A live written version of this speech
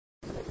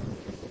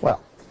Well,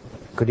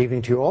 good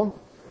evening to you all.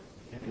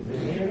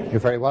 You're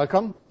very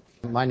welcome.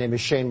 My name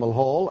is Shane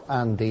Mulhall,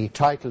 and the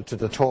title to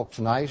the talk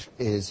tonight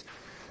is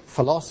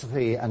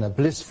Philosophy and a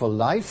Blissful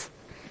Life,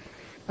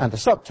 and the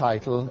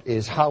subtitle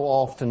is How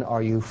Often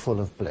Are You Full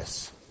of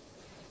Bliss?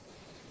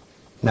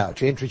 Now,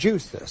 to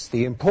introduce this,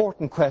 the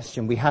important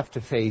question we have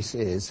to face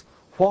is,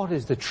 what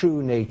is the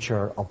true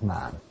nature of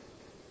man?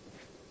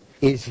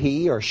 Is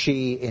he or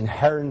she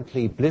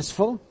inherently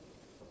blissful?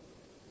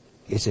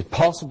 Is it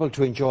possible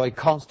to enjoy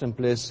constant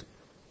bliss,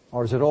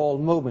 or is it all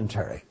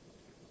momentary?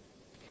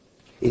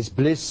 Is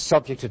bliss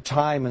subject to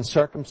time and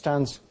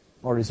circumstance,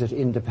 or is it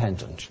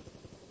independent?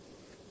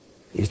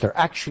 Is there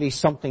actually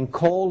something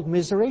called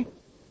misery,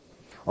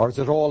 or is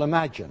it all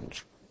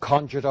imagined,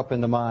 conjured up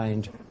in the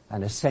mind,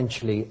 and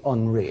essentially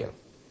unreal?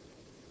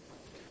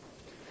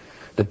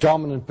 The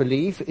dominant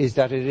belief is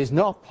that it is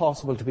not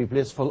possible to be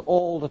blissful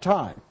all the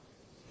time,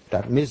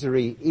 that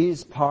misery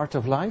is part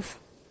of life,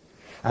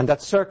 and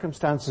that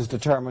circumstances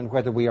determine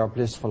whether we are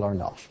blissful or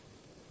not.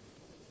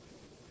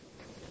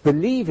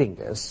 Believing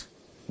this,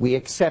 we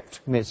accept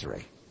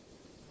misery,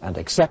 and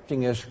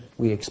accepting it,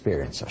 we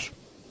experience it.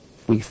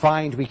 We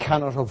find we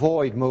cannot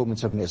avoid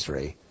moments of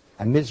misery,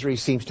 and misery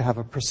seems to have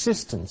a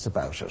persistence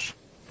about it,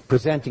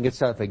 presenting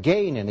itself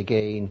again and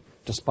again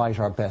despite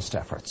our best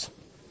efforts.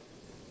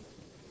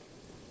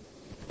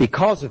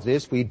 Because of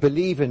this, we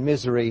believe in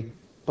misery,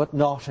 but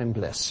not in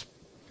bliss.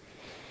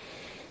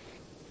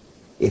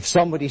 If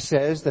somebody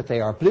says that they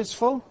are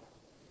blissful,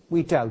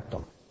 we doubt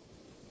them.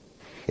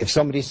 If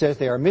somebody says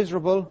they are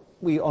miserable,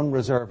 we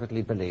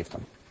unreservedly believe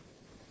them.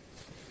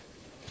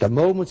 The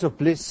moments of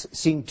bliss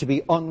seem to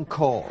be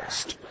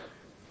uncaused.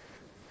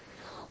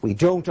 We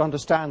don't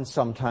understand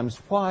sometimes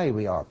why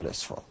we are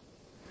blissful,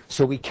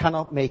 so we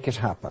cannot make it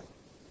happen.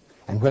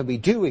 And when we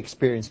do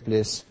experience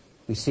bliss,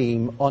 we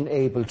seem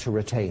unable to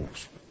retain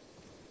it.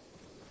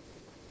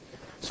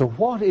 So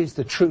what is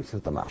the truth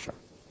of the matter?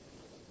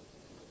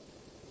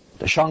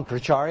 The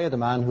Shankaracharya, the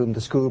man whom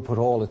the school put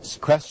all its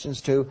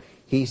questions to,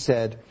 he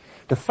said,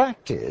 the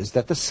fact is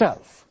that the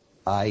self,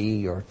 i.e.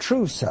 your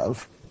true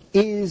self,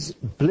 is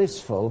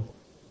blissful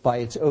by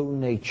its own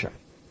nature.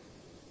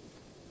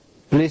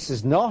 Bliss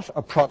is not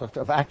a product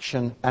of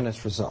action and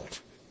its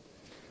result.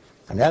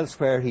 And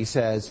elsewhere he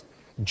says,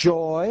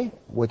 joy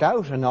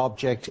without an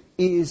object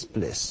is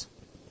bliss,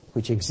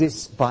 which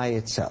exists by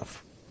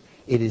itself.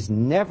 It is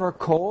never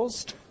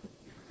caused,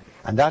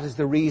 and that is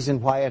the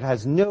reason why it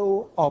has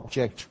no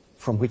object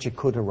from which it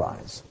could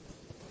arise.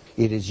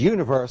 It is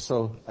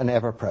universal and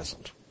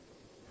ever-present.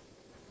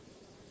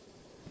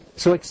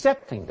 So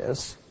accepting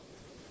this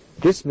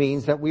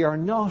means that we are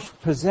not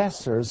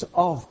possessors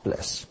of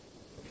bliss.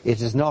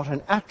 It is not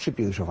an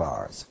attribute of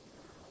ours.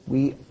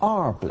 We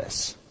are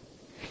bliss.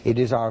 It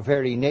is our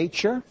very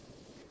nature,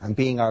 and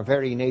being our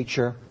very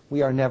nature,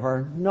 we are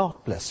never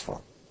not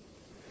blissful.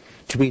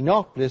 To be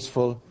not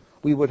blissful,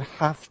 we would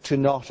have to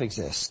not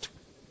exist,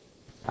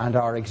 and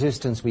our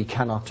existence we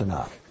cannot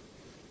deny.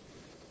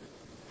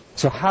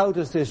 So how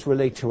does this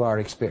relate to our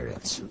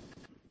experience?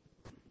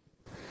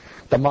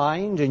 The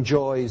mind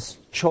enjoys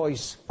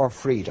choice or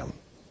freedom,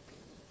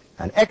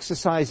 and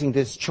exercising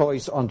this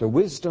choice under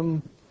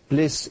wisdom,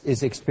 bliss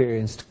is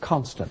experienced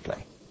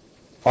constantly.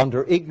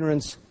 Under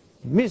ignorance,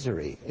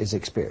 misery is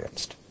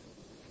experienced.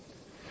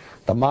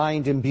 The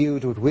mind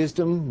imbued with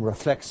wisdom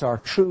reflects our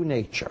true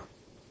nature.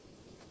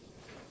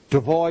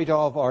 Devoid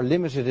of or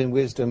limited in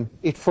wisdom,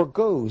 it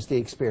forgoes the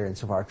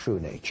experience of our true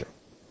nature.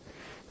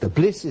 The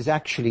bliss is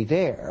actually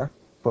there,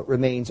 but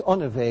remains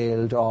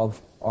unavailed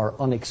of or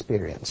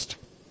unexperienced.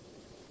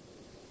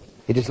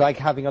 It is like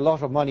having a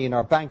lot of money in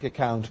our bank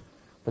account,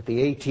 but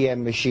the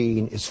ATM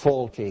machine is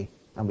faulty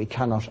and we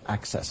cannot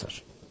access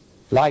it.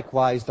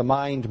 Likewise, the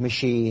mind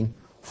machine,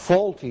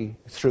 faulty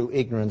through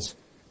ignorance,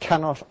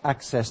 cannot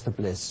access the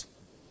bliss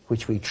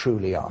which we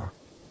truly are.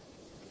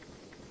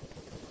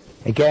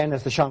 Again,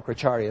 as the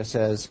Shankaracharya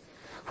says,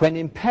 when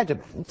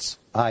impediments,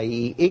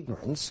 i.e.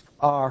 ignorance,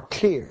 are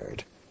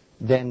cleared,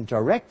 then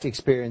direct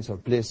experience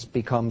of bliss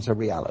becomes a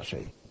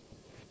reality.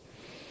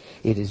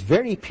 It is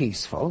very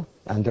peaceful,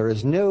 and there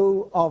is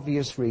no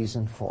obvious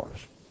reason for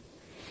it.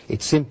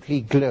 It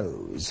simply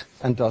glows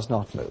and does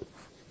not move.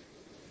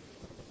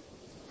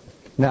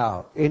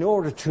 Now, in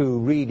order to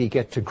really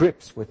get to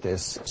grips with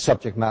this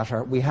subject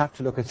matter, we have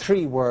to look at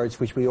three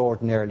words which we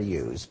ordinarily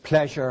use: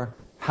 pleasure,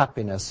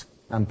 happiness,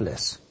 and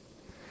bliss.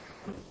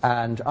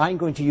 And I'm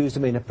going to use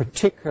them in a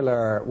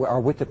particular, or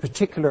with a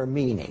particular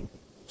meaning,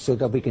 so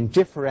that we can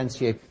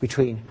differentiate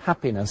between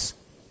happiness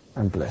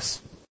and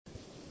bliss.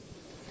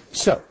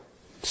 So,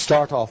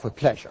 start off with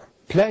pleasure.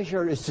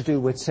 Pleasure is to do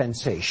with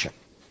sensation.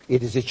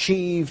 It is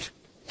achieved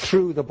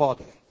through the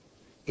body.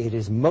 It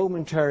is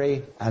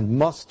momentary and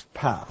must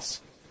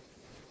pass.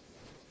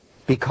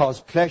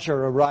 Because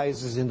pleasure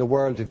arises in the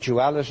world of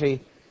duality,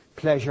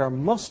 pleasure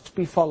must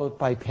be followed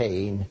by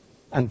pain,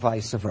 and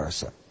vice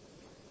versa.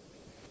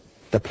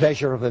 The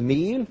pleasure of a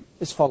meal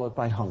is followed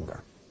by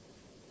hunger.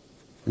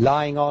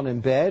 Lying on in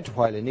bed,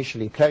 while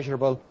initially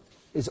pleasurable,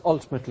 is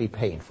ultimately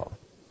painful.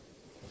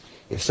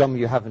 If some of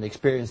you haven't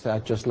experienced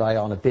that, just lie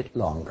on a bit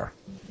longer.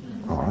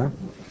 All right?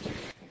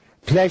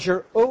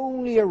 Pleasure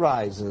only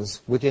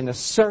arises within a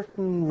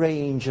certain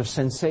range of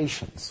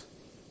sensations.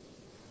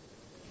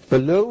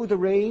 Below the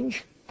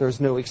range, there's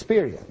no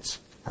experience.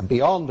 And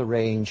beyond the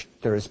range,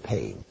 there is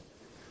pain.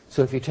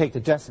 So if you take the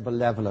decibel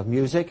level of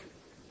music,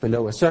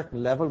 below a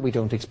certain level, we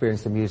don't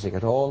experience the music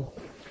at all.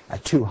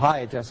 At too high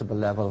a decibel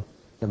level,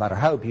 no matter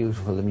how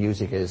beautiful the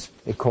music is,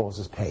 it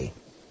causes pain.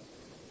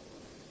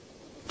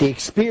 The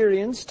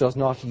experience does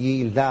not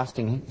yield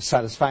lasting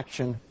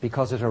satisfaction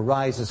because it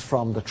arises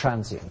from the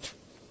transient.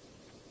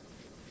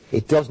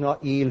 It does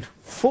not yield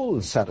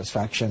full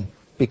satisfaction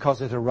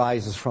because it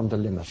arises from the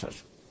limited.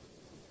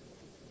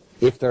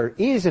 If there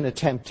is an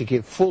attempt to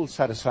give full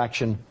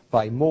satisfaction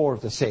by more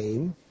of the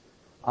same,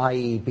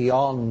 i.e.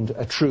 beyond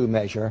a true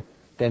measure,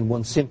 then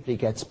one simply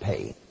gets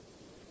pain.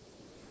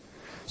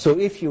 So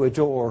if you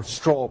adore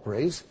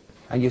strawberries,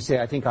 and you say,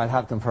 I think I'll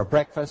have them for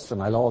breakfast,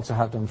 and I'll also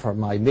have them for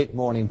my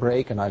mid-morning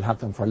break, and I'll have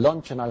them for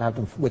lunch, and I'll have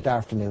them with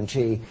afternoon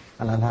tea,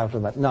 and I'll have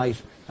them at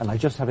night, and I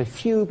just have a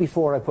few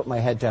before I put my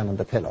head down on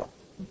the pillow.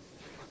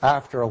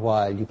 After a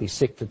while, you'll be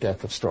sick to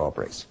death of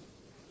strawberries.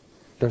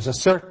 There's a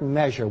certain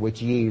measure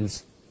which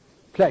yields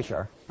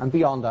pleasure, and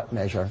beyond that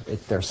measure,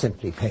 they're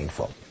simply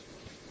painful.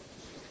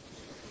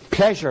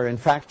 Pleasure, in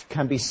fact,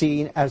 can be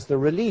seen as the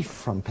relief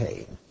from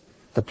pain.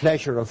 The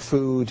pleasure of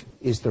food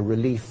is the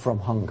relief from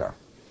hunger.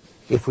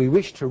 If we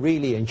wish to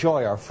really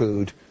enjoy our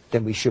food,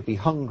 then we should be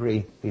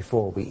hungry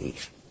before we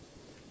eat.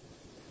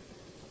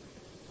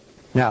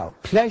 Now,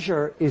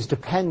 pleasure is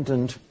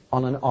dependent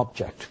on an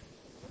object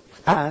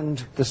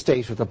and the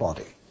state of the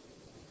body.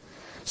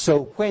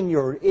 So when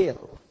you're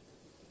ill,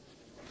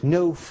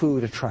 no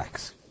food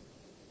attracts.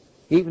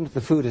 Even if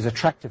the food is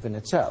attractive in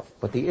itself,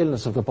 but the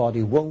illness of the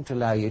body won't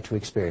allow you to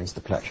experience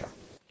the pleasure.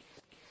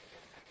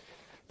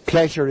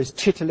 Pleasure is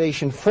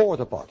titillation for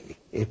the body.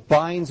 It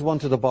binds one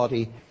to the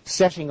body,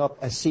 setting up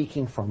a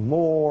seeking for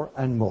more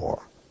and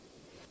more.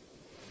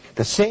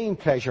 The same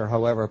pleasure,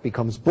 however,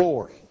 becomes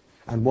boring,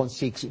 and one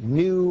seeks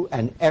new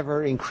and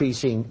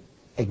ever-increasing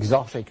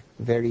exotic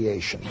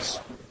variations.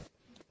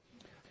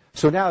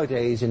 So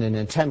nowadays, in an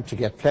attempt to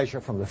get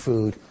pleasure from the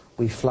food,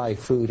 we fly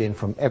food in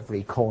from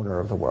every corner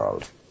of the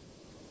world.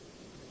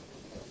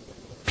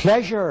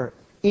 Pleasure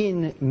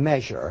in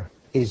measure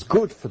is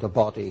good for the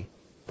body,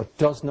 but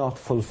does not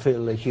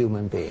fulfill a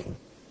human being.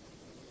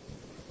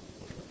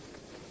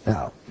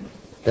 Now,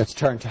 let's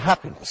turn to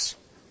happiness.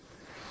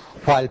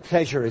 While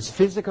pleasure is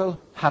physical,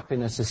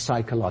 happiness is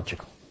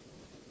psychological.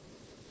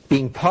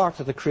 Being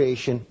part of the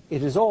creation,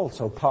 it is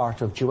also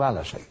part of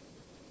duality.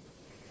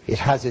 It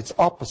has its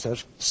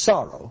opposite,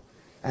 sorrow,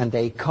 and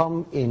they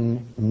come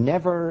in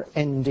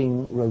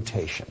never-ending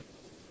rotation.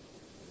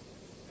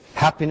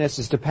 Happiness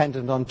is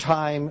dependent on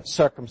time,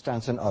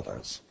 circumstance, and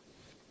others.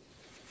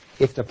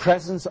 If the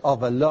presence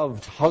of a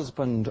loved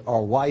husband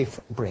or wife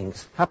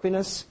brings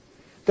happiness,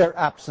 their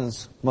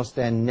absence must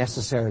then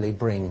necessarily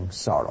bring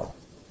sorrow.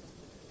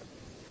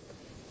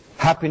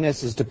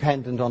 Happiness is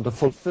dependent on the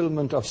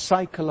fulfillment of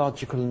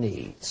psychological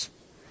needs.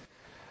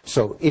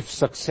 So if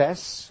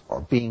success, or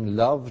being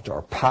loved,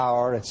 or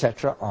power,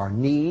 etc., are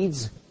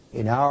needs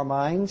in our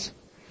minds,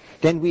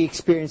 then we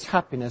experience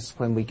happiness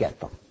when we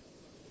get them.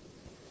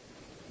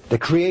 The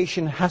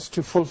creation has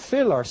to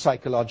fulfill our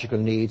psychological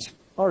needs,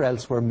 or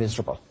else we're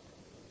miserable.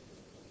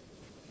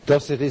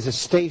 Thus it is a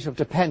state of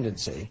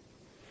dependency,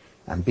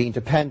 and being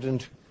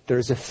dependent, there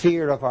is a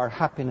fear of our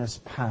happiness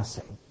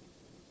passing.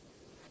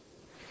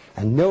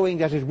 And knowing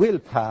that it will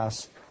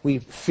pass, we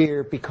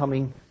fear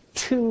becoming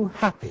too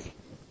happy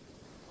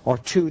or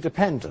too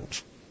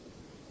dependent.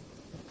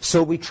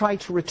 So we try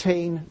to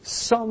retain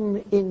some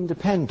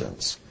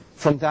independence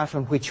from that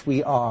on which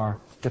we are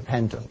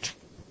dependent.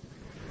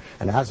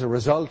 And as a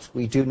result,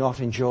 we do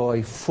not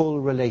enjoy full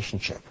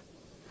relationship,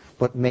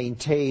 but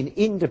maintain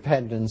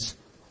independence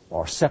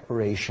or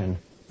separation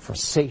for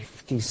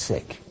safety's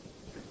sake.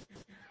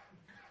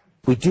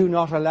 We do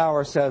not allow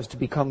ourselves to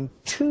become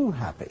too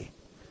happy,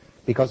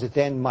 because it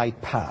then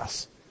might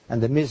pass,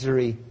 and the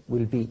misery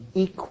will be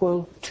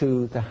equal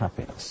to the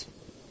happiness.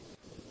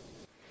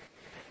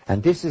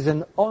 And this is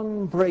an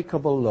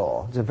unbreakable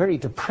law. It's a very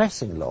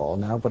depressing law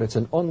now, but it's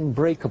an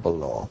unbreakable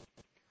law.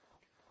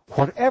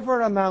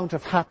 Whatever amount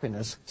of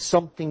happiness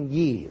something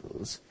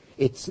yields,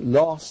 its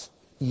loss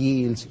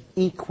yields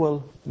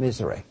equal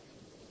misery.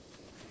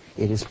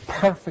 It is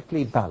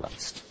perfectly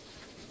balanced.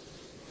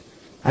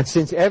 And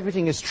since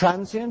everything is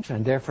transient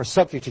and therefore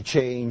subject to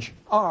change,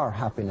 our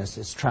happiness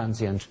is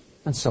transient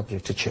and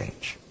subject to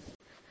change.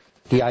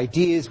 The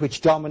ideas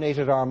which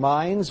dominated our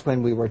minds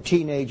when we were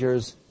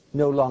teenagers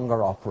no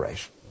longer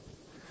operate.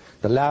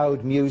 The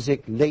loud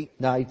music, late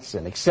nights,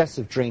 and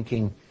excessive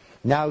drinking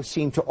now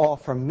seem to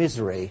offer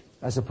misery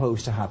as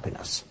opposed to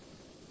happiness.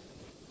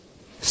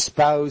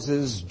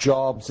 Spouses,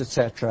 jobs,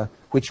 etc.,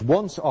 which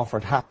once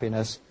offered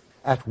happiness,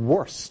 at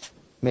worst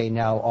may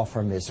now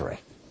offer misery.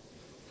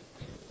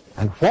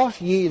 And what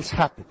yields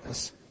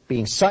happiness,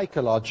 being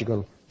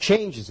psychological,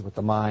 changes with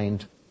the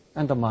mind,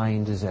 and the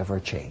mind is ever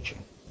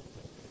changing.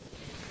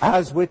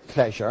 As with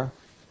pleasure,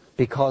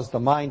 because the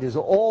mind is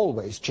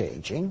always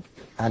changing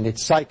and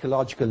its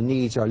psychological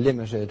needs are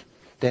limited,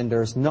 then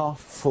there's not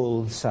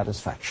full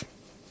satisfaction.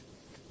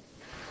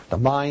 The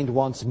mind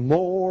wants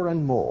more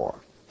and more,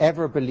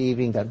 ever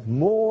believing that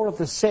more of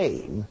the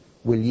same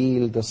will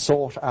yield the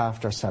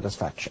sought-after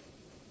satisfaction.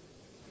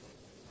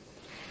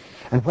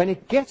 And when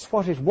it gets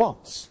what it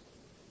wants,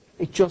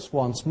 it just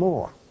wants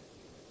more.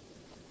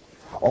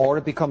 Or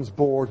it becomes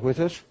bored with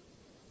it,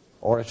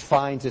 or it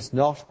finds it's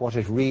not what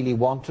it really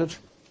wanted,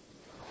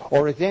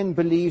 or it then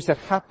believes that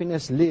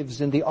happiness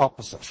lives in the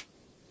opposite.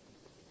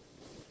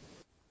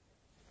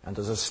 And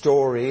there's a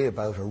story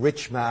about a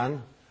rich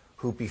man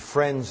who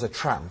befriends a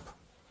tramp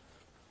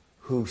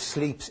who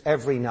sleeps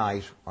every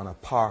night on a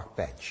park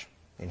bench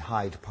in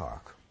Hyde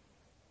Park.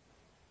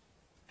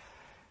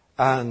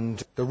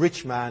 And the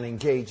rich man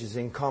engages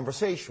in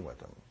conversation with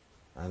him.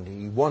 And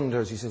he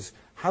wonders, he says,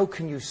 how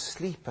can you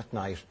sleep at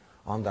night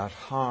on that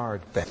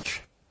hard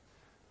bench?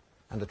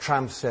 And the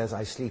tramp says,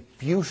 I sleep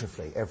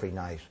beautifully every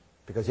night,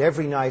 because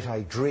every night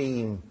I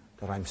dream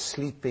that I'm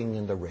sleeping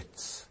in the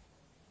Ritz.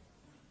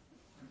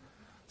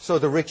 So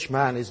the rich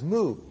man is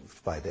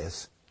moved by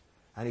this,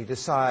 and he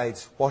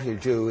decides what he'll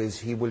do is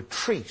he will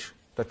treat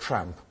the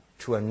tramp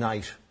to a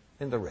night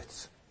in the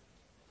Ritz.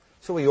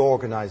 So he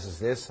organizes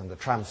this, and the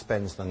tramp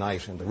spends the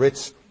night in the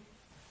Ritz.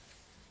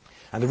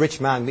 And the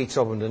rich man meets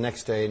up with him the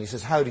next day, and he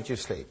says, how did you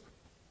sleep?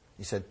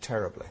 He said,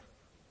 terribly.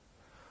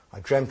 I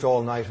dreamt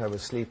all night I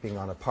was sleeping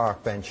on a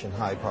park bench in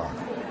Hyde Park.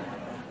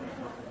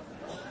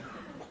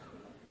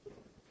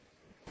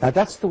 Now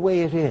that's the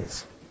way it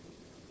is.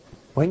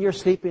 When you're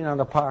sleeping on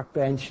a park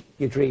bench,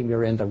 you dream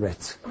you're in the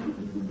Ritz.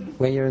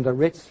 When you're in the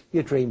Ritz,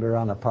 you dream you're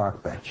on a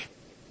park bench.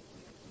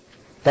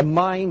 The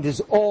mind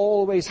is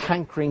always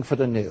hankering for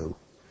the new,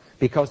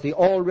 because the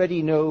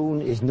already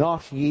known is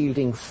not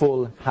yielding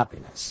full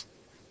happiness.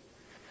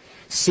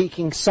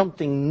 Seeking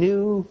something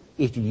new,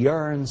 it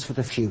yearns for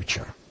the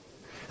future.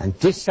 And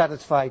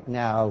dissatisfied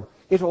now,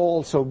 it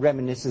also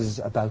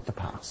reminisces about the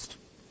past.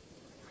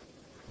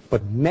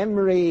 But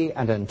memory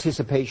and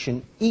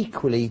anticipation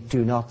equally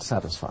do not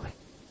satisfy.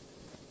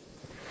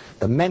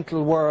 The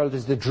mental world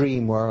is the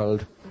dream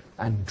world,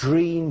 and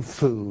dream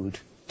food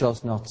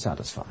does not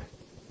satisfy.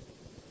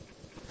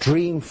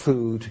 Dream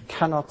food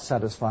cannot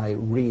satisfy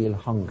real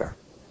hunger.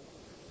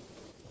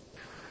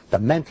 The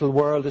mental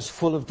world is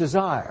full of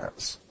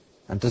desires,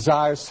 and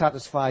desires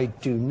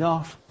satisfied do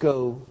not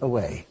go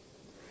away.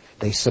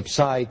 They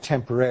subside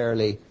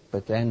temporarily,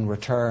 but then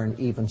return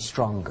even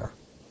stronger.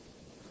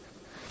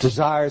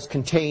 Desires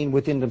contain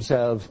within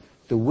themselves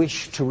the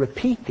wish to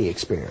repeat the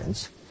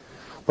experience,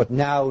 but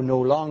now no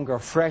longer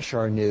fresh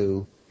or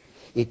new.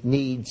 It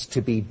needs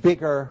to be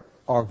bigger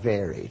or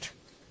varied.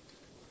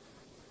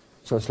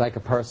 So it's like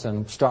a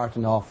person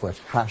starting off with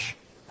hash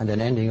and then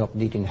ending up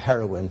needing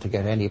heroin to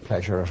get any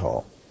pleasure at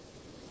all.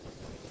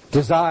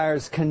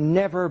 Desires can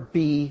never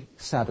be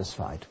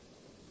satisfied.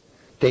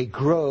 They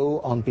grow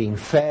on being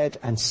fed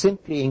and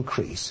simply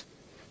increase,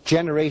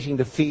 generating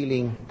the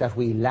feeling that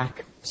we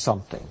lack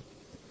something.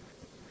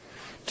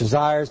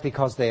 Desires,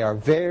 because they are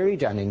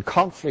varied and in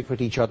conflict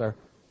with each other,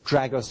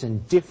 drag us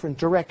in different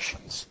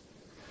directions.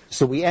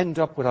 So we end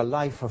up with a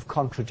life of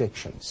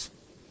contradictions.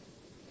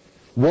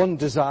 One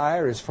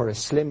desire is for a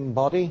slim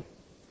body,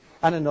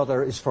 and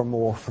another is for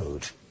more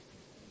food.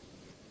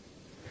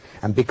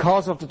 And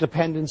because of the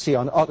dependency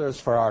on others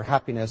for our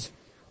happiness,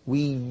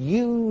 we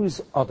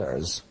use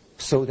others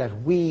so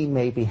that we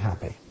may be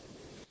happy.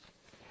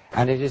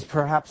 And it is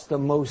perhaps the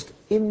most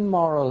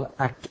immoral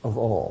act of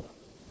all,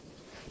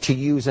 to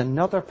use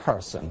another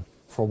person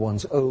for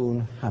one's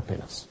own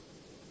happiness.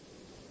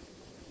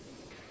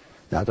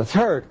 Now the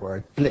third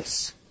word,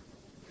 bliss.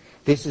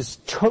 This is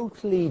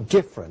totally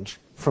different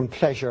from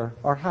pleasure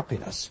or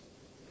happiness.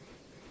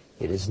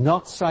 It is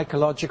not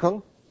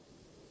psychological,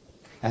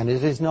 and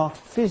it is not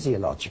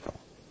physiological.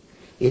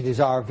 It is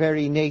our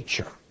very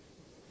nature.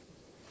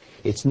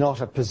 It's not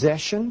a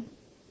possession,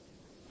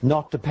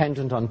 not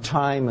dependent on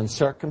time and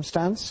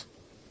circumstance,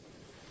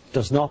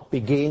 does not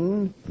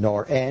begin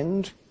nor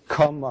end,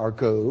 come or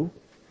go.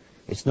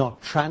 It's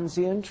not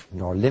transient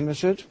nor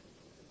limited.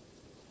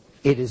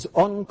 It is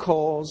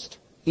uncaused,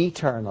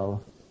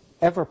 eternal,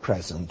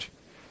 ever-present,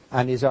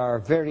 and is our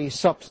very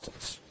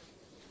substance.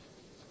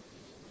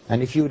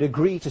 And if you would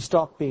agree to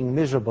stop being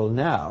miserable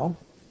now,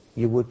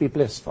 you would be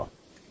blissful.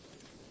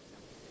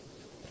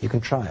 You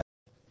can try it.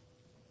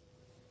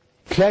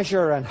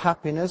 Pleasure and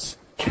happiness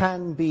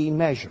can be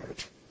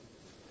measured.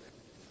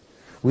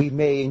 We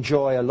may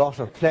enjoy a lot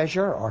of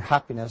pleasure or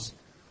happiness,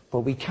 but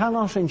we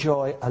cannot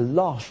enjoy a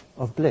lot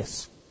of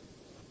bliss.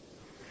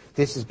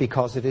 This is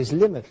because it is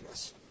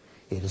limitless.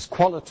 It is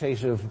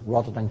qualitative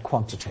rather than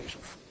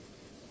quantitative.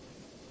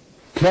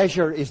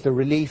 Pleasure is the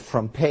relief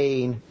from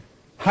pain,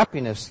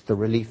 happiness the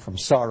relief from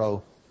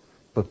sorrow,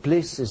 but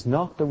bliss is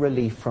not the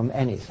relief from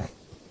anything.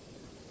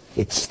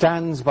 It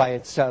stands by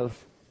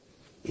itself.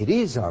 It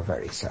is our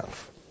very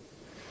self.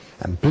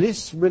 And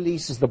bliss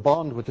releases the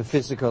bond with the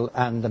physical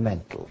and the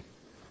mental.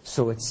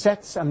 So it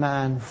sets a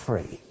man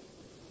free.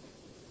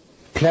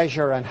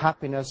 Pleasure and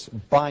happiness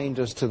bind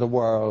us to the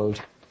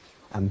world,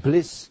 and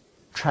bliss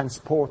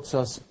transports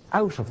us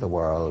out of the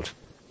world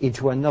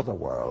into another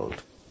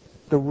world,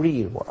 the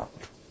real world.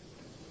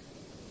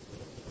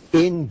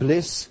 In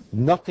bliss,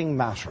 nothing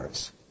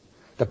matters.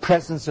 The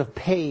presence of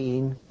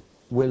pain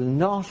will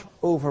not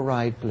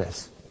override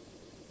bliss.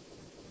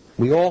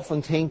 We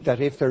often think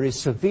that if there is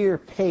severe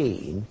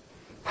pain,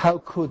 how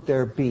could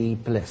there be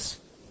bliss?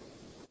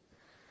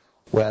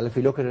 Well, if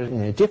we look at it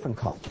in a different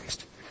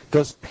context,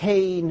 does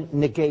pain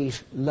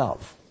negate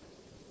love?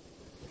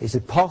 Is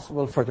it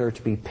possible for there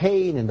to be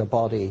pain in the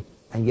body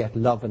and yet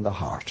love in the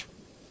heart?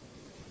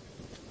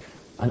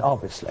 And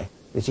obviously,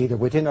 it's either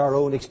within our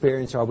own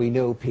experience or we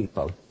know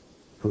people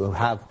who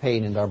have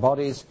pain in their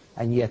bodies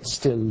and yet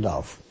still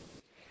love.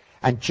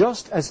 And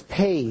just as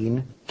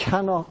pain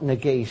cannot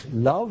negate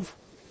love,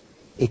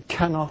 it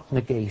cannot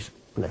negate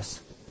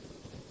bliss.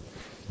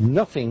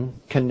 Nothing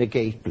can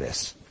negate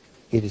bliss.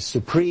 It is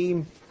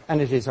supreme and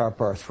it is our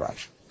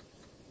birthright.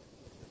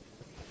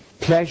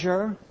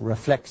 Pleasure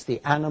reflects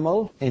the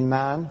animal in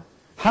man,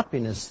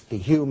 happiness the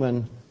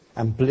human,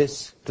 and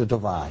bliss the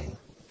divine.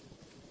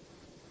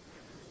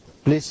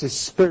 Bliss is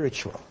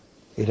spiritual.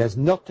 It has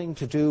nothing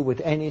to do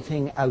with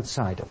anything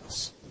outside of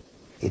us.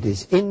 It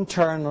is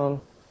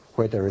internal,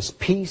 where there is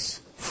peace,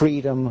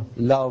 freedom,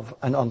 love,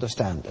 and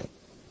understanding.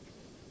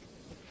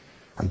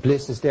 And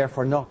bliss is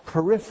therefore not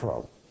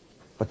peripheral,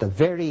 but the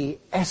very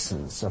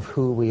essence of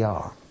who we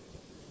are.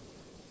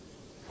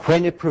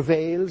 When it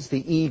prevails,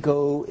 the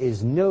ego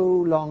is no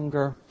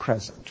longer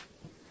present.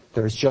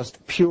 There is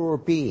just pure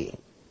being.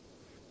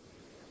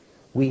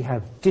 We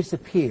have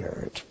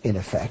disappeared, in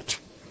effect,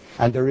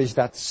 and there is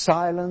that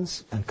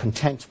silence and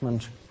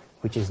contentment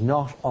which is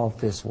not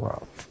of this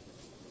world.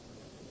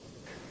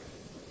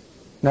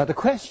 Now the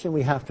question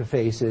we have to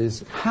face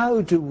is,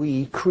 how do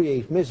we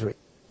create misery?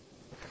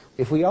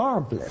 If we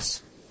are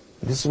bliss,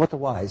 this is what the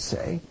wise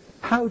say,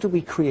 how do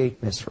we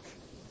create misery?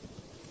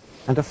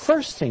 And the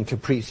first thing to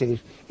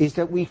appreciate is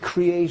that we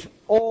create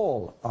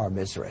all our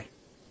misery.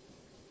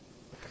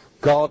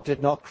 God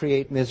did not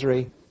create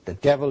misery, the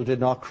devil did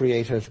not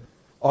create it,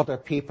 other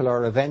people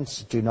or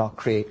events do not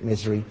create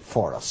misery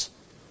for us.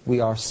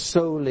 We are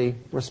solely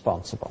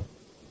responsible.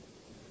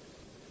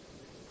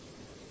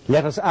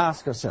 Let us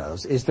ask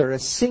ourselves, is there a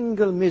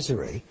single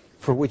misery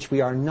for which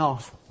we are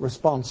not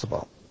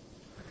responsible?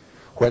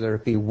 Whether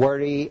it be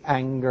worry,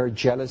 anger,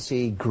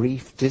 jealousy,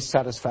 grief,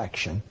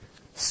 dissatisfaction,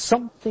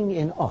 something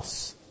in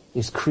us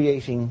is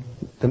creating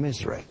the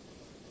misery.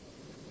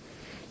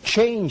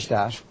 Change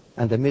that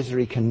and the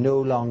misery can no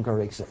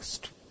longer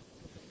exist.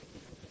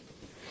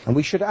 And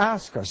we should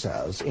ask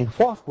ourselves, in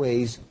what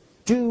ways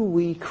do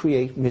we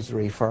create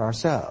misery for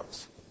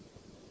ourselves?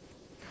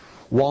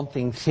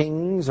 Wanting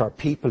things or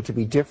people to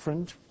be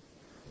different,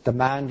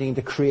 demanding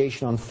the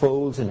creation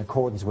unfolds in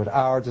accordance with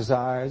our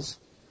desires,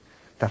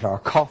 that our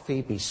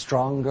coffee be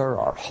stronger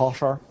or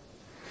hotter,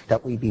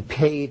 that we be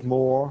paid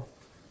more,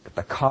 that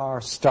the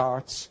car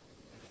starts,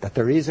 that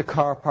there is a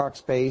car park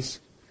space,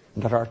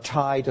 and that our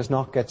tie does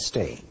not get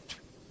stained.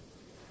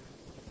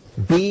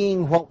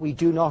 Being what we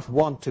do not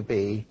want to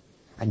be,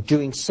 and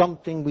doing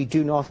something we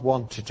do not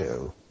want to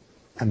do,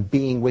 and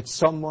being with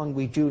someone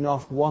we do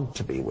not want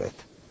to be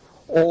with,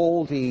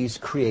 all these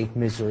create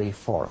misery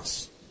for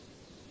us.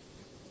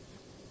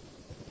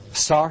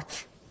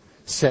 Sartre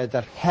said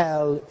that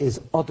hell is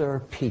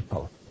other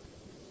people.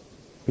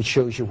 It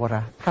shows you what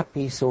a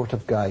happy sort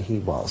of guy he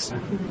was.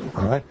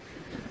 All right?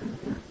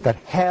 That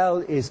hell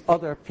is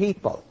other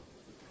people.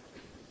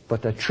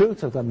 But the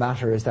truth of the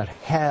matter is that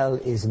hell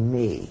is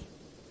me.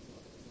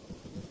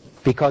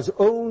 Because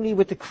only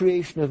with the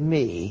creation of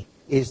me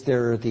is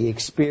there the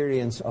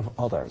experience of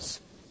others.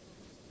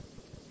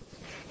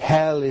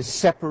 Hell is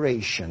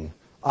separation,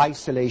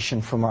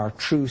 isolation from our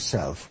true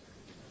self,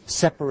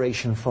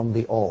 separation from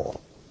the all.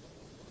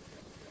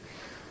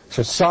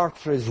 So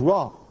Sartre is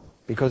wrong,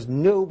 because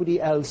nobody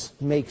else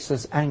makes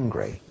us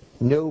angry.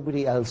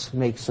 Nobody else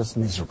makes us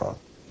miserable.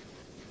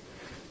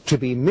 To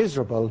be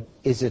miserable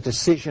is a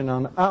decision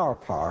on our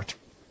part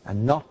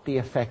and not the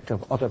effect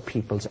of other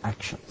people's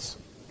actions.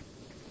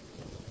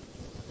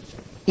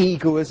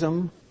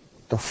 Egoism,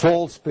 the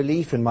false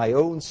belief in my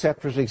own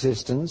separate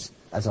existence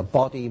as a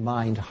body,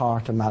 mind,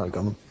 heart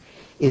amalgam,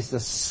 is the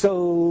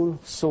sole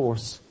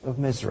source of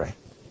misery.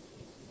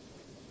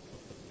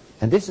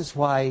 And this is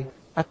why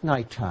at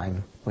night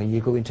time, when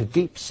you go into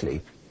deep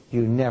sleep,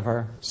 you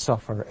never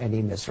suffer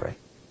any misery.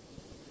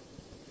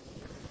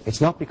 It's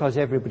not because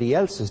everybody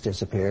else has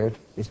disappeared,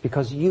 it's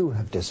because you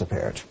have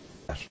disappeared.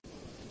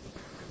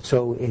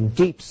 So in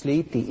deep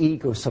sleep, the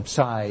ego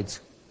subsides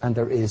and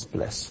there is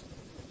bliss.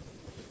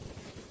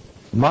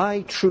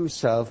 My true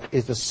self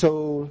is the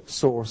sole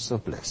source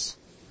of bliss.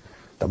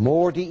 The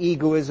more the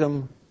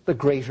egoism, the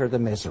greater the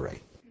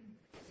misery.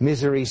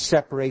 Misery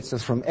separates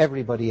us from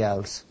everybody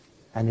else,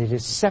 and it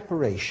is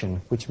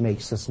separation which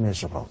makes us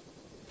miserable.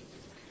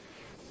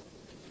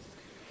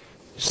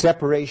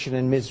 Separation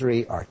and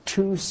misery are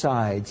two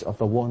sides of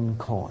the one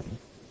coin.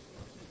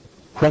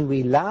 When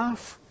we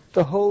laugh,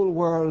 the whole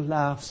world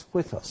laughs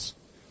with us.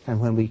 and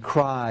when we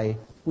cry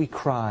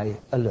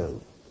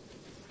alone.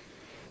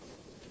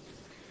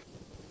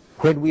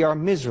 When we are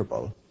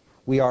miserable,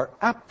 we are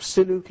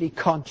absolutely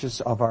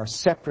conscious of our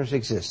separate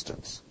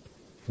existence.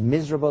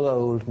 Miserable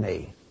old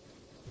me.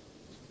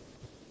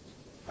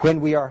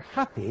 When we are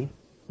happy,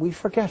 we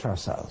forget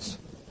ourselves.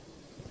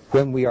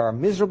 When we are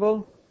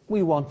miserable,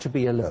 we want to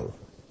be alone.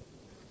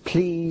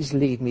 Please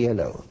leave me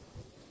alone.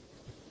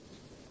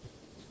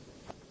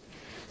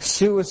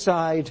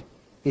 Suicide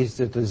is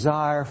the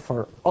desire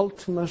for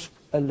ultimate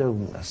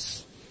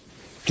aloneness,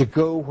 to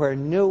go where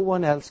no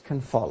one else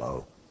can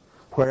follow,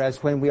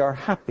 whereas when we are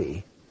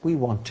happy, we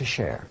want to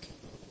share.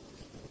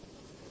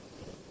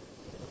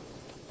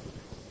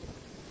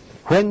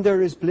 When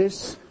there is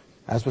bliss,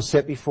 as was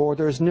said before,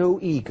 there is no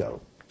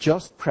ego,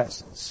 just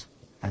presence.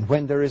 And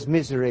when there is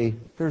misery,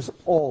 there's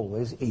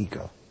always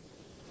ego.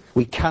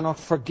 We cannot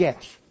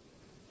forget,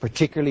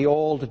 particularly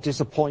all the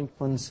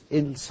disappointments,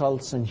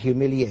 insults, and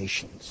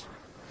humiliations.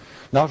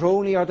 Not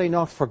only are they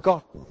not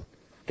forgotten,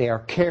 they are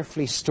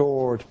carefully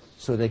stored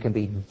so they can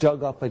be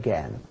dug up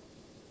again.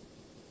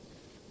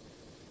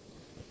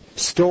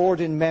 Stored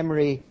in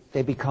memory,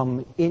 they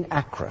become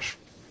inaccurate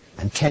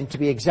and tend to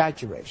be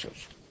exaggerated.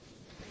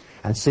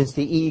 And since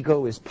the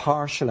ego is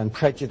partial and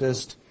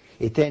prejudiced,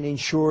 it then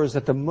ensures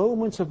that the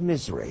moments of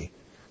misery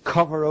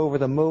cover over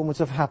the moments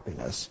of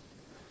happiness,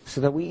 so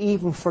that we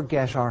even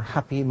forget our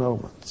happy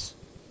moments.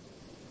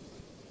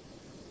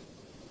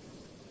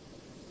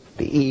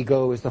 The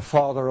ego is the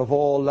father of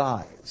all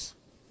lies.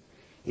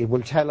 It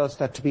will tell us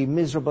that to be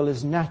miserable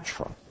is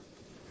natural,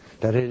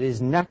 that it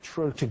is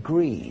natural to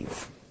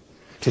grieve,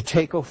 to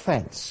take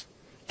offense,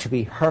 to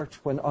be hurt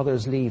when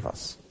others leave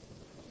us.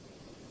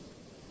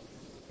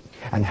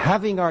 And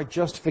having our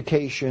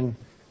justification,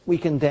 we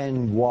can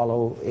then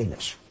wallow in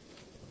it.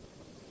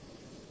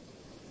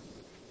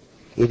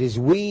 It is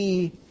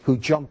we who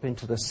jump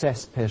into the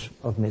cesspit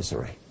of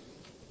misery.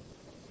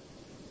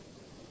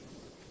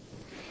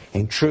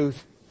 In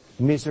truth,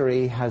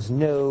 misery has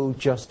no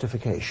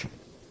justification.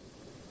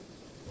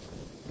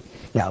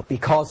 Now,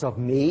 because of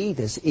me,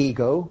 this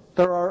ego,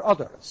 there are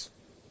others.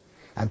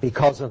 And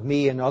because of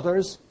me and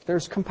others,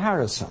 there's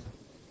comparison.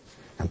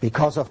 And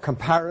because of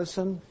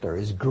comparison, there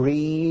is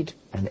greed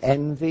and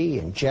envy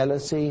and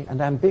jealousy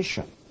and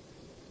ambition.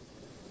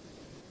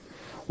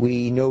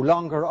 We no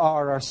longer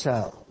are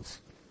ourselves.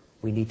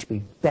 We need to be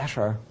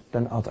better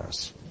than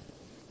others.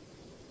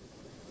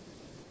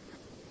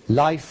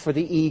 Life for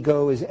the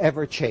ego is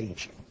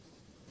ever-changing.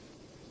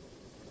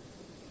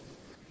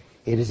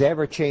 It is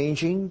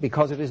ever-changing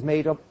because it is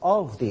made up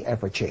of the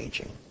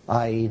ever-changing,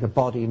 i.e. the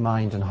body,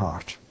 mind, and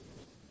heart.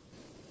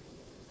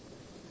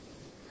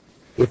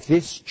 If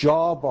this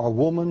job or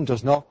woman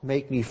does not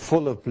make me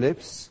full of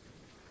bliss,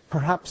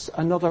 perhaps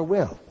another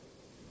will.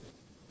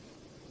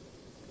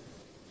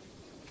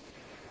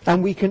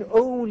 And we can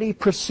only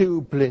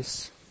pursue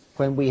bliss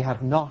when we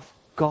have not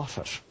got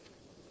it,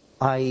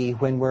 i.e.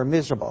 when we're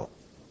miserable.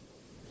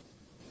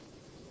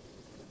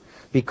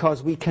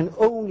 Because we can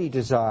only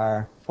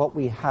desire what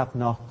we have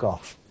not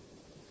got.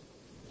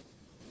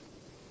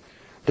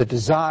 The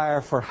desire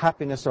for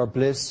happiness or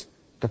bliss,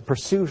 the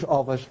pursuit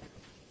of it,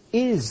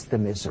 is the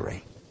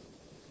misery.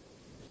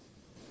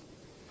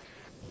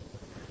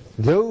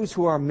 Those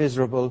who are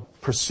miserable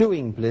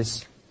pursuing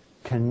bliss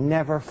can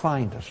never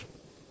find it.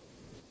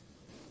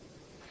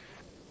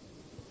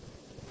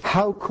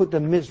 How could the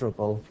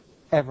miserable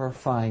ever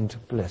find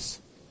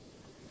bliss?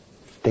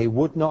 They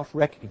would not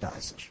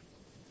recognize it.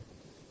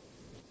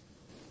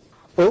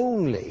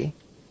 Only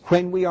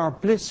when we are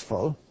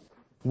blissful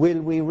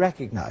will we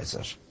recognize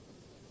it.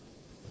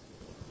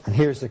 And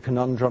here's the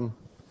conundrum.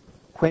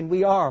 When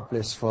we are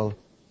blissful,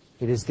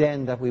 it is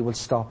then that we will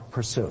stop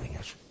pursuing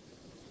it.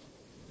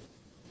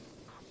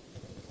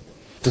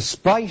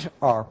 Despite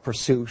our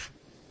pursuit,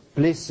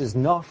 bliss is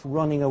not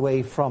running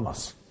away from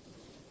us.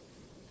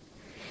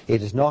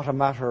 It is not a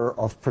matter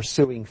of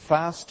pursuing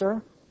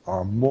faster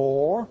or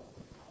more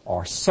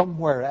or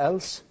somewhere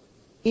else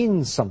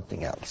in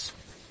something else.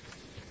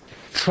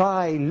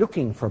 Try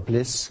looking for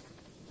bliss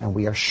and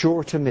we are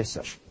sure to miss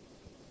it.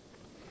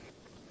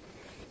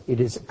 It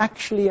is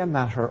actually a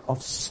matter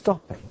of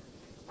stopping,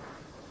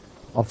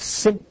 of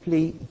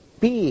simply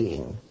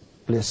being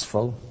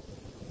blissful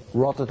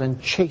rather than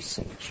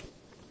chasing it.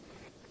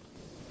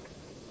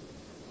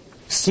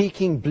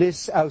 Seeking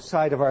bliss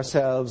outside of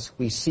ourselves,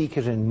 we seek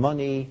it in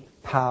money,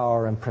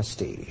 power, and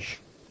prestige.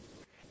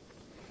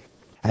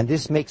 And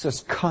this makes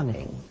us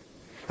cunning.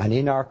 And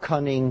in our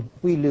cunning,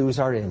 we lose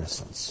our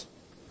innocence.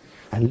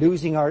 And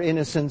losing our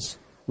innocence,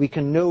 we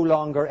can no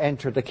longer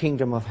enter the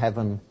kingdom of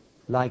heaven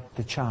like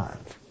the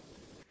child.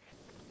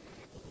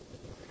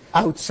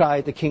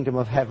 Outside the kingdom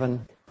of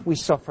heaven, we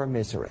suffer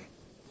misery.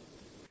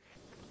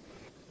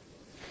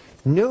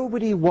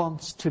 Nobody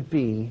wants to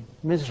be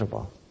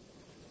miserable.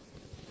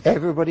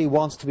 Everybody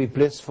wants to be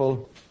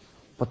blissful,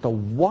 but the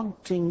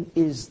wanting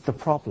is the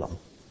problem.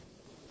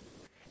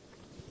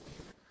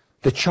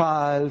 The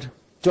child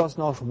does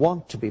not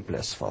want to be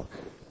blissful.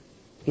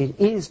 It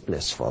is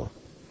blissful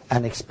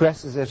and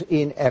expresses it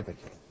in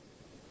everything.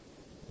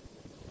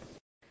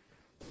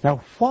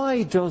 Now,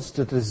 why does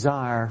the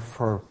desire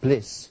for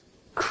bliss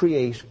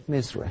create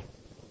misery?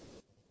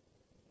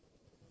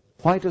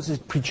 Why does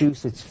it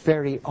produce its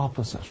very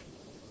opposite?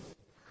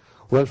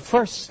 Well,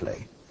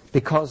 firstly,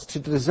 because to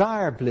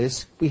desire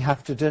bliss, we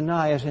have to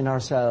deny it in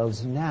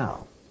ourselves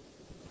now.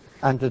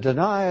 And the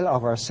denial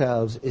of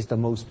ourselves is the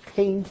most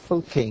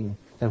painful thing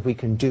that we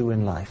can do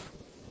in life.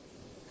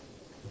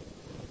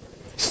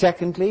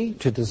 Secondly,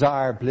 to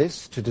desire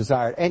bliss, to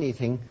desire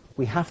anything,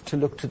 we have to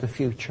look to the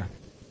future.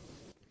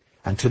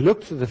 And to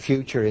look to the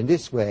future in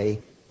this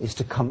way is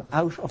to come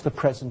out of the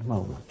present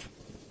moment.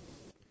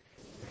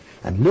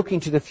 And looking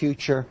to the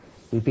future,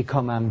 we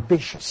become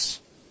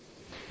ambitious.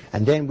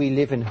 And then we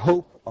live in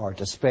hope or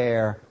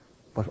despair,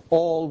 but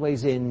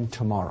always in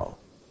tomorrow.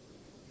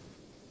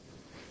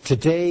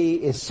 Today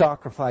is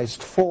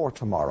sacrificed for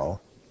tomorrow.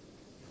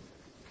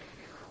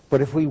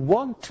 But if we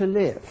want to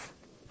live,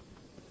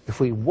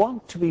 if we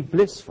want to be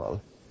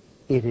blissful,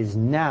 it is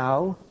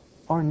now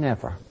or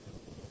never.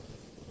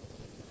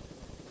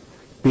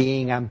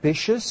 Being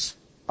ambitious,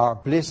 our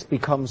bliss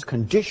becomes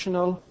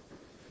conditional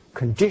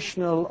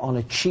on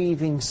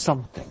achieving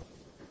something.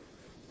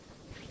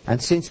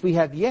 And since we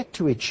have yet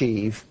to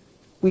achieve,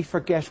 we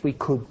forget we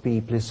could be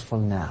blissful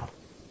now.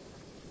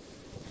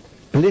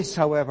 Bliss,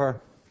 however,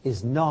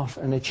 is not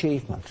an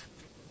achievement.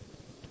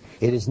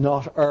 It is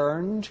not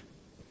earned.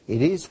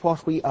 It is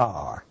what we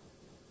are.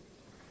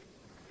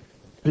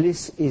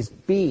 Bliss is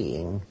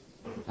being,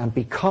 and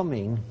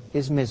becoming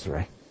is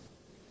misery.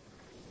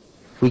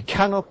 We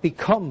cannot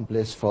become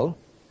blissful,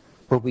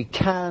 but we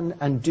can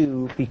and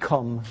do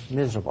become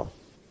miserable.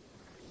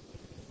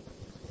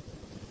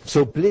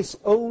 So bliss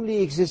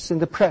only exists in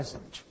the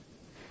present,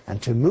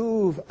 and to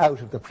move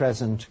out of the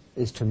present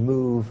is to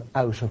move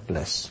out of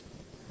bliss,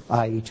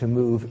 i.e. to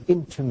move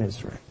into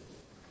misery.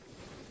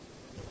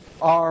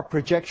 Our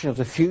projection of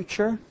the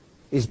future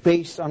is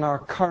based on our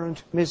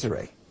current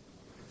misery,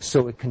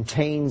 so it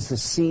contains the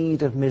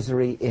seed of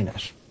misery in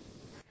it.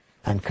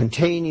 And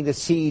containing the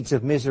seeds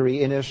of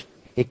misery in it,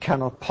 it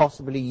cannot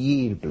possibly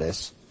yield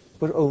bliss,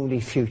 but only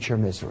future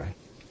misery.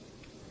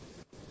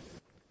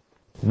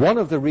 One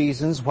of the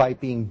reasons why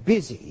being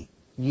busy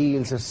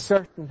yields a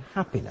certain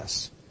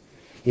happiness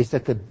is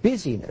that the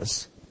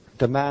busyness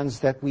demands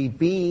that we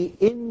be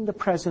in the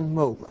present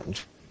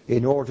moment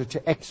in order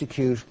to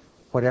execute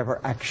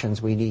whatever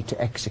actions we need to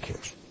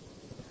execute.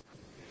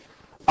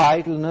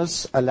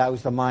 Idleness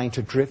allows the mind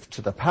to drift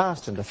to the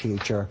past and the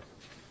future,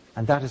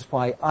 and that is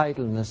why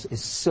idleness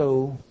is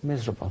so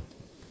miserable.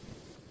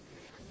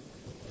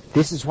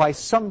 This is why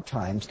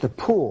sometimes the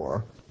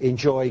poor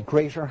enjoy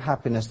greater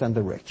happiness than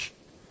the rich,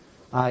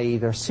 i.e.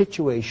 their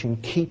situation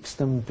keeps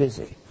them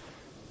busy.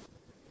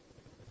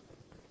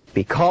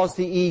 Because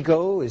the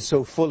ego is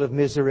so full of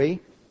misery,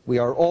 we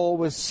are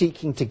always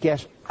seeking to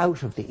get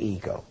out of the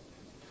ego,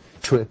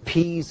 to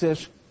appease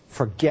it,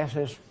 forget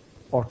it,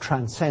 or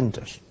transcend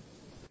it.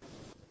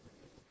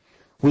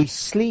 We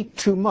sleep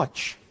too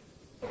much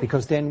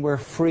because then we're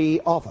free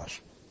of it.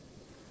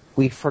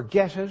 We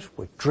forget it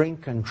with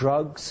drink and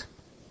drugs.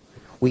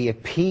 We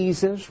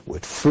appease it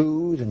with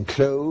food and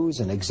clothes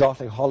and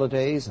exotic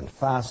holidays and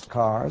fast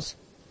cars.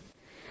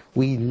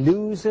 We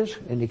lose it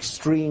in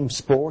extreme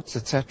sports,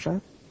 etc.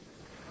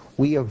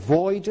 We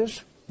avoid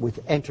it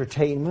with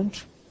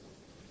entertainment.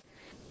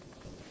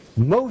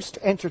 Most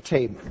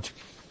entertainment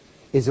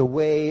is a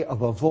way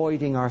of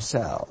avoiding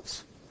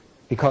ourselves,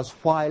 because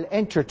while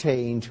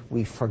entertained,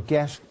 we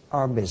forget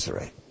our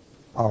misery,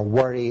 our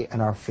worry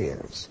and our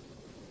fears.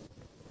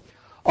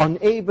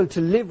 Unable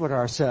to live with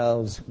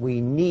ourselves,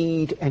 we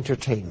need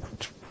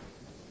entertainment.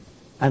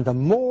 And the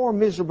more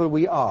miserable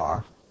we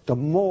are, the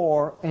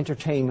more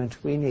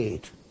entertainment we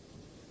need.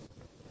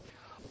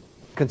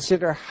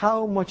 Consider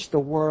how much the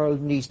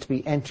world needs to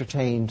be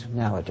entertained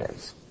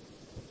nowadays.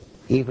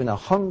 Even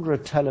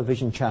 100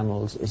 television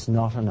channels is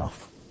not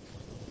enough.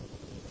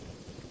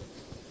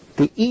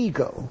 The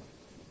ego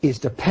is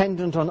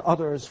dependent on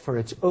others for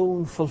its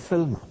own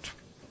fulfillment.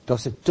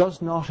 Thus it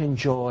does not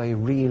enjoy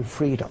real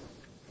freedom.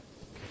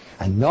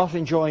 And not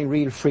enjoying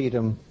real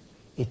freedom,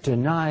 it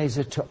denies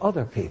it to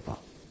other people.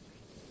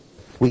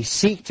 We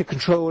seek to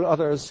control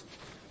others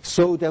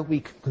so that we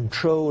can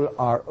control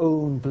our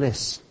own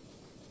bliss.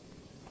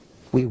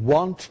 We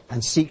want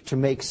and seek to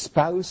make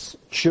spouse,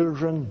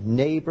 children,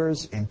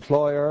 neighbors,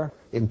 employer,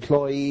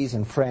 employees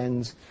and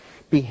friends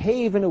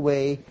behave in a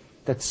way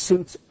that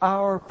suits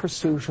our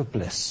pursuit of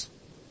bliss.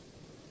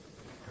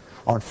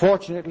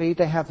 Unfortunately,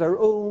 they have their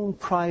own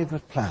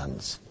private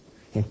plans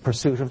in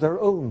pursuit of their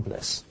own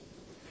bliss,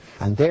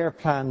 and their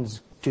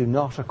plans do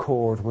not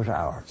accord with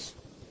ours.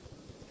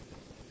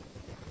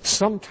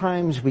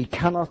 Sometimes we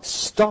cannot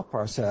stop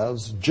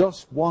ourselves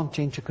just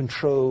wanting to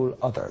control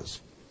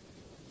others.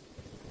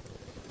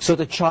 So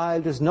the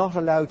child is not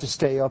allowed to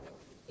stay up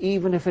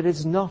even if it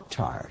is not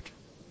tired.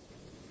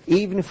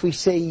 Even if we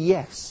say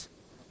yes,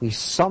 we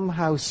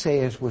somehow say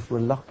it with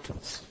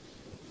reluctance.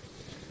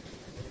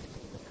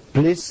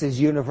 Bliss is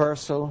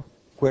universal,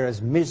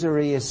 whereas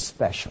misery is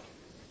special.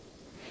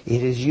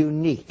 It is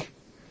unique.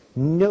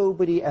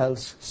 Nobody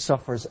else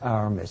suffers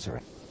our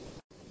misery.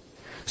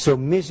 So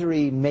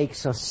misery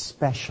makes us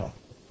special.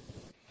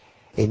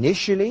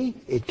 Initially,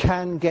 it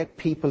can get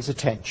people's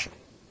attention.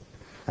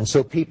 And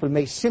so people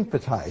may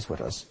sympathize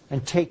with us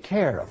and take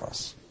care of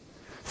us.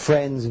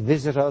 Friends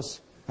visit us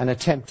and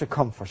attempt to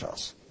comfort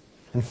us.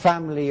 And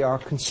family are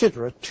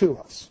considerate to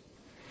us.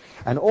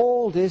 And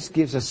all this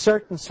gives a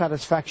certain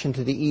satisfaction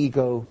to the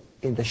ego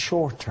in the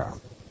short term.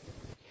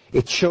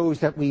 It shows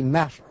that we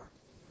matter.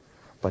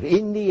 But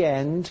in the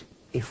end,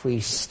 if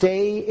we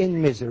stay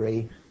in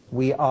misery,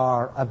 we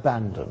are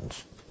abandoned.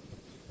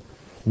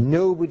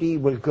 Nobody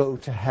will go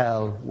to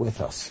hell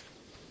with us.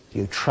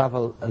 You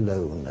travel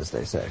alone, as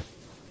they say.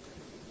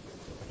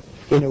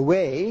 In a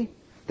way,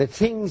 the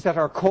things that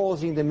are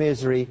causing the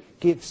misery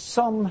give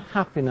some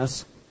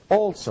happiness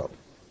also.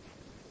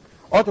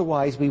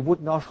 Otherwise, we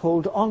would not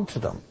hold on to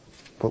them,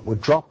 but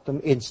would drop them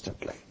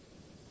instantly.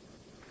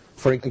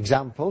 For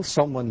example,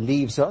 someone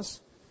leaves us,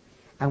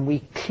 and we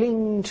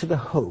cling to the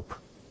hope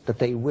that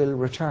they will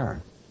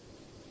return.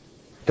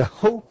 The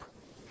hope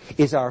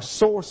is our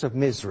source of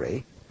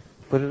misery,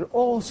 but it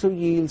also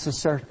yields a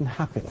certain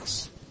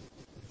happiness.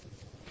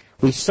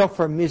 We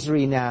suffer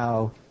misery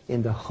now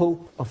in the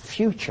hope of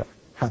future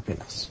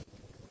happiness.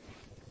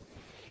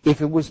 If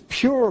it was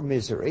pure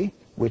misery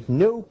with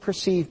no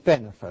perceived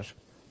benefit,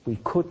 we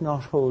could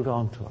not hold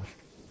on to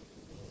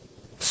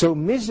it. So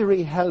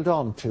misery held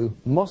on to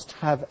must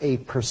have a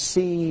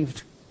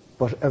perceived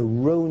but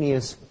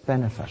erroneous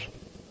benefit.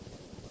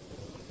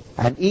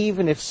 And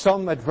even if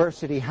some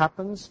adversity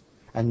happens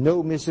and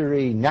no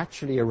misery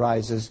naturally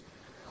arises,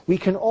 we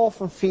can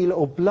often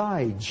feel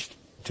obliged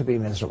to be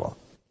miserable.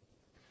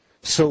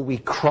 So we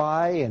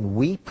cry and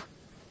weep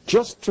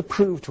just to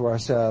prove to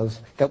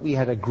ourselves that we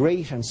had a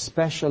great and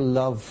special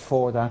love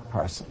for that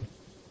person.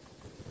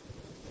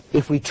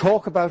 If we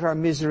talk about our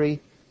misery,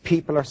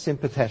 people are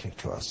sympathetic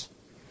to us.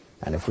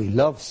 And if we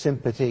love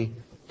sympathy,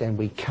 then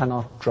we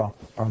cannot drop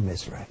our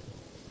misery.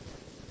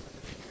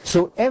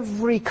 So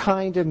every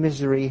kind of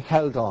misery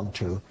held on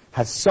to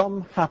has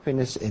some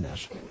happiness in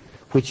it,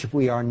 which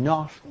we are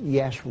not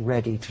yet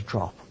ready to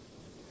drop.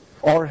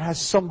 Or it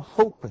has some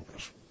hope in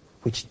it,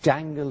 which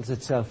dangles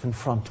itself in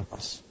front of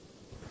us,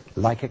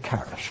 like a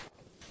carrot.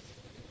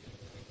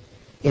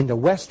 In the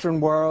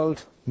Western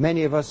world,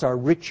 many of us are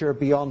richer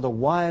beyond the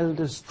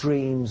wildest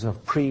dreams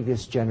of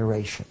previous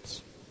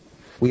generations.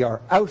 We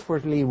are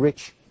outwardly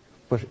rich,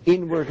 but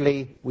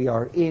inwardly we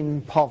are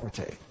in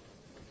poverty.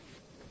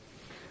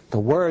 The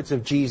words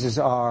of Jesus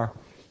are,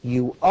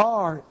 "You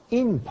are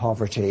in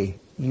poverty,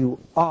 you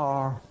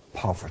are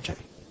poverty."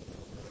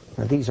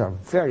 Now these are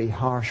very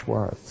harsh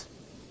words,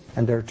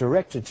 and they're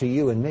directed to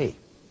you and me.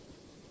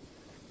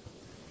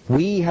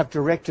 We have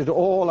directed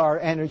all our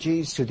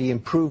energies to the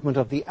improvement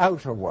of the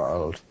outer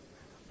world,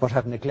 but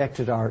have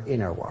neglected our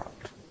inner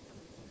world.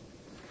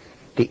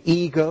 The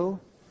ego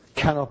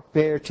cannot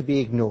bear to be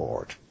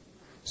ignored,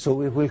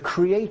 so it will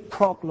create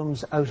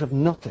problems out of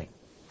nothing.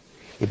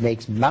 It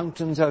makes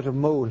mountains out of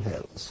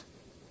molehills.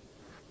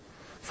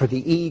 For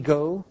the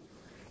ego,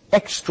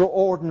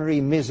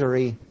 extraordinary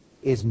misery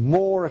is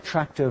more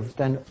attractive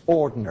than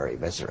ordinary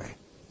misery.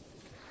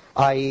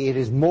 I.e., it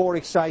is more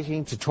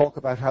exciting to talk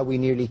about how we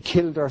nearly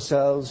killed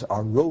ourselves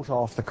or wrote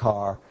off the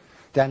car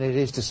than it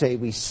is to say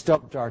we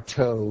stubbed our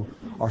toe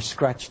or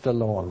scratched the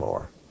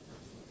lawnmower.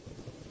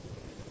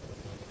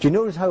 Do you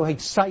notice how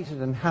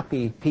excited and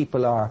happy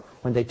people are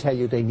when they tell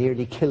you they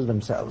nearly killed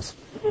themselves?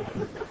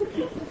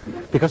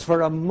 Because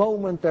for a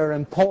moment they're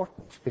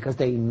important, because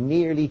they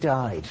nearly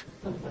died.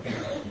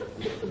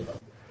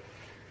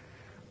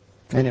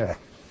 Anyway,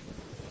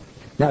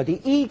 now the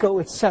ego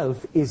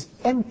itself is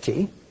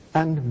empty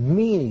and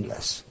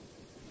meaningless.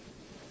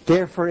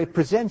 Therefore it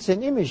presents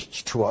an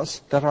image to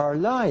us that our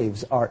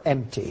lives are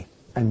empty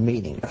and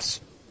meaningless.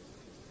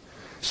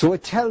 So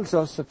it tells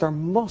us that there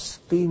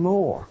must be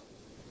more.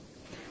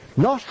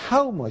 Not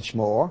how much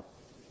more,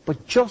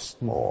 but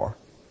just more.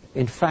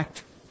 In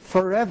fact,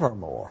 forever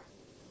more.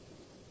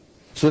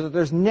 So that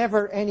there's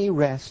never any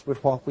rest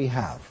with what we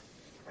have.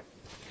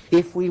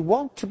 If we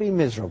want to be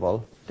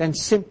miserable, then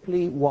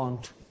simply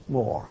want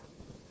more.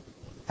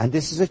 And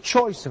this is a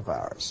choice of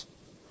ours.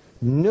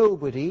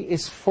 Nobody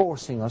is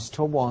forcing us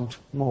to want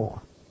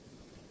more.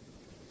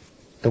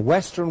 The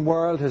Western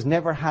world has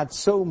never had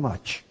so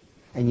much,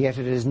 and yet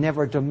it has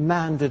never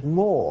demanded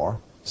more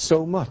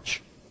so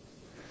much.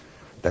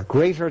 The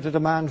greater the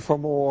demand for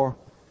more,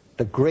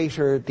 the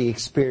greater the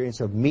experience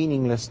of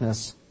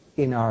meaninglessness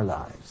in our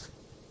lives.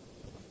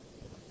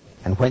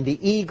 And when the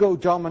ego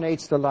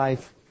dominates the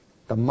life,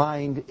 the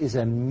mind is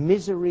a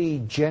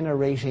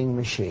misery-generating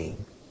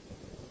machine.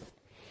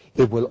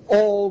 It will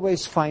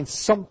always find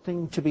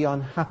something to be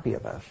unhappy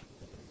about.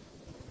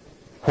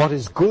 What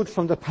is good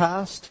from the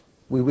past,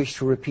 we wish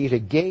to repeat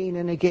again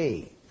and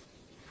again.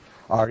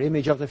 Our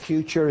image of the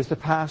future is the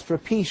past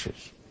repeated,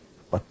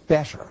 but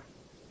better,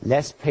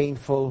 less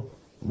painful,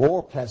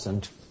 more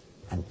pleasant,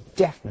 and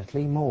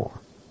definitely more.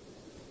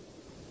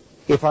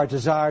 If our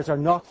desires are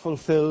not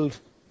fulfilled,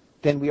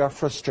 then we are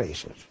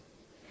frustrated.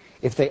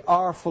 If they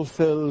are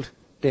fulfilled,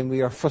 then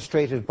we are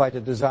frustrated by the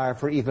desire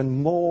for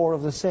even more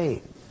of the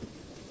same.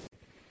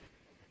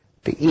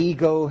 The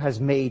ego has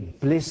made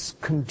bliss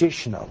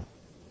conditional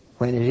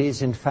when it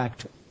is in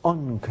fact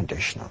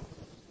unconditional.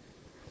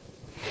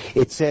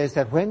 It says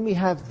that when we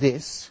have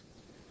this,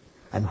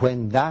 and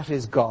when that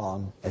is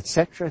gone,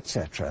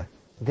 etc.,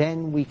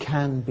 then we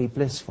can be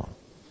blissful.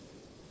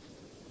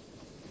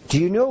 Do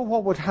you know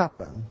what would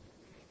happen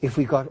if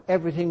we got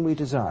everything we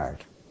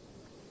desired?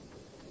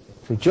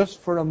 So just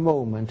for a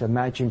moment,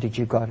 imagine that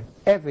you got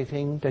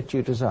everything that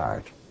you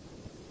desired.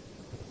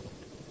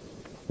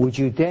 Would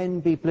you then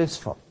be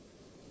blissful?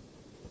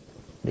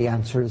 The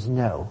answer is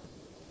no.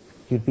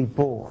 You'd be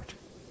bored.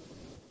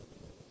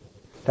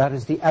 That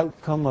is the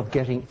outcome of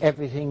getting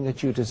everything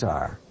that you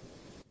desire.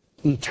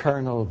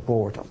 Eternal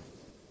boredom.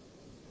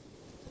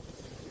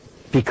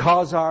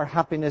 Because our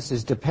happiness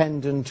is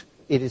dependent,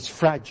 it is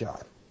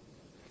fragile.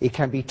 It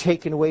can be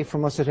taken away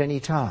from us at any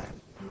time.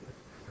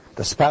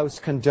 The spouse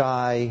can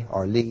die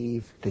or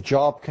leave, the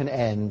job can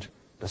end,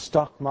 the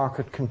stock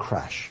market can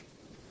crash.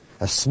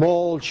 A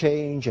small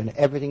change and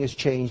everything is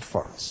changed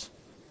for us.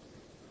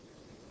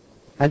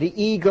 And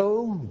the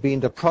ego, being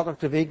the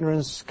product of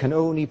ignorance, can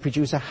only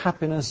produce a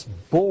happiness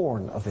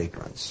born of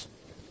ignorance.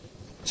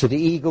 So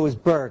the ego is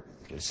burdened.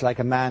 It's like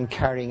a man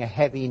carrying a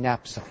heavy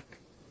knapsack.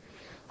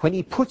 When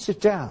he puts it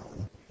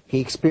down, he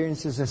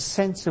experiences a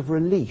sense of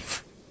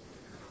relief,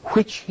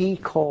 which he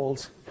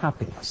calls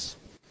happiness.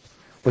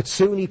 But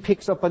soon he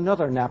picks up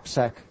another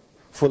knapsack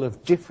full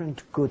of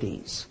different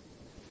goodies.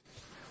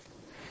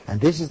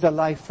 And this is the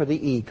life for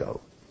the ego.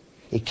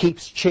 It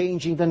keeps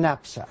changing the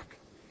knapsack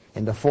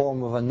in the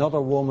form of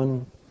another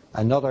woman,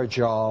 another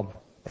job,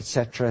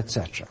 etc.,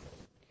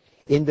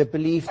 in the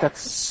belief that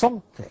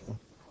something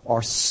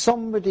or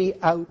somebody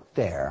out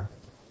there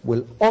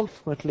will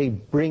ultimately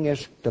bring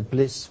it the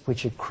bliss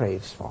which it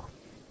craves for.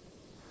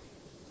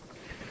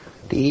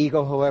 The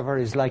ego, however,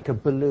 is like a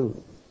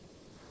balloon.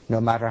 No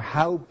matter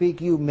how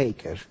big you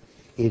make it,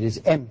 it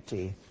is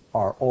empty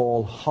or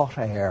all hot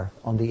air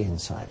on the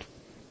inside.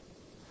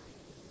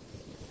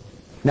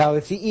 Now,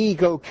 if the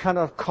ego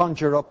cannot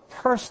conjure up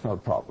personal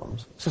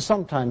problems, so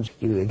sometimes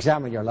you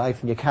examine your life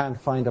and you can't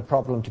find a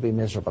problem to be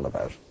miserable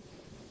about.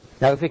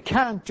 Now, if it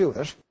can't do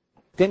it,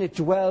 then it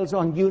dwells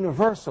on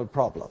universal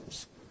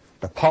problems.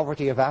 The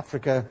poverty of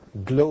Africa,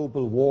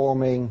 global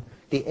warming,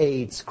 the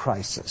AIDS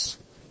crisis.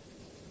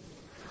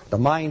 The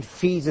mind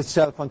feeds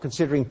itself on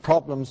considering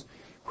problems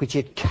which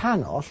it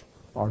cannot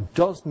or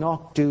does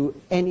not do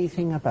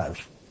anything about,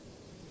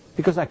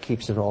 because that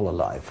keeps it all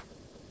alive.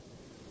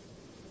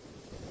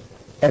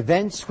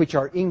 Events which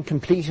are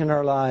incomplete in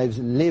our lives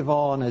live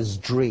on as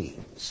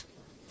dreams,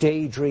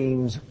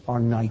 daydreams or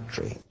night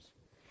dreams.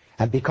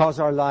 And because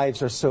our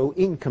lives are so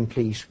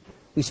incomplete,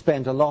 we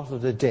spend a lot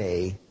of the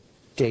day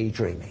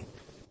daydreaming.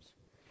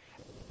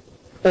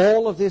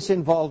 All of this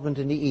involvement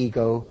in the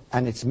ego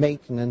and its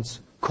maintenance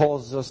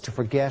causes us to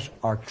forget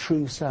our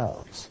true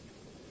selves.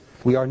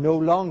 We are no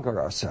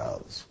longer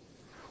ourselves.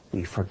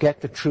 We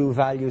forget the true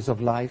values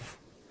of life.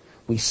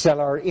 We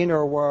sell our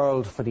inner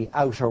world for the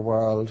outer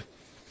world,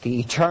 the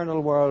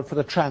eternal world for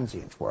the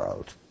transient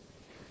world,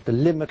 the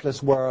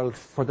limitless world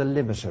for the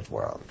limited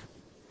world.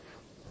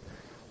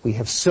 We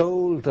have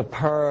sold the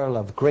pearl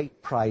of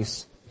great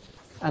price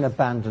and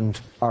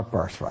abandoned our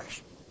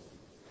birthright.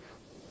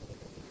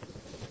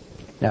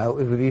 Now,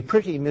 it would be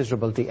pretty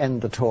miserable to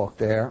end the talk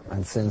there,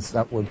 and since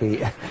that would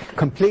be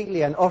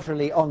completely and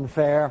utterly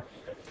unfair,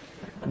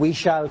 we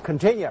shall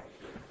continue.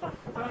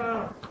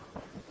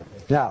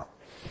 Now,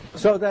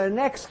 so the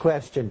next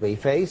question we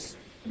face,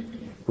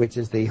 which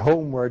is the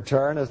homeward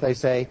turn, as they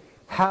say,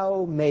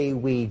 how may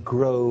we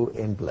grow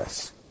in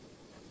bliss?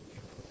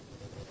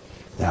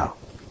 Now,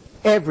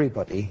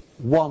 everybody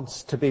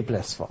wants to be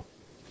blissful.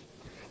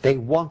 They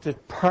want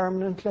it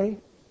permanently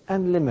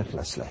and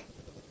limitlessly.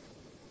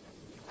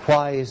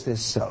 Why is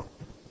this so?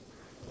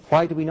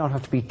 Why do we not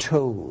have to be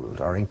told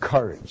or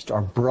encouraged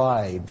or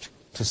bribed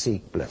to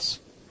seek bliss?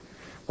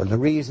 Well, the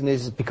reason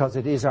is because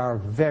it is our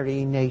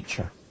very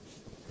nature.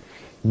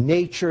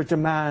 Nature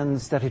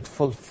demands that it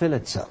fulfill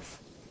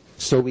itself.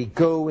 So we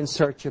go in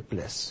search of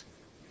bliss.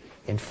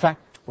 In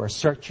fact, we're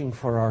searching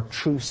for our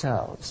true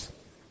selves.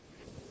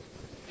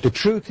 The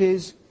truth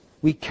is,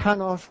 we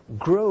cannot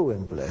grow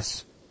in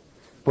bliss,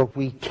 but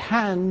we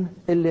can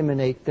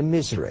eliminate the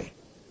misery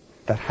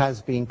that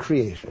has been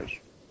created.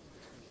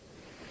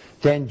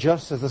 Then,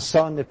 just as the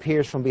sun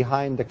appears from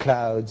behind the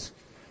clouds,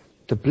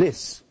 the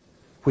bliss,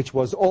 which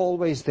was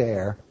always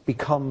there,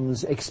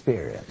 becomes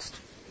experienced,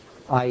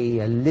 i.e.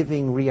 a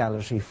living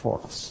reality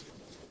for us.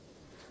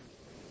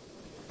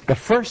 The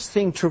first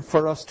thing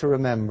for us to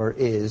remember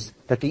is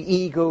that the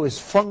ego is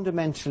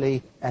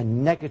fundamentally a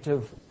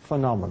negative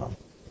phenomenon.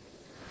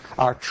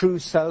 Our true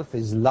self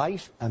is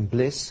light and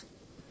bliss,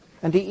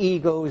 and the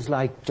ego is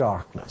like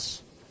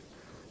darkness.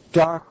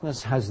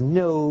 Darkness has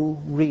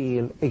no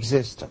real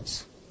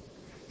existence.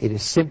 It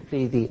is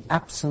simply the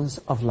absence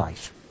of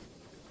light.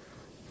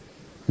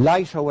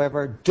 Light,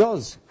 however,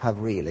 does have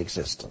real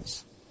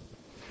existence.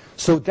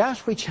 So that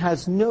which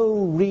has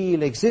no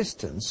real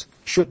existence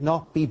should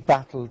not be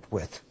battled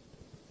with.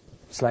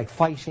 It's like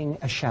fighting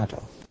a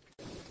shadow.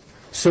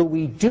 So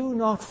we do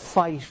not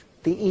fight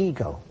the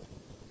ego.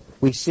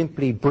 We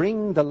simply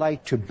bring the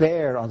light to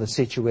bear on the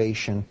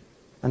situation,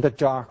 and the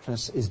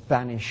darkness is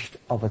banished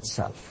of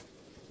itself.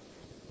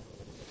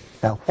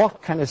 Now,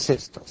 what can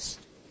assist us?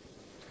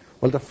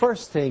 Well, the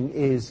first thing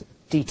is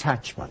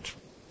detachment.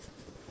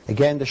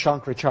 Again, the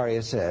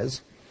Shankaracharya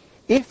says,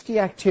 if the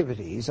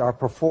activities are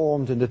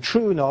performed in the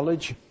true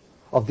knowledge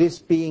of this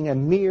being a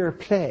mere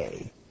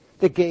play,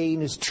 the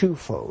gain is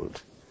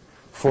twofold,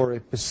 for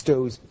it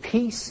bestows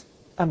peace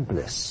and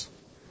bliss.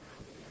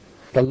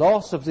 The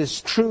loss of this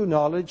true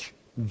knowledge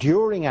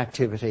during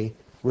activity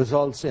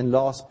results in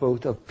loss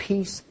both of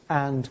peace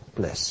and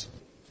bliss.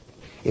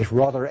 It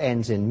rather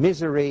ends in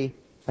misery,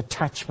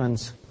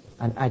 attachments,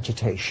 and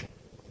agitation.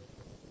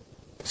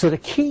 So the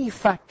key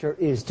factor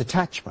is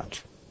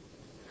detachment.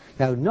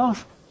 Now,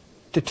 not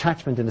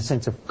detachment in the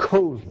sense of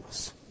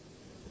coldness,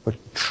 but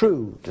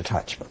true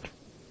detachment.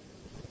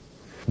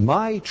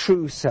 My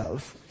true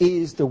self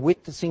is the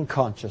witnessing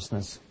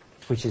consciousness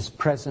which is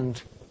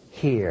present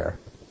here,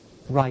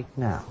 right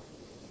now.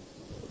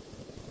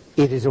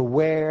 It is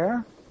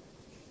aware,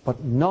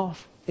 but not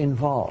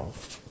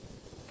involved.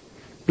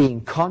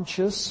 Being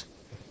conscious,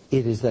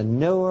 it is the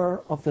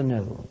knower of the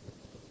known,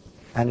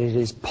 and it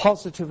is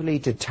positively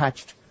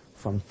detached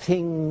from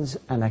things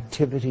and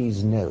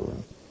activities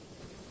known.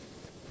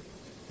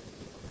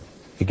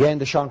 Again,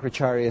 the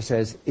Shankaracharya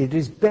says, it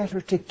is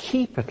better to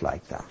keep it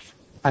like that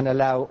and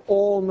allow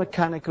all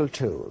mechanical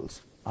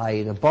tools,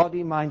 i.e. the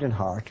body, mind and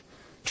heart,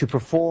 to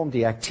perform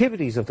the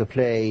activities of the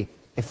play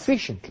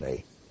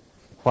efficiently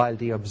while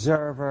the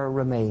observer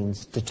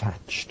remains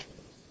detached.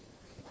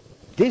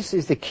 This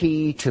is the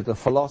key to the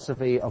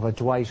philosophy of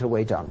Advaita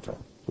Vedanta,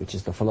 which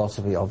is the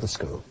philosophy of the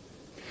school.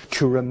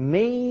 To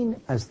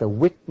remain as the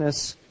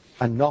witness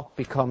and not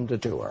become the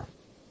doer.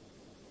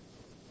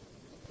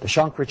 The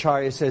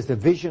Shankaracharya says the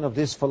vision of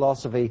this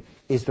philosophy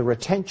is the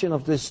retention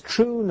of this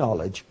true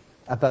knowledge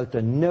about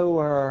the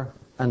knower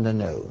and the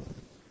known,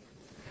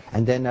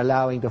 and then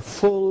allowing the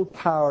full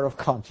power of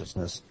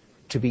consciousness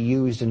to be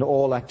used in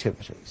all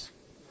activities.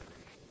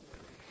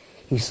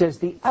 He says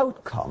the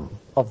outcome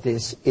of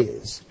this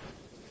is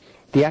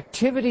the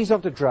activities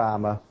of the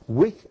drama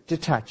with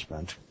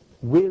detachment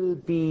will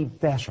be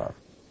better,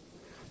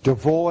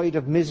 devoid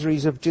of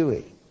miseries of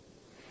doing.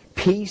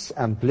 Peace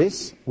and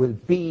bliss will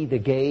be the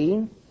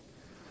gain,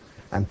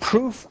 and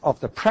proof of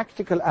the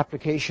practical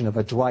application of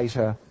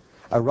Advaita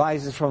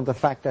arises from the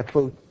fact that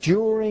both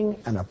during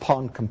and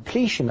upon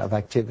completion of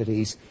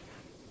activities,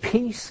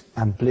 peace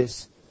and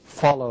bliss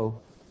follow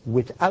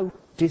without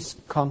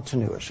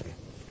discontinuity.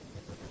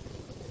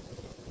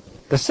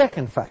 The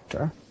second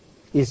factor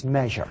is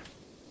measure.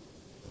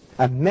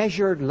 A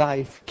measured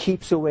life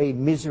keeps away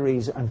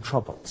miseries and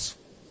troubles.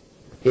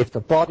 If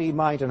the body,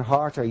 mind and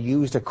heart are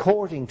used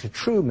according to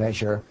true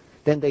measure,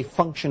 then they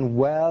function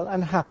well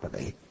and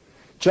happily,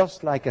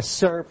 just like a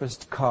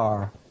serviced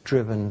car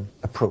driven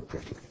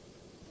appropriately.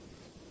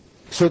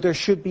 So there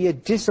should be a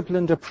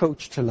disciplined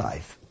approach to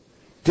life.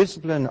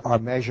 Discipline or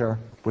measure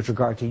with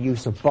regard to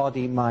use of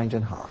body, mind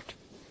and heart.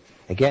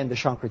 Again, the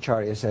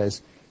Shankaracharya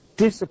says,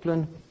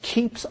 discipline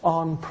keeps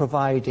on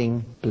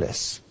providing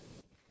bliss.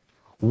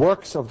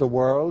 Works of the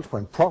world,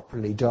 when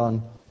properly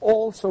done,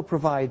 also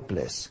provide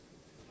bliss.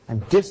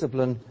 And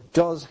discipline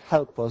does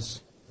help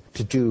us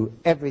to do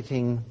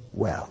everything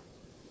well.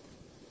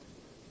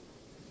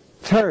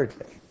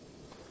 Thirdly,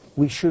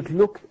 we should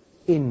look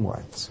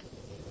inwards.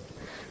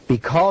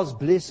 Because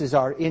bliss is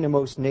our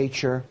innermost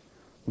nature,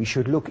 we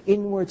should look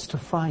inwards to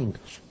find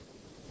it.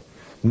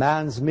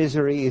 Man's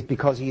misery is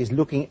because he is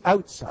looking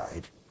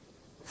outside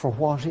for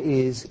what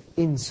is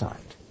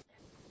inside.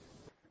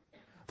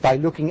 By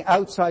looking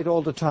outside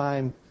all the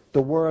time,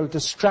 the world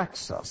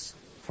distracts us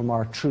from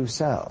our true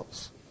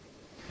selves.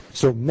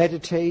 So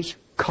meditate,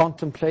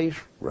 contemplate,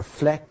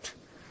 reflect,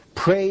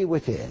 pray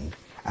within,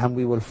 and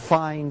we will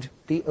find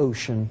the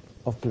ocean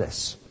of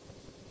bliss.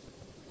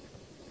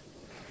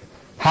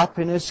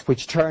 Happiness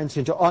which turns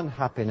into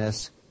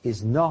unhappiness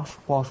is not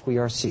what we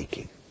are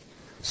seeking.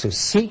 So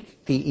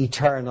seek the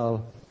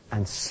eternal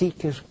and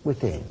seek it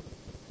within.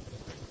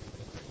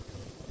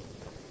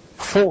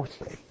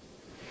 Fourthly,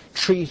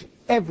 treat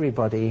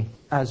everybody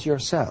as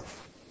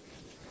yourself.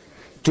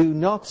 Do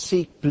not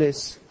seek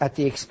bliss at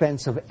the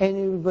expense of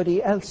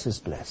anybody else's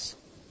bliss.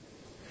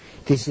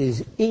 This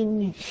is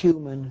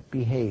inhuman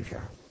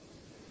behavior.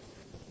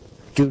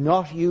 Do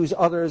not use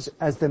others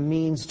as the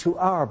means to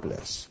our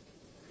bliss.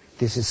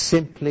 This is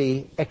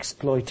simply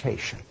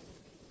exploitation.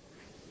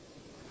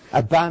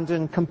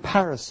 Abandon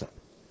comparison.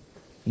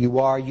 You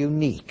are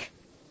unique.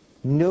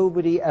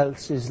 Nobody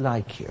else is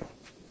like you.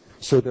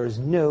 So there is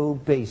no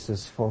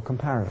basis for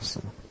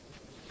comparison.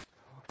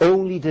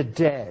 Only the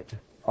dead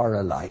are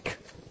alike.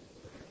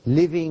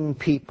 Living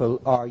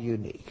people are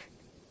unique.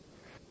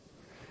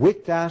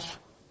 With that,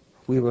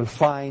 we will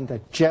find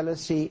that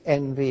jealousy,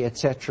 envy,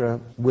 etc.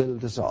 will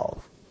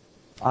dissolve,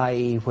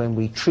 i.e. when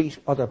we treat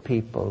other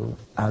people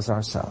as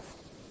ourselves.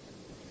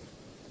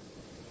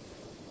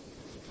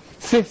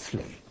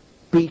 Fifthly,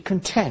 be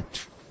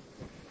content.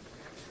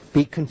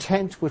 Be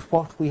content with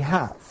what we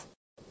have.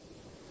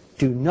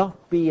 Do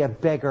not be a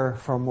beggar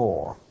for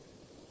more.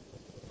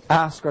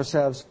 Ask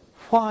ourselves,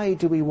 why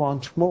do we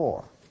want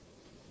more?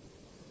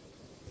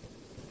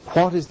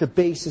 What is the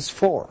basis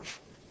for it?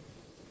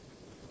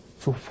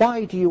 So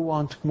why do you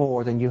want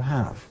more than you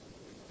have?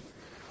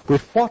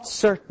 With what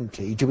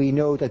certainty do we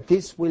know that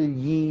this will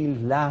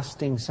yield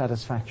lasting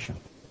satisfaction?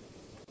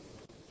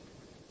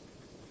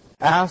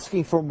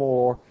 Asking for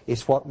more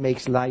is what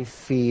makes life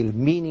feel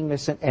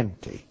meaningless and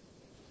empty.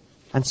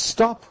 And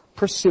stop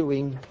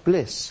pursuing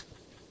bliss.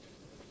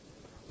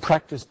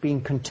 Practice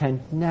being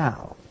content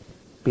now,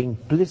 being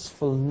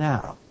blissful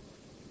now.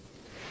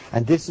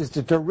 And this is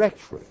the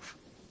direct route,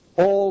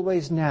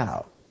 always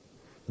now,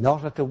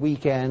 not at the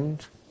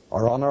weekend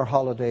or on our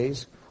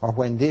holidays or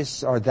when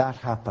this or that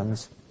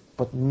happens,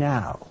 but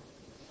now.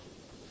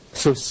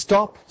 So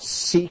stop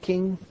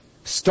seeking,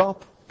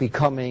 stop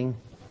becoming,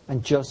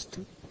 and just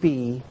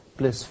be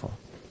blissful.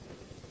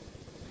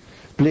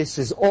 Bliss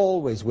is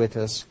always with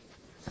us,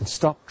 and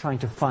stop trying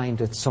to find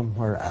it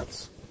somewhere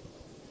else.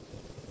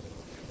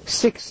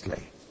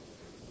 Sixthly,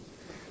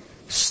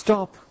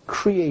 stop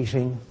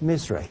creating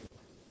misery.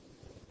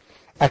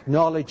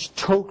 Acknowledge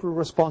total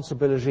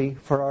responsibility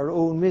for our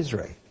own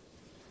misery.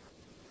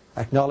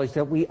 Acknowledge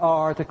that we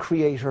are the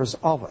creators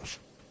of it.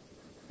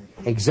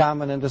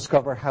 Examine and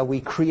discover how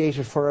we create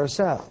it for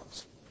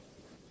ourselves.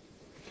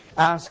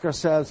 Ask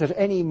ourselves at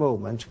any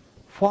moment,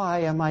 why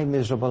am I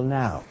miserable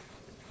now?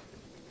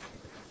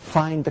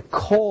 Find the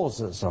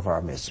causes of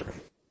our misery.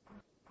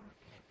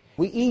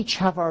 We each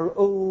have our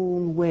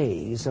own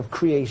ways of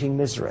creating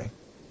misery.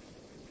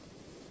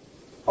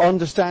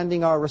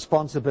 Understanding our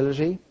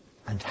responsibility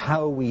and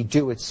how we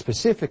do it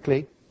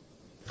specifically,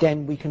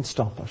 then we can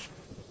stop it.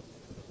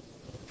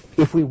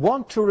 If we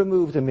want to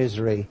remove the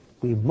misery,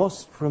 we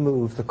must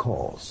remove the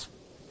cause.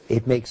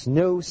 It makes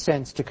no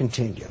sense to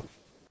continue.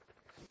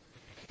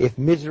 If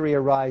misery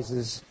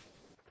arises,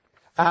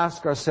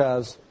 ask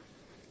ourselves,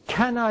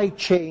 can I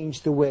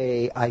change the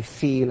way I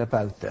feel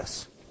about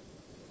this?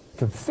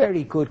 It's a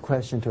very good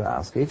question to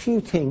ask. If you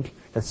think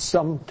that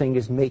something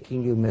is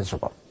making you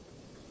miserable,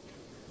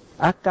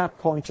 at that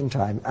point in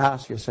time,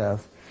 ask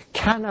yourself,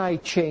 can I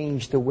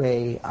change the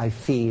way I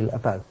feel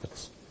about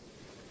this?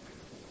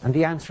 And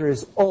the answer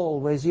is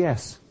always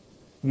yes.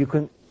 You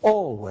can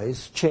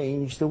always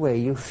change the way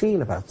you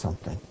feel about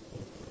something.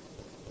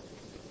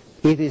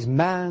 It is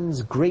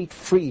man's great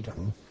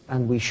freedom,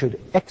 and we should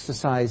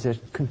exercise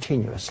it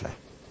continuously.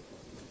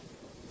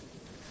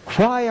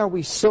 Why are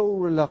we so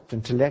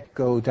reluctant to let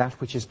go that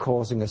which is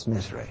causing us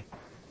misery?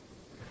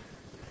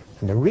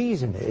 And the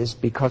reason is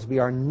because we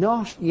are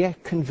not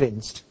yet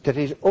convinced that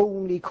it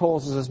only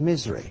causes us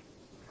misery,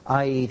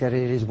 i.e. that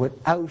it is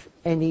without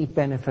any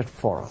benefit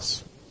for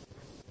us.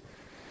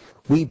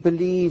 We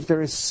believe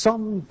there is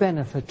some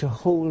benefit to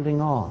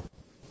holding on.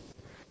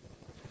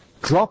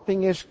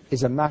 Dropping it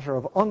is a matter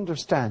of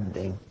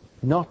understanding,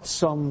 not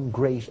some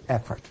great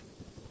effort.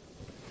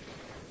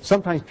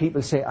 Sometimes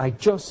people say, I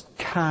just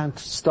can't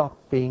stop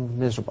being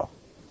miserable,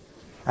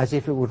 as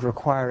if it would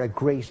require a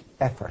great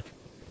effort.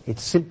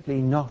 It's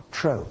simply not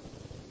true.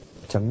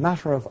 It's a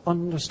matter of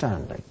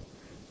understanding.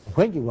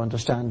 When you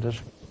understand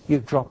it, you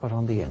drop it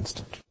on the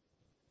instant.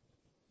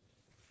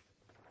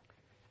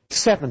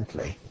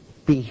 Seventhly,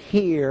 be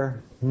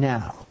here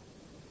now.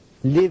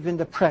 Live in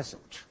the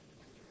present.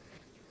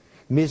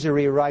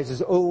 Misery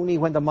arises only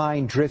when the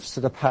mind drifts to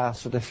the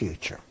past or the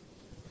future.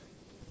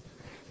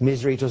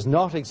 Misery does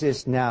not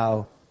exist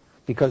now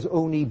because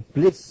only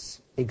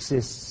bliss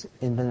exists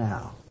in the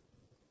now.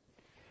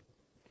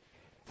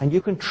 And you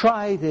can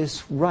try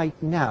this right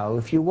now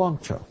if you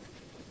want to.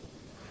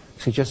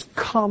 So just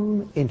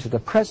come into the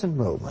present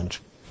moment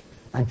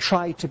and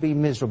try to be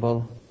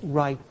miserable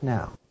right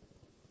now.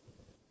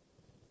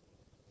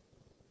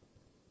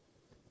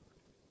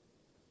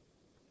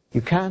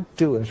 You can't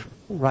do it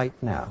right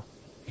now.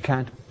 You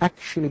can't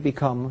actually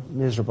become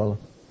miserable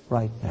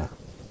right now.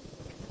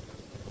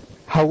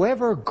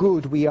 However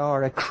good we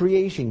are at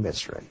creating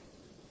misery,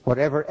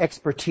 whatever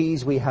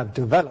expertise we have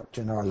developed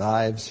in our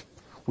lives,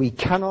 we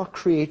cannot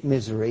create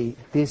misery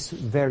this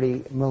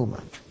very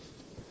moment.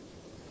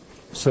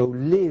 So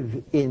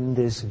live in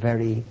this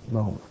very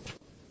moment.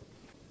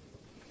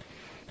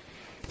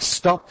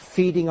 Stop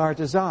feeding our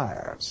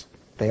desires.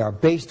 They are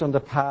based on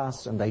the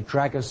past and they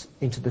drag us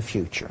into the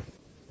future.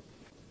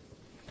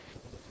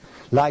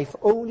 Life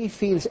only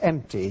feels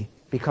empty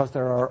because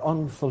there are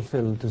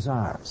unfulfilled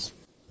desires.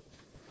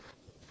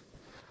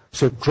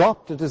 So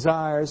drop the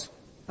desires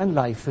and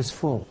life is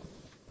full.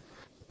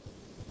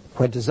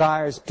 When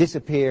desires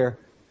disappear,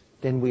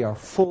 then we are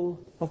full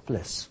of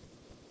bliss.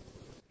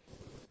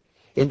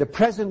 In the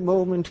present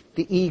moment,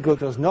 the ego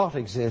does not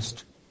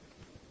exist,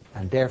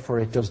 and therefore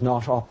it does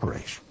not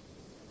operate.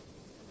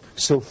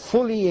 So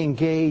fully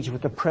engage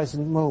with the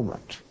present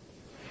moment.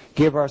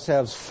 Give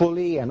ourselves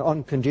fully and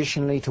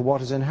unconditionally to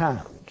what is in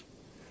hand.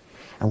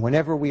 And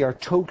whenever we are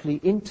totally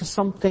into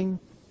something,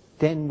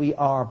 then we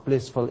are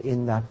blissful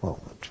in that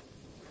moment.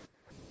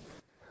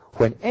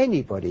 When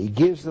anybody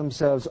gives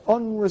themselves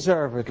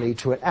unreservedly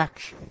to an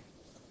action,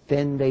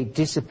 then they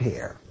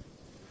disappear.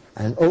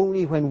 And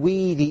only when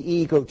we, the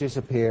ego,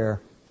 disappear,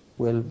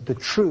 will the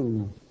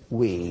true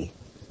we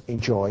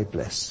enjoy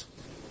bliss.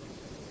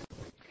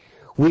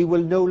 We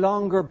will no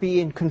longer be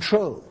in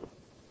control,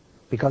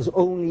 because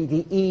only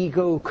the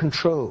ego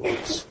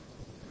controls.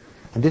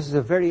 And this is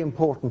a very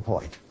important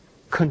point.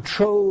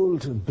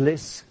 Controlled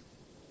bliss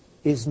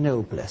is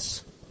no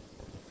bliss.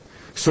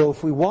 So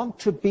if we want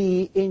to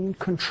be in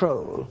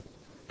control,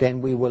 then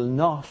we will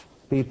not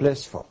be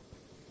blissful.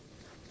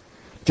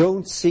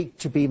 Don't seek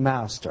to be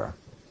master.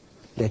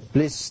 Let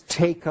bliss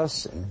take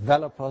us,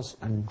 envelop us,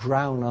 and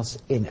drown us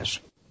in it.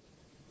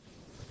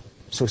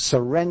 So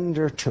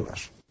surrender to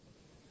it.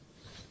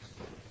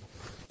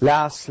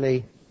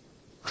 Lastly,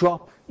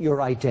 drop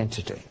your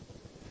identity.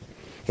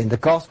 In the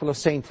Gospel of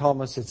St.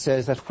 Thomas it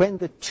says that when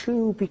the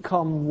two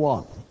become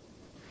one,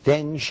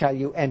 then shall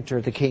you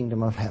enter the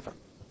kingdom of heaven.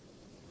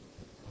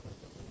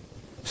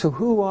 So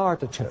who are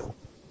the two?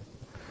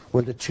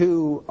 Well, the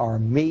two are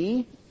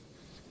me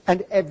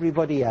and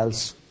everybody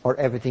else or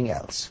everything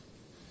else.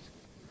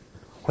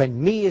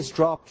 When me is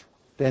dropped,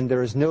 then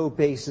there is no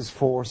basis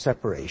for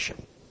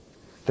separation.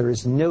 There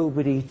is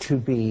nobody to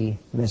be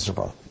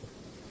miserable.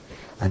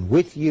 And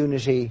with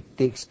unity,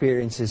 the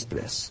experience is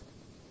bliss.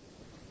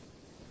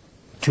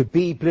 To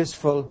be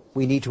blissful,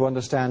 we need to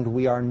understand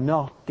we are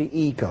not the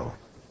ego.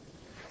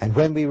 And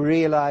when we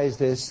realize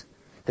this,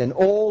 then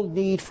all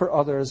need for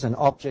others and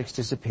objects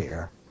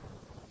disappear.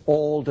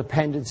 All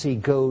dependency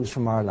goes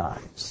from our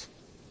lives.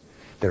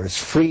 There is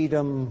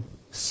freedom,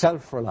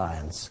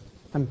 self-reliance,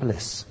 and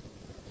bliss.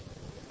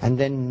 And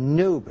then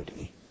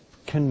nobody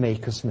can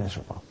make us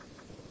miserable.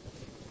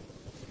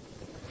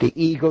 The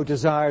ego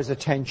desires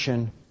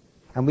attention,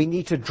 and we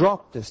need to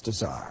drop this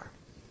desire,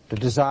 the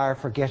desire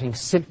for getting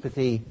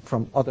sympathy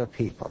from other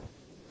people,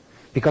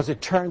 because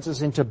it turns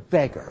us into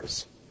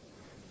beggars,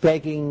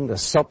 begging the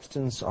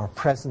substance or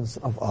presence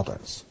of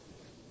others.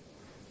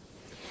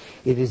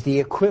 It is the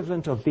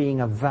equivalent of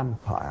being a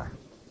vampire.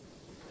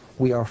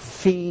 We are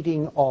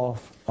feeding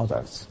off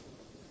others.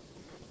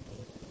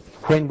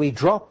 When we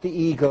drop the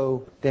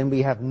ego, then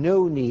we have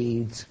no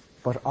needs,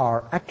 but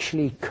are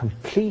actually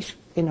complete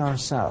in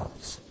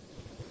ourselves.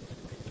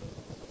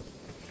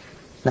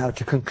 Now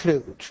to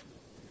conclude,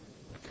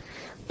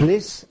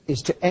 bliss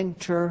is to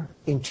enter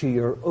into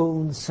your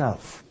own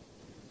self.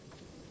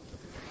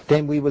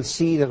 Then we will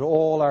see that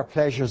all our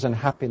pleasures and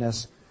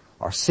happiness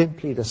are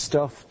simply the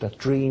stuff that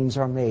dreams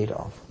are made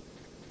of.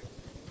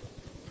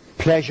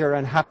 Pleasure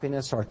and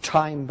happiness are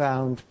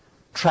time-bound,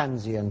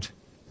 transient,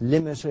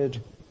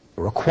 limited,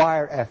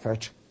 require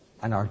effort,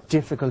 and are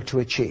difficult to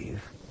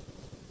achieve.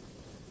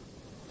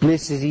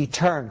 Bliss is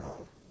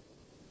eternal,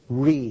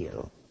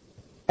 real,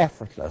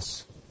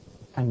 effortless,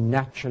 and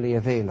naturally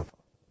available.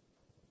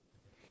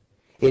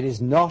 It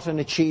is not an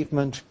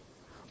achievement,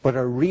 but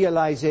a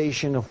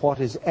realization of what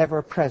is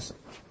ever present.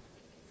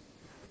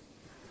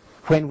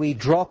 When we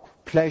drop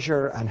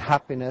pleasure and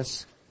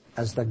happiness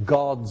as the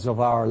gods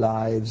of our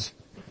lives,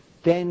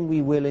 then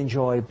we will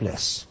enjoy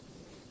bliss.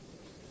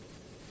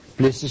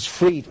 Bliss is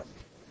freedom.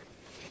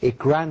 It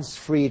grants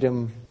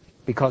freedom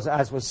because,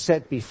 as was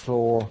said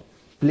before,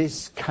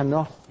 bliss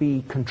cannot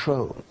be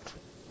controlled.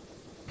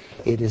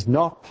 It is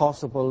not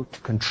possible to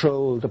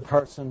control the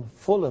person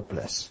full of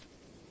bliss.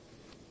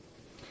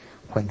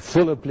 When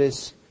full of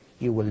bliss,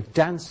 you will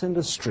dance in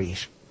the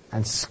street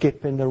and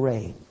skip in the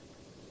rain.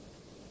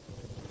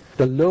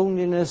 The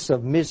loneliness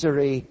of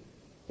misery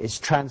is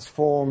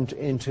transformed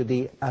into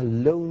the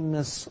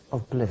aloneness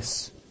of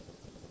bliss.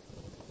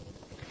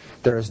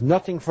 There is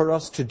nothing for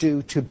us to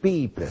do to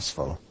be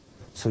blissful,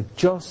 so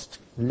just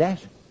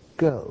let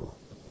go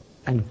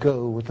and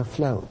go with the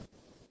flow.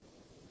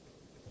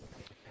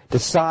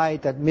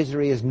 Decide that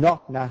misery is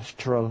not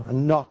natural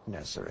and not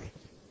necessary.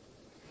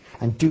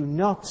 And do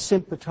not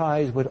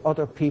sympathize with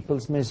other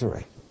people's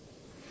misery.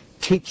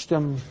 Teach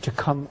them to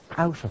come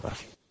out of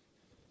it.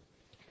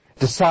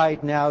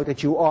 Decide now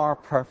that you are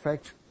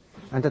perfect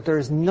and that there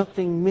is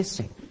nothing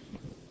missing.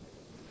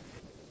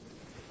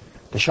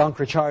 The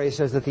Shankaracharya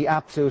says that the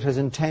Absolute has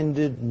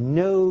intended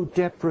no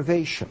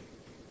deprivation.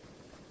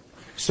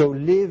 So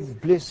live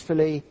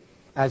blissfully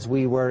as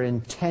we were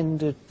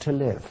intended to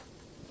live.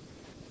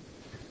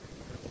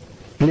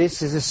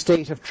 Bliss is a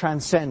state of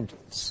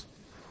transcendence.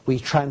 We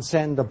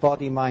transcend the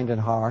body, mind, and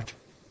heart.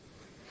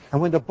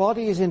 And when the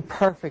body is in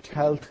perfect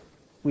health,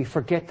 we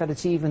forget that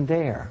it's even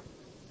there.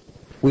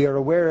 We are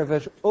aware of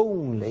it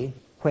only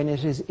when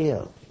it is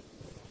ill.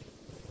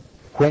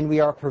 When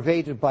we are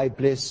pervaded by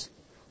bliss,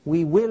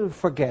 we will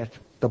forget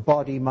the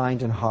body,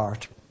 mind, and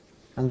heart,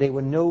 and they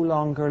will no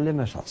longer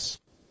limit us.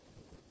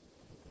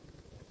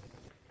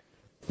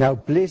 Now,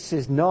 bliss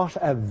is not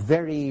a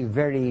very,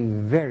 very,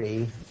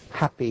 very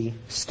happy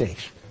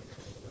state.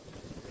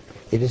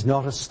 It is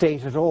not a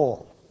state at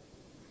all.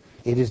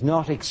 It is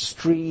not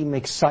extreme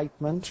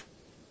excitement,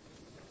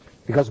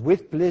 because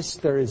with bliss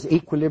there is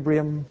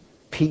equilibrium,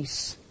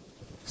 peace,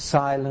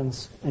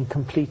 silence, and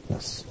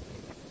completeness.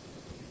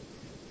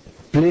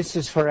 Bliss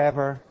is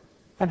forever,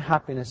 and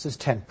happiness is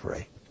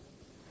temporary.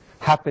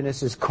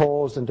 Happiness is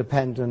caused and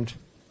dependent.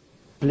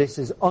 Bliss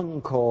is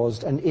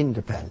uncaused and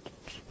independent.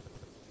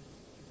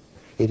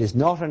 It is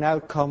not an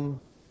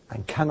outcome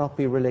and cannot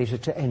be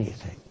related to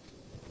anything.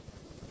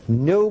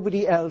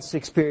 Nobody else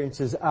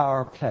experiences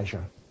our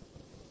pleasure.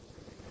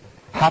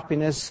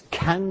 Happiness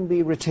can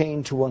be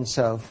retained to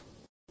oneself,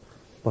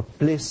 but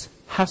bliss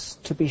has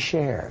to be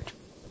shared.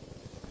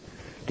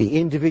 The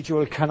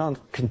individual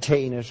cannot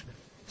contain it,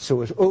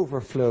 so it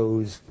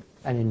overflows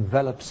and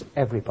envelops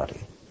everybody.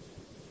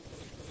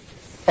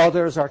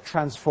 Others are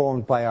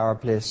transformed by our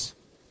bliss,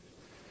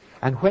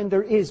 and when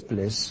there is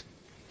bliss,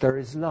 there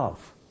is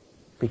love,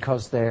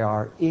 because they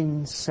are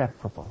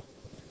inseparable.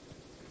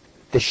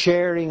 The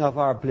sharing of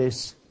our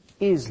bliss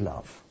is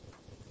love.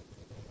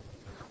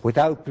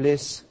 Without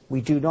bliss,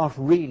 we do not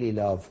really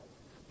love,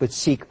 but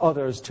seek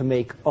others to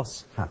make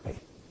us happy.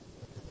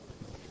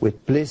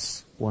 With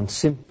bliss, one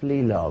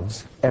simply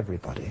loves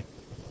everybody.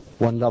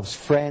 One loves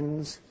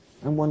friends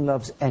and one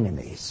loves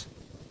enemies.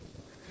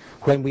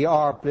 When we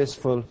are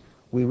blissful,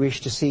 we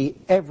wish to see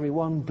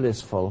everyone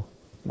blissful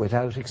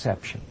without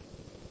exception.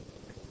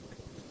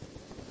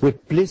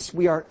 With bliss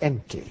we are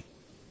empty.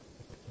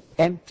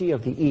 Empty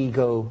of the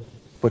ego,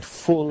 but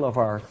full of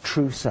our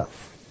true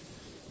self.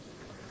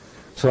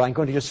 So I'm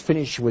going to just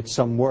finish with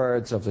some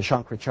words of the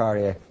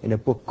Shankaracharya in a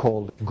book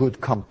called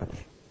Good Company.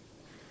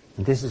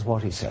 And this is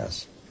what he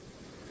says.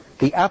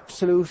 The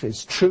Absolute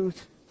is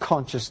truth,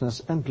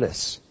 consciousness and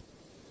bliss.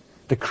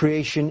 The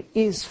creation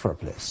is for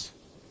bliss.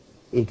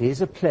 It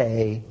is a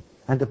play,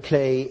 and the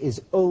play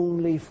is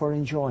only for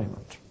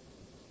enjoyment.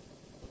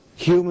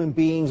 Human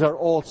beings are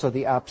also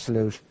the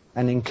Absolute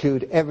and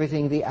include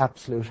everything the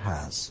Absolute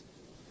has.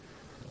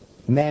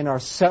 Men are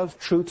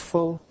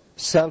self-truthful,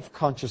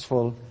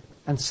 self-consciousful,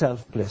 and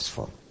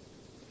self-blissful.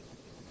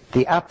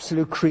 The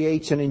Absolute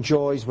creates and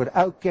enjoys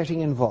without getting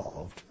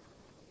involved,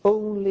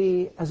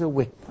 only as a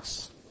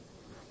witness.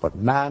 But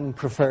man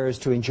prefers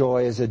to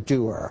enjoy as a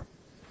doer,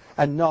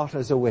 and not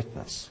as a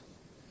witness.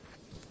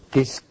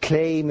 This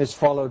claim is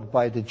followed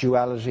by the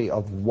duality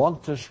of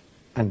want it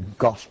and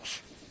got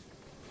it.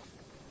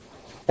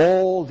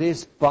 All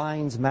this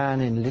binds man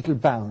in little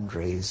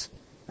boundaries,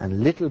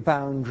 and little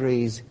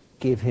boundaries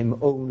give him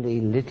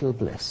only little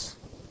bliss.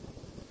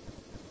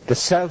 The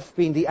self,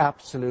 being the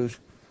Absolute,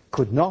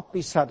 could not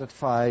be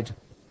satisfied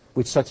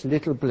with such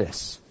little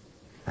bliss,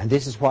 and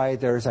this is why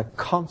there is a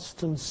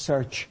constant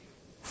search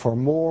for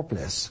more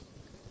bliss,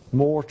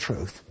 more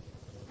truth,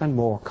 and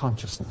more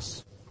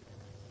consciousness.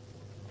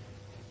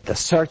 The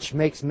search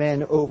makes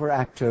men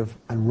overactive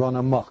and run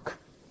amok,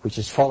 which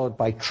is followed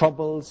by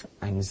troubles,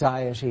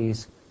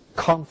 anxieties,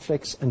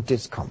 conflicts, and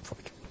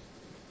discomfort.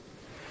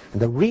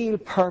 And the real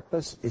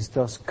purpose is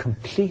thus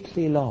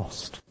completely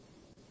lost.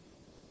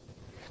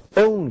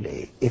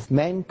 Only if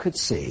men could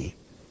see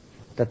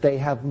that they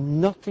have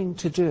nothing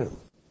to do,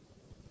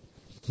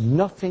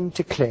 nothing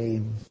to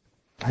claim,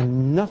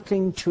 and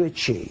nothing to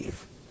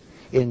achieve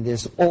in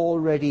this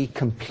already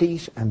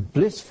complete and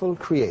blissful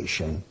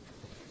creation,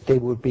 they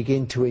would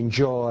begin to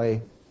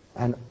enjoy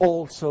and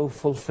also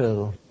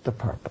fulfill the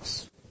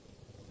purpose.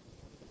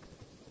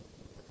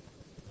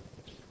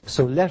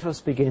 So let us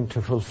begin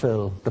to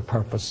fulfill the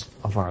purpose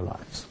of our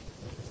lives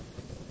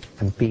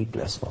and be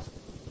blissful.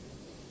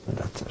 And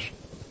that's it.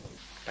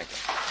 Thank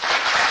you.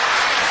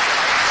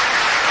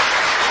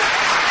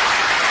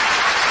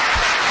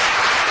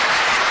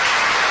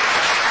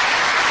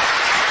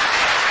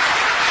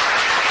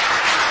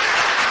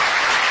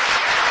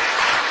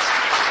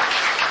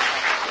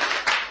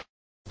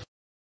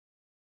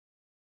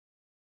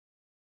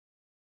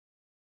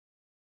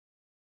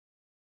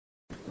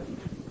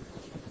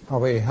 Are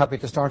we happy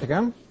to start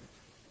again?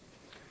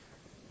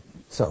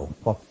 So,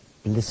 what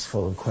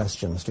blissful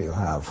questions do you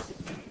have?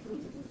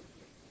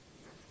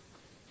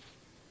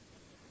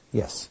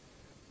 Yes.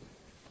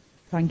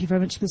 Thank you very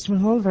much, Mr.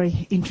 Mulhall.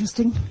 Very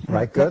interesting.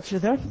 Right, good.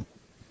 There.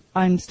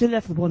 I'm still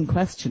left with one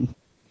question.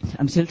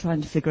 I'm still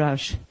trying to figure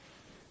out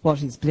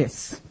what is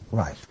bliss.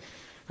 Right.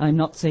 I'm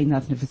not saying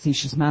that in a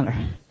facetious manner.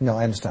 No,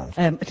 I understand.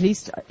 At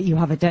least you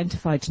have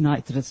identified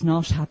tonight that it's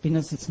not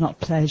happiness, it's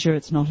not pleasure,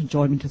 it's not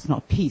enjoyment, it's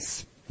not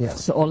peace.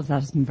 Yes. So all of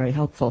that has been very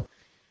helpful.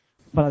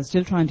 But I was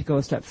still trying to go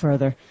a step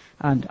further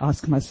and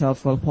ask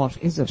myself, well, what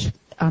is it?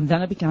 And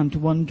then I began to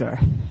wonder,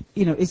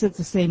 is it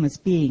the same as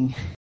being?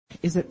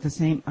 Is it the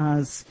same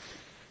as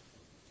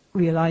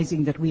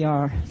realizing that we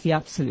are the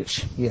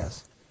Absolute?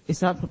 Yes. Is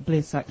that what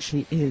bliss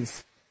actually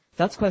is?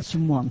 That's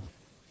question one.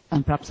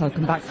 And perhaps I'll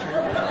come back to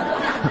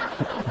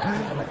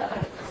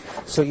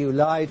it. So you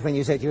lied when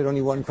you said you had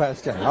only one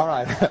question. All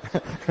right.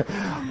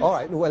 All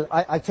right. Well,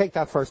 I take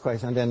that first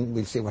question and then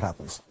we'll see what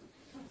happens.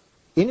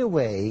 In a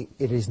way,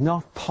 it is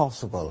not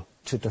possible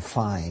to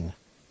define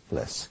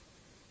bliss,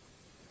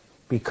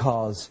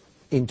 because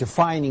in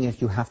defining it,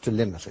 you have to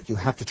limit it. You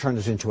have to turn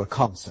it into a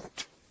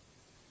concept.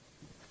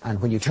 And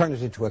when you turn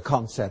it into a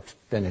concept,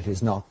 then it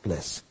is not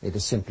bliss. It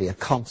is simply a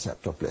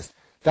concept of bliss.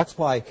 That's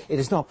why it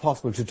is not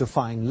possible to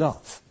define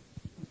love.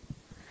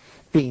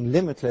 Being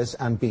limitless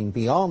and being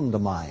beyond the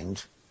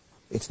mind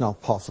it's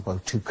not possible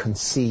to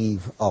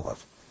conceive of it.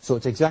 So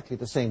it's exactly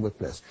the same with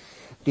bliss.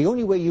 The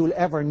only way you'll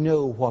ever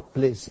know what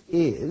bliss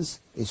is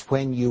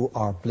when you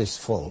are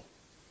blissful.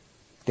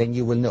 Then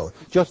you will know it.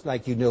 Just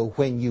like you know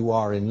when you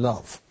are in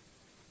love.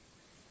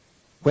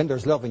 When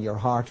there's love in your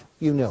heart,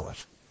 you know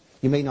it.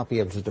 You may not be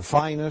able to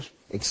define it,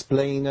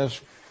 explain it,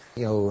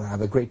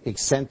 have a great big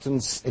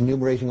sentence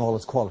enumerating all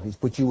its qualities,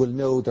 but you will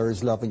know there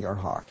is love in your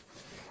heart.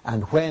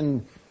 And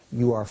when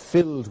you are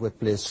filled with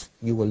bliss,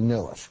 you will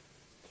know it.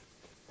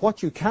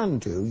 What you can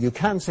do, you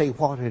can say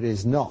what it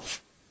is not,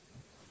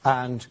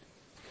 and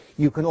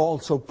you can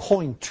also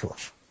point to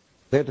it.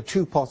 They're the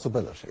two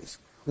possibilities.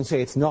 You can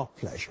say it's not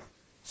pleasure,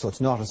 so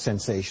it's not a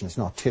sensation, it's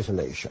not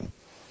titillation.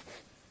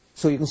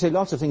 So you can say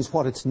lots of things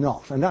what it's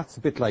not, and that's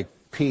a bit like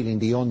peeling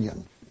the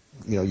onion.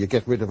 You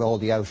get rid of all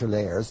the outer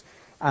layers,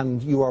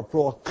 and you are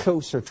brought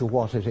closer to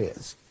what it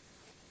is.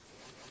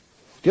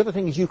 The other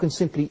thing is you can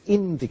simply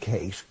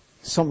indicate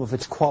some of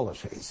its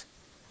qualities,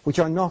 which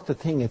are not the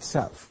thing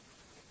itself.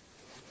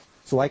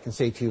 So I can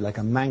say to you, like,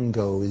 a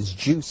mango is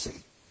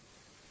juicy,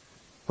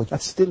 but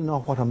that's still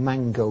not what a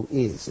mango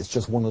is. It's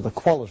just one of the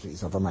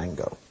qualities of a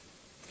mango.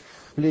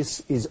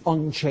 Bliss is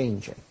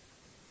unchanging.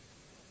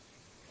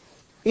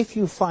 If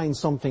you find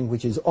something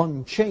which is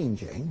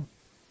unchanging,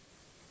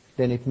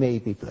 then it may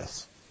be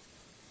bliss.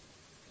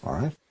 All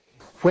right?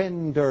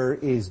 When there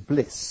is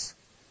bliss,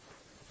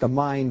 the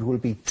mind will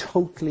be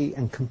totally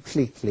and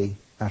completely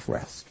at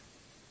rest.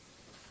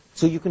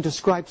 So you can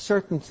describe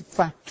certain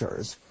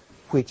factors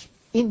which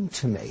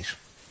intimate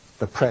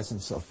the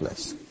presence of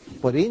bliss.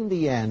 But in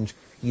the end,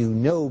 you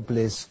know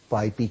bliss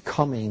by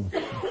becoming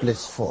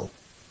blissful.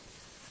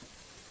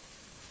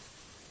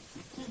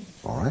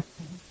 All right?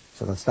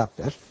 So that's that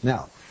bit.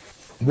 Now,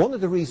 one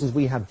of the reasons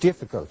we have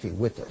difficulty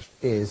with it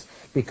is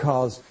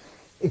because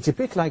it's a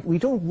bit like we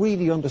don't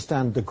really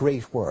understand the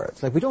great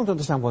words. Like, we don't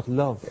understand what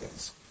love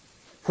is.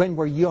 When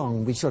we're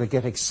young, we sort of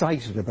get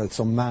excited about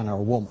some man or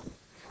woman.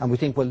 And we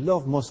think, well,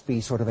 love must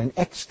be sort of an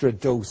extra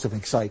dose of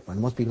excitement.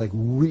 It must be like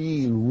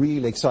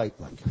real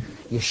excitement.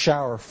 You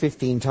shower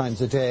 15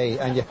 times a day,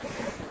 and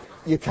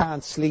you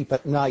can't sleep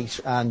at night,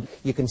 and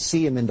you can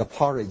see him in the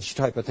porridge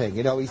type of thing.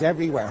 He's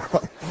everywhere.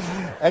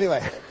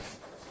 Anyway,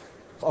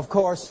 of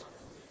course,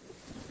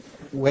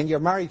 when you're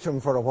married to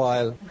him for a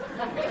while,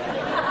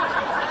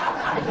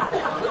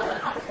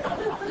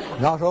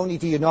 not only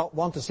do you not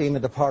want to see him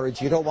in the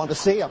porridge, you don't want to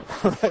see him.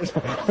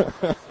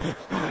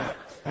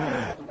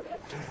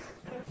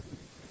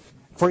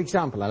 For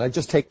example, and I'll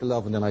just take the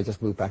love and then I just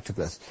move back to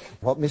bliss.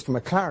 What Mr.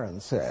 McLaren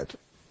said,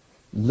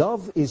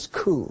 love is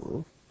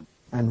cool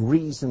and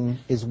reason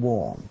is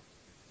warm.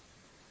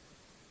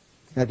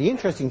 Now the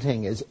interesting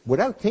thing is,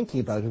 without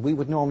thinking about it, we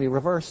would normally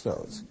reverse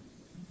those.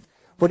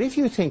 But if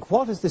you think,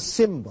 what is the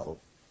symbol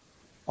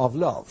of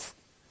love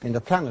in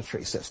the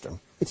planetary system?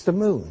 It's the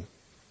moon.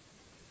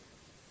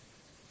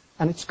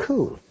 And it's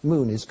cool.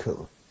 Moon is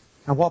cool.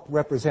 And what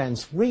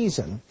represents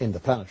reason in the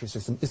planetary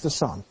system is the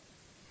sun.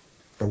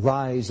 The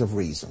rise of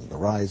reason, the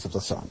rise of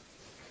the sun.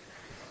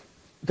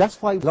 That's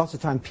why lots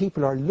of time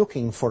people are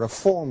looking for a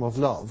form of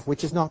love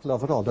which is not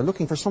love at all. They're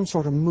looking for some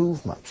sort of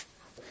movement.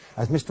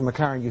 As Mr.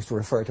 McLaren used to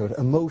refer to it,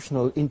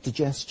 emotional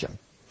indigestion.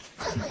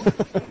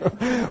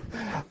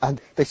 And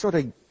they sort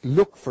of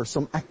look for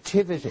some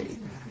activity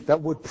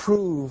that would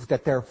prove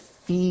that they're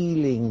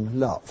feeling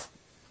love.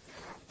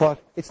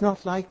 But it's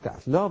not like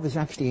that. Love is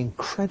actually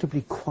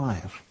incredibly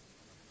quiet.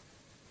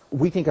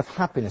 We think of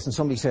happiness and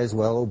somebody says,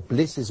 well,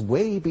 bliss is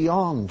way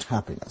beyond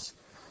happiness.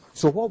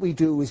 So what we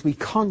do is we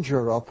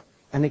conjure up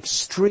an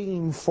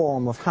extreme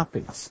form of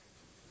happiness.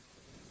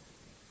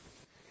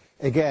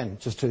 Again,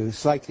 just to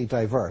slightly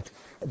divert,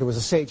 there was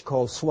a sage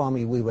called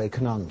Swami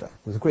Vivekananda.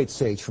 He was a great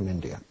sage from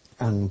India.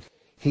 And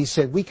he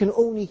said, we can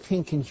only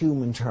think in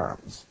human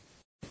terms.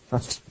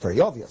 That's very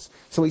obvious.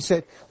 So he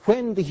said,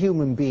 when the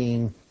human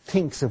being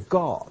thinks of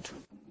God,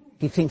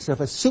 he thinks of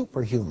a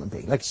superhuman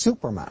being, like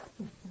Superman.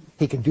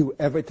 He can do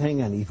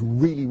everything, and he's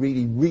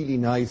really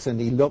nice, and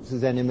he loves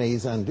his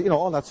enemies, and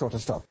all that sort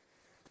of stuff.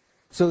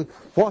 So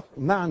what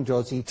man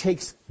does, he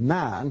takes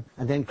man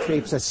and then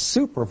creates a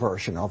super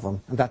version of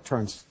him, and that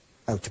turns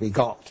out to be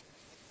God.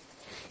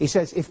 He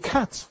says if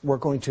cats were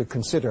going to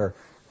consider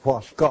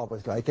what God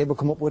was like, they would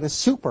come up with a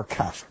super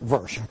cat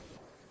version.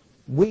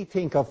 We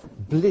think of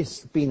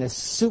bliss being a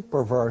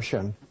super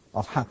version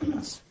of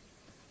happiness.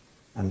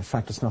 And in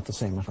fact, it's not the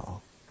same at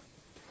all.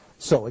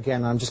 So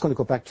again, I'm just going to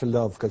go back to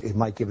love because it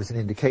might give us an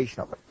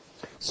indication of it.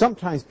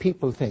 Sometimes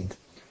people think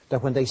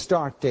that when they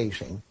start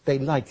dating, they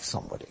like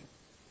somebody.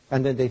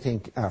 And then they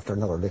think after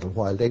another little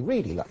while they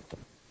really like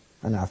them.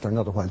 And after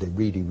another while they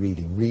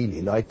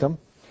really like them.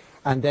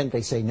 And then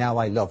they say, now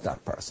I love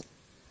that person.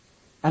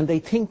 And they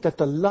think that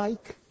the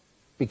like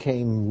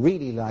became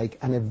really like,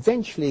 and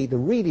eventually the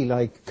really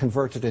like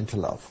converted into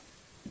love.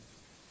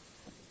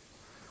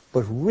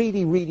 But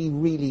really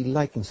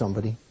liking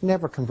somebody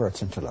never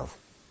converts into love.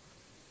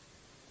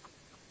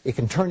 It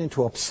can turn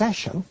into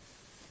obsession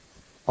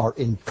or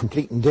in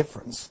complete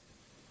indifference.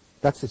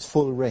 That's its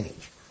full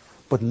range.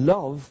 But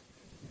love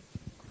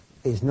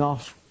is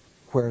not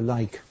where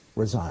like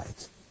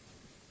resides.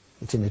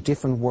 It's in a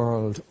different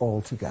world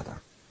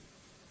altogether.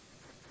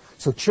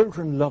 So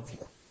children love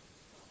you.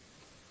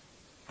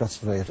 That's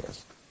the way it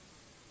is.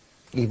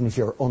 Even if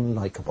you're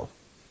unlikable.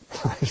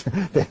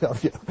 They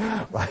love you.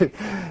 Right?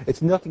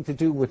 It's nothing to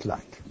do with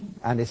like.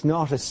 And it's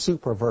not a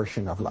super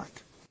version of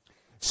like.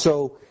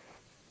 So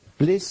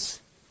bliss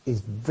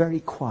is very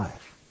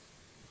quiet.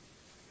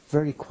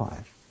 Very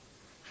quiet.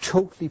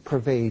 Totally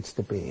pervades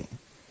the being.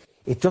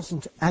 It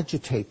doesn't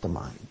agitate the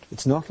mind.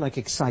 It's not like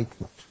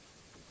excitement,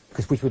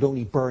 which would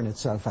only burn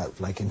itself out,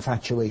 like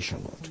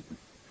infatuation would.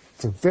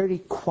 It's a very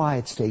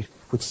quiet state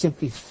which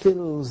simply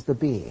fills the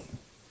being.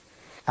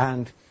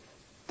 And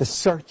the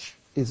search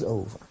is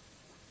over.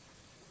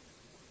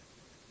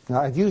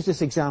 Now, I've used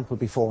this example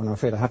before, and I'm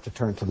afraid I have to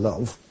turn to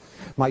love.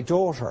 My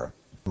daughter,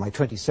 my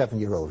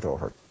 27-year-old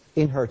daughter,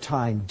 in her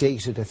time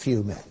dated a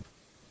few men.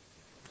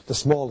 The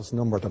smallest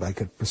number that I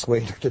could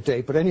persuade her to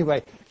date. But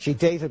anyway, she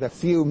dated a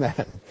few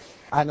men.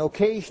 And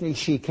occasionally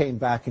she came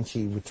back and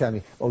she would tell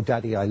me, "Oh,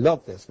 Daddy, I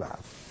love this man."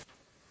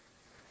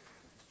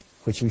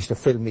 Which used to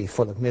fill me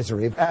full of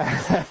misery.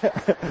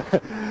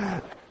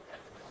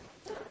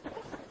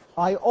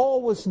 I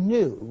always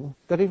knew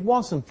that it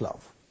wasn't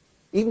love,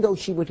 even though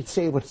she would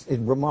say it with a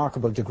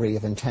remarkable degree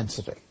of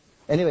intensity.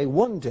 Anyway,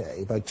 one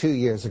day, about 2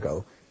 years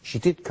ago, she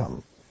did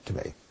come to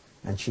me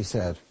and she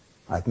said,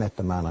 "I've met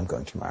the man I'm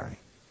going to marry."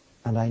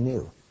 And I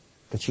knew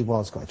that she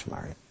was going to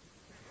marry him.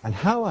 And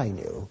how I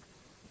knew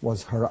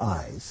was her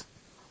eyes.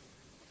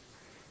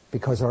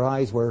 Because her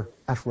eyes were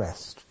at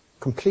rest,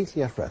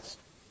 completely at rest.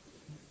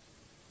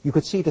 You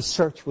could see the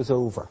search was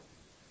over.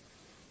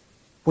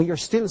 When you're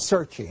still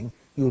searching,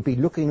 you'll be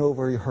looking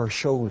over her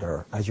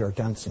shoulder as you're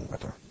dancing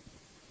with her.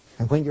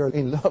 And when you're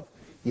in love,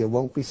 you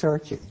won't be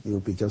searching. You'll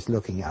be just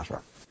looking at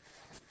her.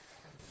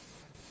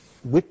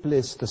 With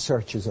bliss, the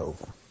search is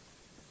over.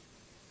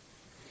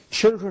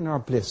 Children are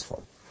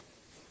blissful.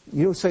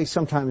 You know,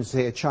 sometimes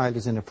a child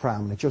is in a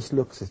pram and it just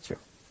looks at you.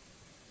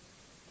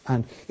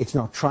 And it's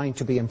not trying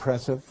to be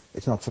impressive.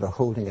 It's not sort of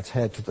holding its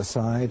head to the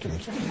side. And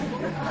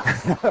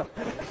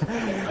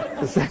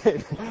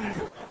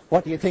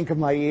 "What do you think of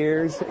my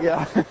ears?"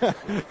 Yeah.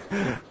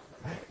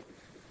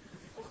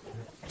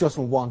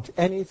 Doesn't want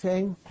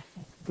anything.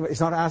 It's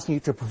not asking you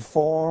to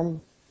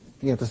perform,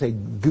 to say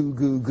goo,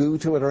 goo, goo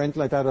to it or anything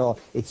like that at all.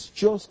 It's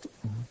just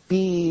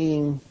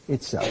being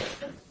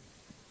itself.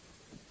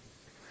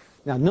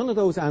 Now, none of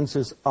those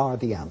answers are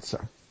the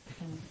answer,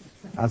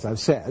 as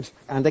I've said,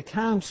 and they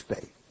can't be.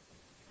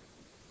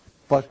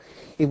 But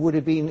it would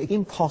have been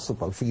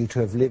impossible for you to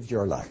have lived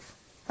your life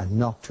and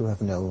not to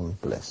have known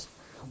bliss.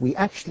 We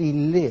actually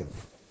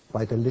live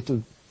by the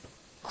little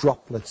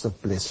droplets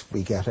of bliss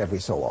we get every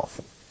so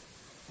often.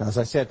 Now, as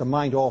I said, the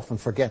mind often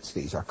forgets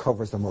these or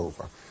covers them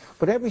over.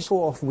 But every so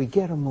often we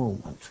get a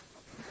moment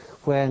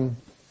when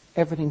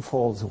everything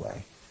falls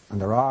away. And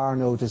there are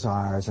no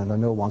desires and there are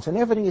no wants. And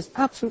everything is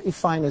absolutely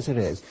fine as it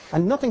is.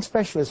 And nothing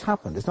special has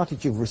happened. It's not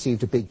that you've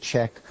received a big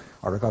check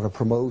or got a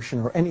promotion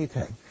or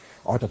anything.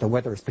 Or that the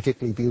weather is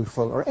particularly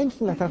beautiful or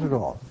anything like that at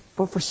all.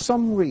 But for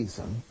some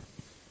reason,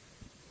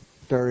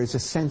 there is a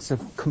sense of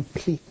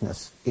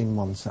completeness in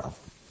oneself.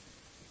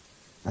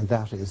 And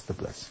that is the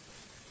bliss.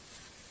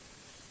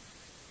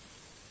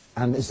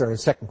 And is there a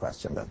second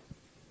question then?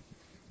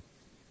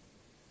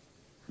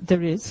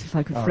 There is, if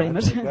I could frame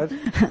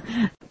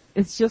it.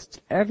 It's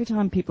just every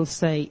time people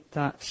say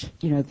that,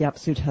 the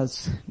Absolute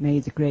has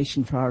made the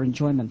creation for our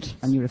enjoyment,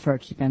 and you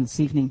referred to it again this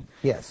evening.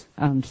 Yes.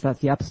 And that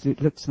the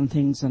Absolute looks on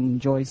things and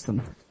enjoys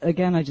them.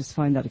 Again, I just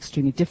find that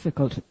extremely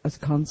difficult as a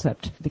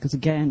concept, because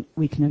again,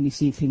 we can only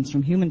see things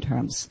from human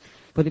terms.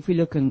 But if we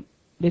look in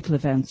little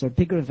events or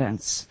bigger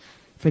events,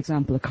 for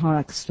example, a car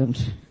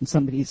accident, and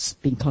somebody's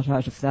being cut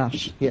out of that,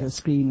 yes, they're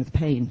screaming with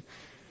pain,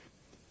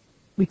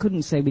 we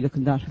couldn't say we look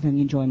at that with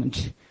any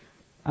enjoyment.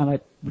 And I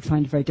would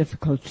find it very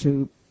difficult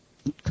to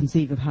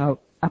conceive of how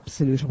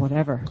Absolute or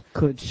whatever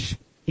could,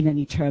 in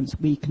any terms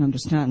we can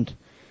understand,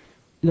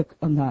 look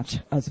on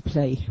that as a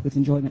play with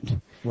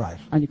enjoyment. Right.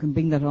 And you can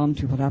bring that on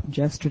to what happened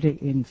yesterday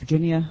in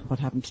Virginia, what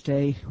happened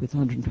today with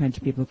 120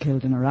 people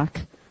killed in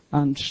Iraq.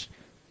 And,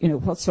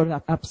 what sort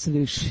of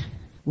Absolute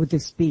would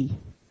this be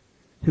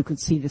who could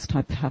see this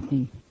type of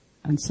happening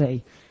and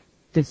say,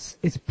 this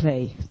is a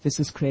play, this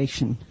is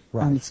creation,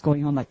 right, and it's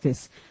going on like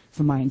this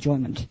for my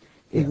enjoyment.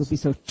 It would be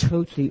so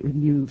totally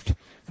removed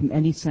from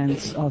any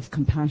sense of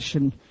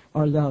compassion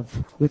or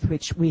love with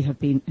which we have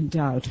been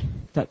endowed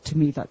that, to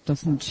me, that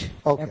doesn't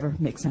ever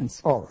make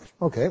sense. All right.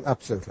 Okay,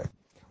 absolutely.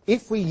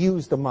 If we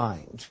use the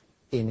mind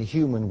in a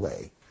human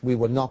way, we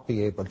will not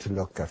be able to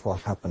look at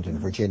what happened in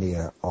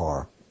Virginia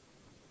or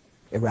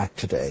Iraq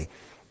today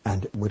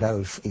and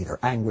without either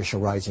anguish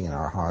arising in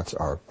our hearts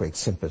or great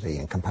sympathy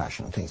and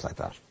compassion and things like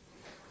that.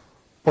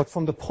 But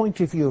from the point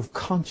of view of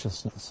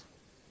consciousness,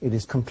 it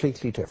is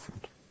completely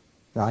different.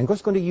 Now, I'm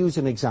just going to use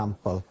an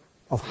example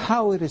of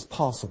how it is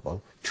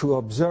possible to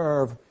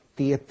observe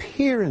the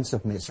appearance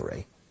of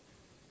misery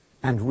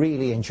and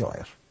really enjoy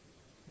it.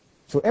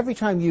 So every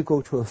time you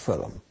go to a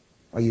film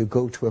or you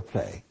go to a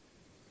play,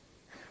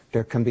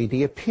 There can be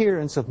the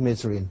appearance of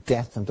misery and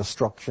death and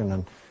destruction,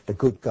 and the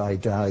good guy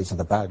dies and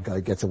the bad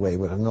guy gets away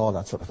with it and all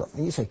that sort of stuff.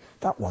 And you say,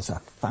 that was a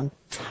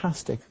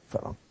fantastic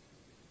film.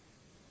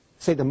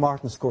 Say the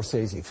Martin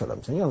Scorsese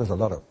films, and there's a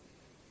lot of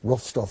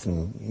rough stuff,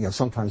 and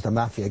sometimes the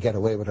mafia get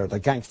away with it, or the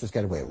gangsters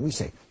get away with it. We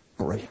say,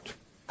 brilliant,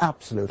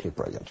 absolutely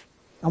brilliant.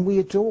 And we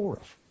adore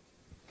it.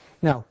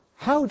 Now,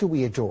 how do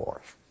we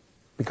adore it?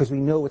 Because we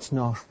know it's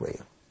not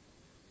real.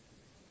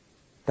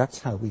 That's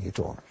how we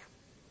adore it.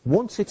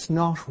 Once it's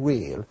not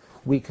real,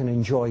 we can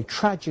enjoy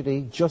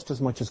tragedy just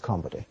as much as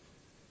comedy.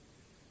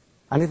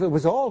 And if it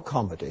was all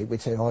comedy,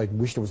 we'd say, I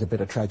wish there was a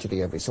bit of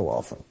tragedy every so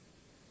often.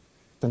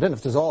 And then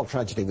if there's all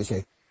tragedy, we'd say,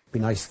 it'd be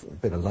nice, a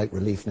bit of light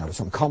relief now with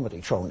some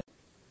comedy thrown in.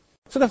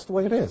 So that's the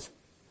way it is.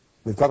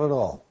 We've got it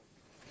all.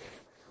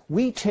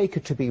 We take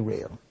it to be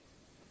real.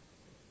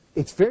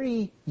 It's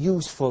very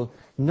useful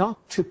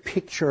not to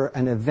picture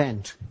an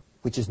event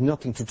which has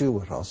nothing to do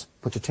with us,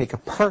 but to take a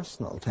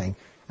personal thing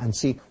and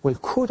see, well,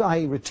 could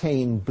I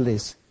retain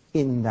bliss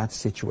in that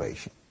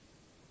situation?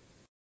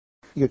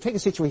 You take a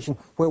situation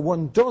where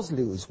one does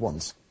lose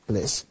one's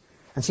bliss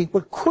and see,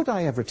 well, could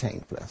I have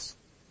retained bliss?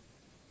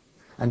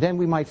 And then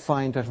we might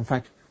find that, in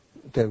fact,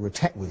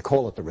 we'll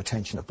call it the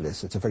retention of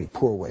bliss, it's a very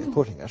poor way of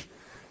putting it,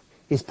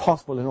 is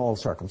possible in all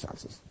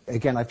circumstances.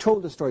 Again, I've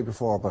told this story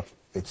before, but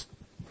it's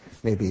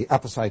maybe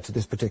apposite to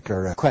this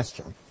particular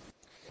question.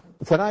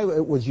 When I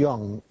was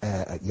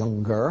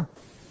younger,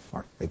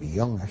 or maybe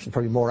young, actually,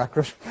 probably more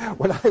accurate.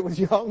 When I was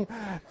young,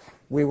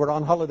 we were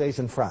on holidays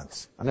in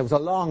France, and it was a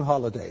long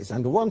holidays.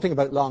 And the one thing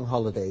about long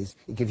holidays,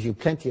 it gives you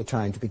plenty of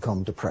time to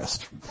become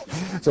depressed.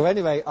 So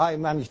anyway, I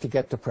managed to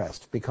get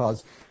depressed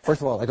because,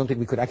 first of all, I don't think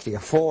we could actually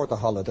afford the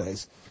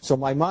holidays. So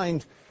my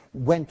mind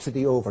went to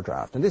the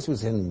overdraft, and this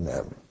was in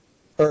the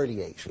early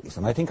 80s,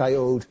 and I think I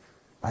was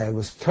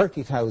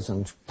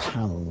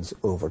 £30,000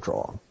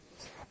 overdrawn.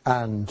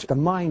 And the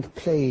mind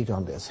played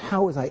on this.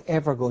 How was I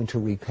ever going to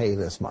repay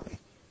this money?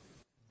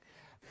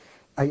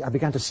 I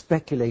began to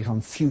speculate on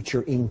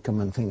future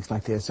income and things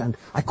like this, and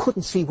I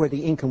couldn't see where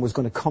the income was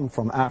going to come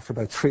from after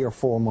about 3 or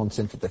 4 months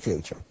into the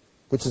future,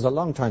 which is a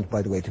long time,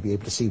 by the way, to be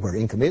able to see where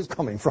income is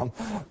coming from.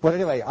 But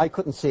anyway, I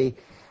couldn't see,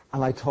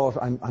 and I thought,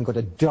 I'm going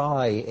to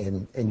die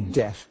in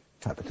debt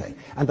type of thing.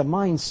 And the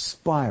mind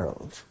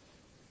spiraled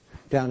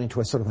down into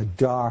a sort of a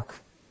dark,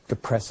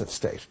 depressive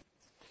state.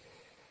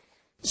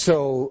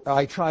 So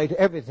I tried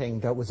everything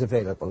that was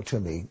available to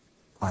me.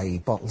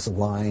 Bottles of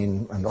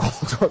wine and all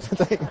sorts of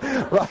things,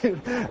 right?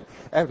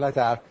 Everything like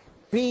that.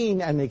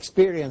 Being an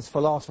experienced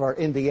philosopher,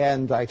 in the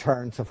end I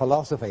turned to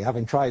philosophy,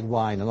 having tried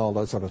wine and all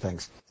those sort of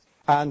things.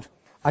 And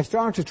I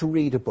started to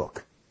read a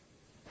book.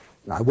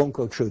 Now, I won't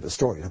go through the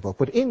story of the book,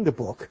 but in the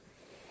book,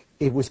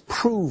 it was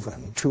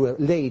proven to a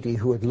lady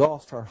who had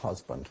lost her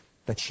husband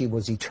that she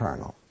was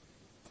eternal.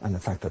 And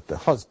in fact, that the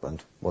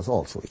husband was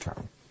also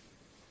eternal.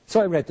 So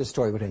I read this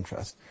story with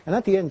interest. And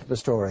at the end of the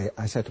story,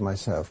 I said to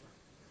myself,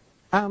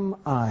 am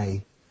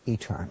I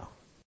eternal?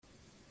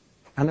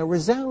 And a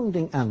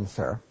resounding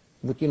answer,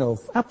 with,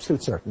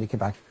 absolute certainty came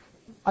back,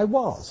 I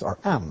was, or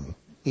am,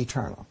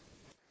 eternal.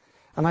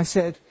 And I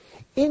said,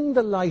 in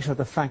the light of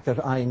the fact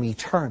that I'm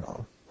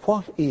eternal,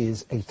 what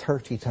is a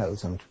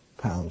 £30,000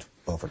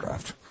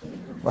 overdraft?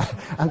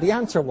 And the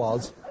answer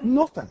was,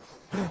 nothing.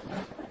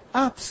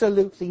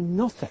 Absolutely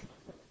nothing.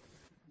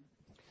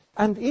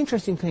 And the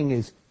interesting thing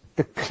is,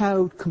 the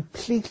cloud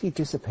completely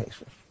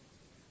dissipated.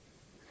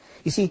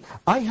 You see,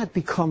 I had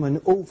become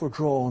an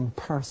overdrawn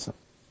person.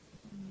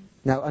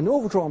 Now, an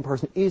overdrawn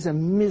person is a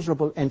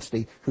miserable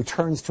entity who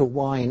turns to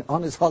wine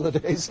on his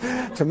holidays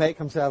to make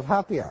himself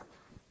happier.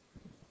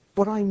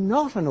 But I'm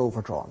not an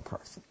overdrawn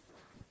person.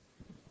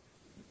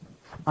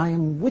 I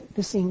am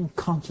witnessing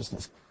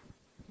consciousness.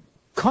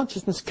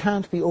 Consciousness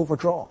can't be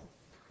overdrawn.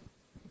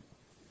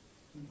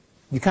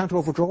 You can't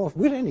overdraw it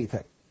with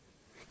anything.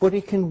 But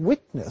it can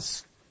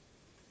witness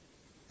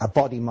a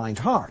body, mind,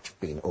 heart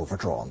being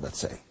overdrawn, let's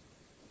say.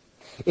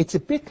 It's a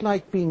bit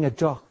like being a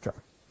doctor.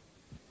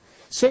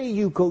 Say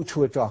you go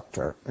to a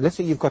doctor, and let's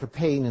say you've got a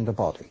pain in the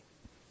body,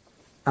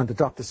 and the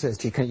doctor says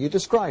to you, can you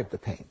describe the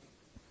pain?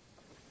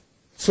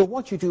 So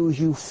what you do is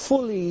you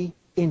fully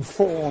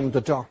inform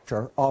the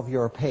doctor of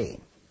your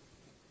pain.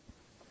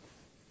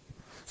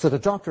 So the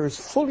doctor is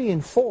fully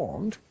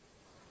informed,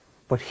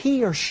 but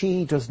he or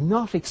she does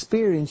not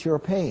experience your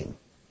pain.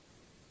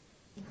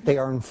 They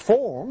are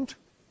informed,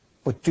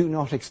 but do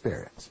not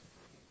experience.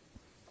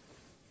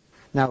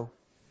 Now,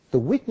 the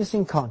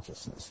witnessing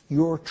consciousness,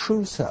 your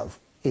true self,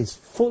 is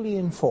fully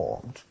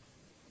informed,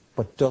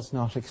 but does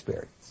not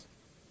experience.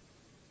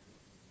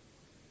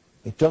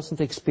 It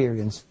doesn't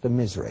experience the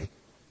misery,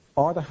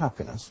 or the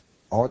happiness,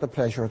 or the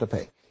pleasure or the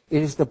pain.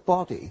 It is the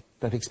body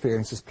that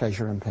experiences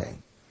pleasure and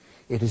pain.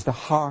 It is the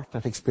heart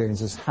that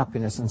experiences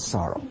happiness and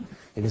sorrow.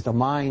 It is the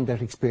mind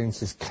that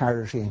experiences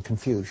clarity and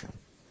confusion.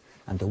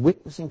 And the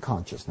witnessing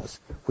consciousness,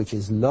 which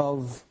is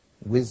love,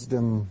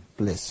 wisdom,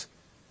 bliss,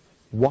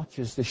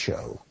 watches the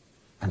show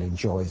and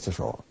enjoys it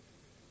all.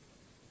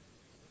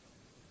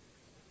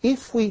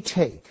 If we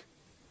take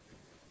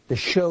the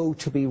show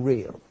to be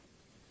real,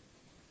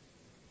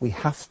 we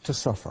have to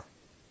suffer.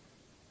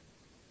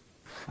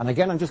 And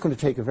again, I'm just going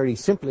to take a very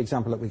simple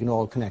example that we can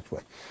all connect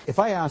with. If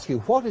I ask you,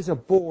 what is a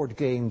board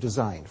game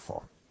designed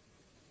for?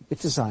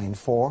 It's designed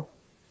for,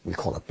 we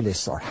call it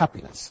bliss or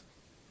happiness.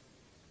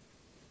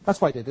 That's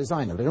why they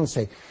design them. They don't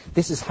say,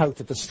 this is how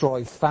to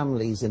destroy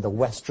families in the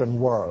Western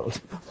world.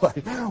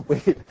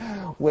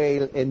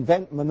 We'll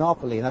invent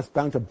Monopoly, and that's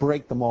bound to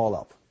break them all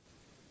up.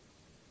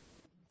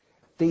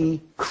 The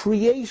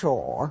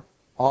creator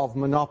of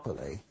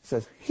Monopoly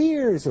says,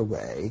 here's a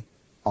way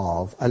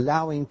of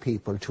allowing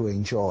people to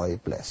enjoy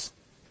bliss.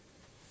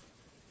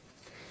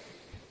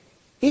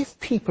 If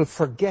people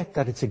forget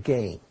that it's a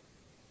game,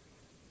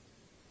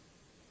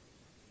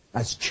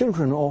 as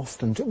children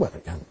often do, well,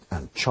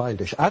 and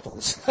childish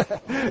adults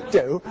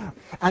do,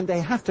 and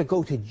they have to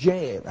go to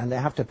jail, and they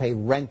have to pay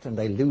rent, and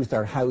they lose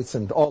their house,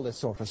 and all this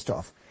sort of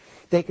stuff,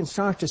 they can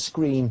start to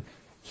scream,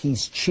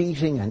 he's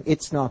cheating, and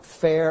it's not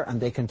fair, and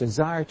they can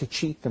desire to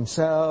cheat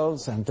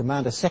themselves, and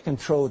demand a second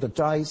throw of the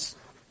dice.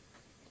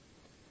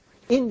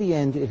 In the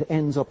end, it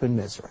ends up in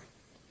misery.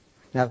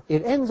 Now,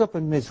 it ends up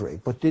in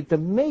misery, but did the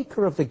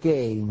maker of the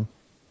game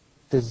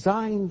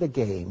design the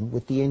game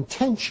with the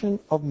intention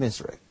of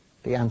misery?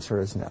 The answer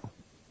is no.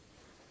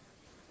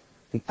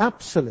 The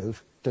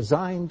Absolute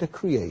designed the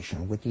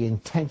creation with the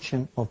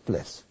intention of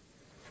bliss.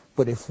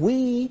 But if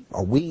we,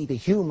 or we, the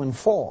human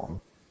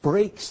form,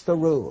 breaks the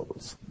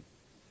rules,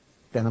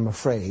 then I'm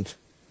afraid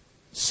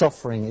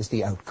suffering is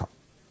the outcome.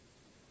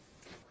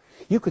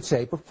 You could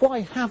say, but why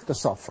have the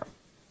suffering?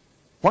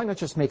 Why not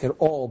just make it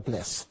all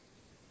bliss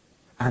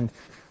and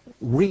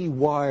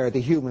rewire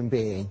the human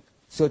being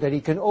so that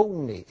he can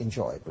only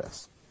enjoy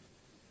bliss?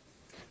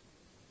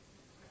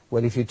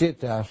 Well, if you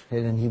did that,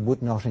 then he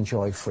would not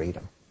enjoy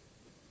freedom.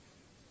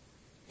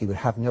 He would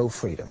have no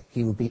freedom.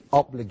 He would be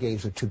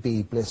obligated to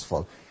be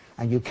blissful.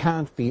 And you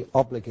can't be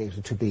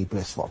obligated to be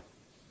blissful.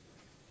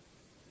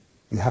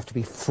 You have to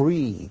be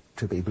free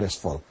to be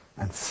blissful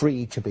and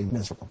free to be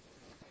miserable.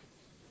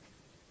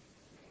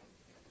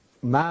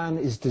 Man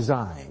is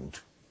designed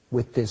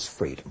with this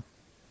freedom.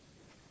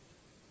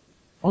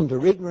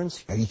 Under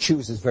ignorance, he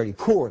chooses very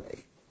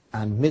poorly,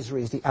 and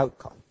misery is the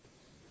outcome.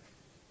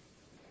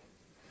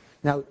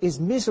 Now, is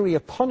misery a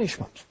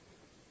punishment?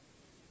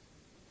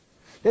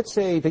 Let's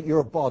say that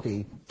your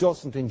body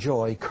doesn't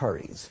enjoy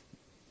curries.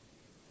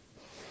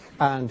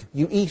 And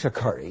you eat a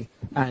curry,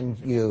 and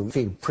you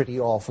feel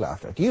pretty awful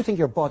after. Do you think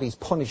your body's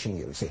punishing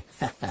you? See,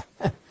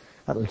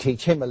 that'll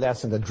teach him a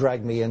lesson to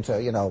drag me into,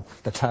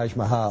 the Taj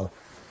Mahal.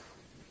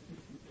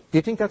 Do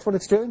you think that's what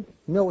it's doing?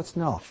 No, it's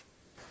not.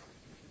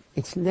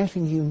 It's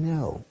letting you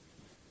know.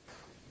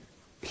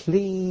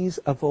 Please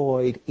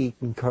avoid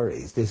eating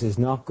curries. This is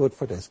not good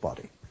for this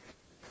body.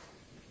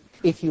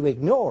 If you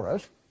ignore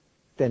it,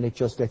 then it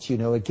just lets you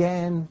know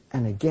again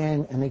and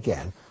again and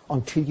again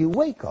until you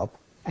wake up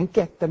and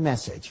get the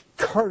message.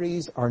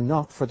 Curries are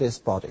not for this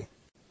body.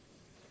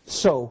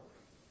 So,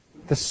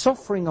 the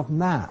suffering of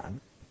man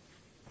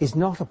is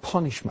not a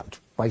punishment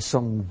by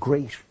some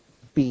great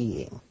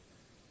being.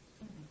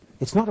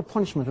 It's not a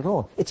punishment at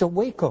all. It's a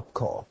wake-up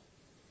call.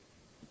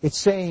 It's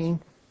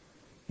saying,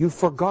 you've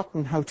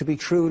forgotten how to be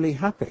truly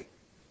happy.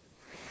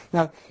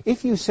 Now,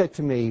 if you said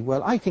to me,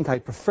 well, I think I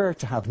prefer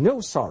to have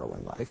no sorrow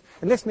in life,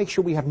 and let's make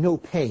sure we have no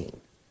pain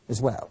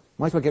as well.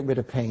 Might as well get rid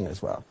of pain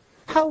as well.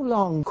 How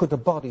long could the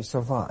body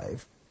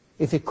survive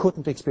if it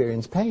couldn't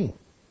experience pain?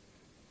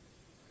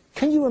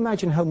 Can you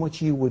imagine how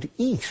much you would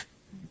eat?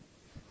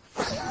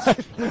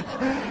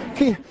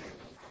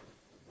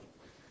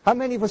 How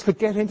many of us could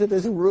get into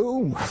this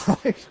room?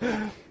 Right?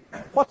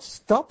 What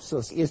stops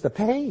us is the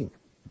pain.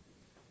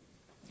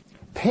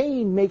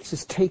 Pain makes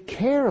us take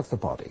care of the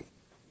body.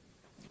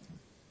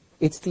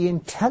 It's the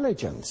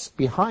intelligence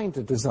behind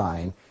the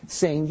design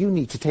saying you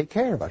need to take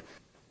care of it.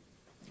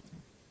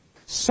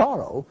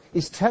 Sorrow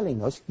is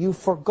telling us you've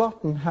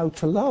forgotten how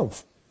to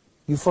love.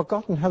 You've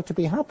forgotten how to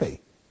be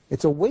happy.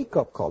 It's a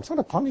wake-up call. It's not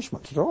a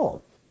punishment at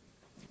all.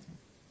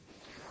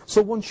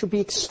 So one should be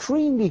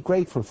extremely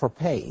grateful for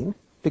pain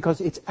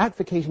because it's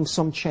advocating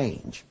some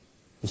change.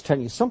 It's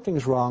telling you something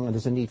is wrong and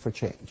there's a need for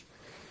change.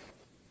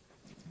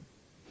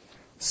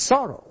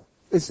 Sorrow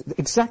is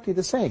exactly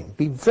the same.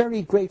 Be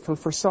very grateful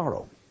for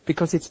sorrow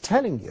because it's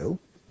telling you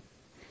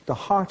the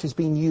heart is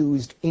being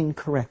used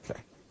incorrectly.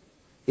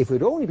 If it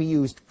would only be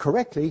used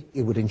correctly,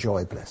 it would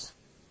enjoy bliss.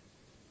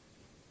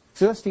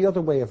 So that's the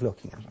other way of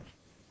looking at it.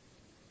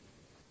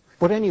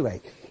 But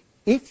anyway,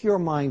 if your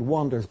mind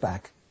wanders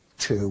back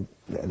to,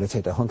 let's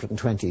say, the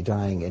 120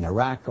 dying in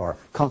Iraq or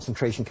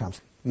concentration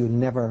camps, you'll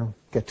never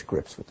get to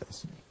grips with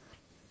this.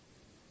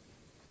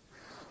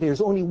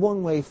 There's only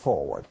one way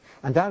forward,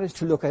 and that is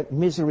to look at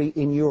misery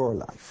in your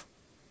life.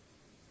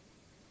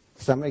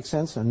 Does that make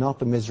sense? And not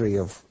the misery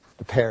of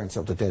the parents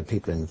of the dead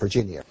people in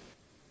Virginia.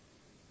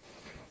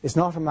 It's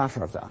not a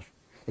matter of that.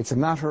 It's a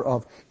matter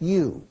of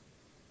you.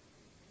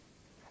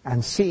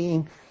 And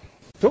seeing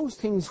those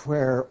things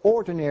where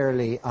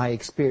ordinarily I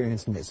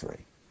experience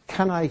misery.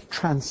 Can I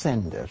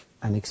transcend it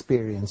and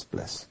experience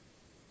bliss?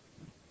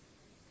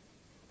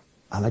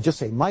 And I just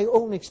say, my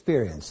own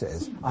experience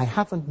is I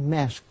haven't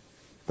met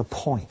the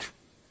point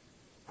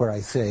where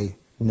I say,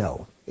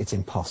 no, it's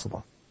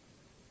impossible.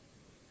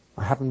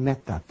 I haven't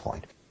met that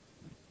point.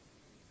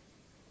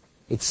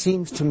 It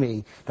seems to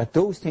me that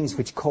those things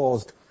which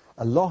caused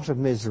a lot of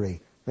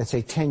misery, let's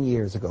say 10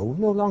 years ago,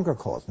 no longer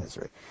cause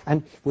misery.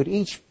 And with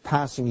each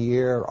passing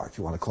year, or if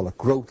you want to call it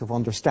growth of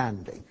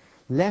understanding,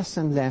 less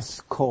and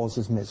less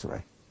causes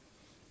misery.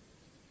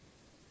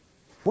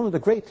 One of the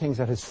great things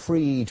that has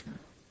freed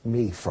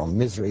me from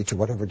misery, to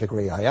whatever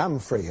degree I am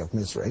free of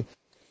misery,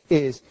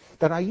 is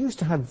that I used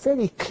to have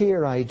very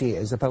clear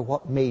ideas about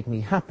what made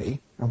me happy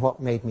and what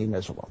made me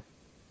miserable.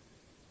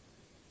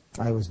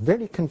 I was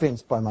very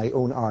convinced by my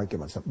own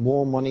arguments that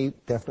more money,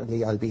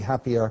 definitely I'll be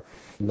happier,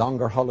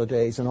 longer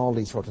holidays and all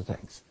these sort of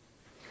things.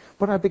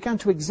 But I began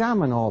to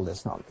examine all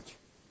this knowledge.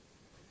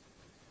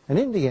 And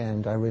in the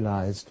end I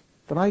realized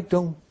that I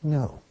don't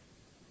know.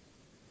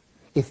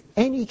 If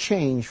any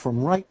change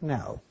from right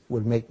now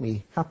will make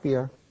me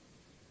happier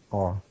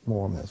or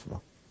more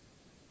miserable.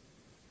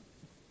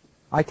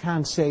 I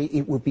can't say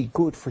it would be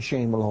good for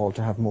Shane Mulhall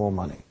to have more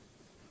money,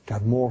 to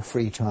have more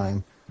free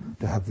time,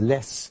 to have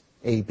less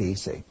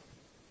ABC.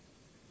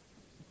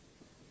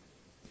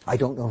 I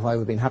don't know if I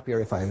would have been happier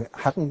if I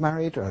hadn't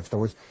married, or if there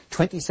was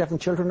 27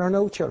 children or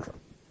no children.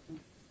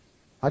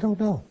 I don't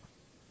know.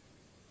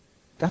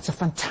 That's a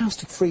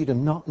fantastic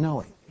freedom, not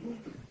knowing. Do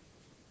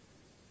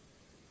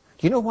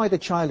you know why the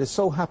child is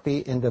so happy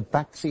in the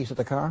back seat of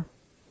the car?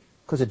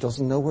 Because it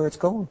doesn't know where it's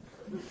going.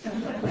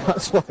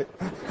 That's why.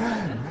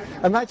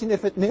 Imagine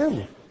if it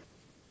knew.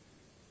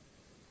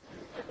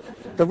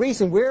 The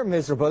reason we're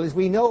miserable is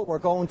we know we're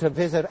going to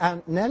visit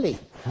Aunt Nellie,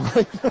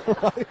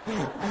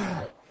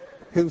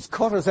 who's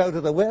cut us out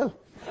of the will.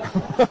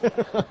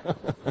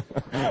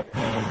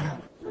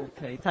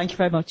 Okay, thank you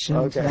very much. And,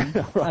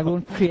 Okay. I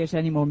won't create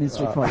any more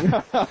misery for you.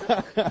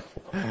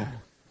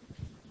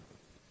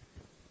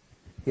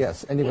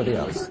 Yes, anybody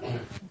else?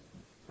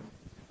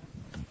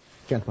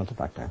 Gentleman to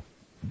back there.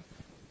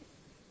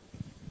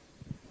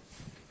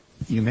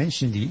 You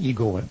mentioned the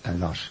ego a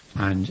lot,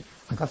 and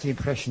I got the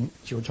impression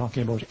you were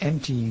talking about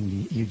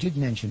you did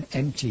mention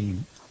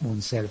emptying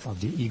oneself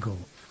of the ego.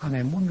 And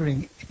I'm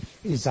wondering,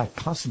 is that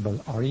possible,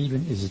 or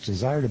even is it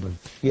desirable?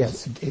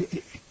 Yes.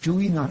 Do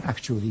we not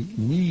actually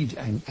need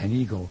an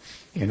ego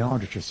in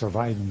order to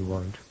survive in the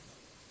world?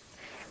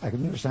 I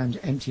can understand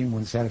emptying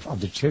oneself of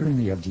the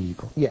tyranny of the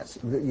ego. Yes,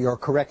 your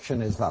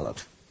correction is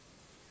valid.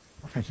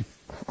 Thank you.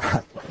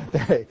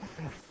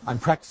 I'm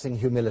practicing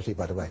humility,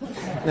 by the way.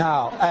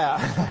 Now,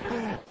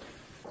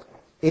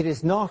 it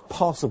is not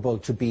possible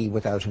to be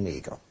without an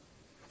ego.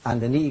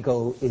 And an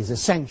ego is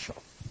essential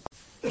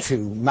to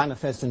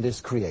manifest in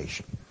this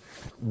creation.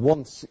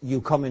 Once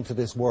you come into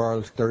this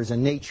world, there is a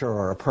nature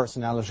or a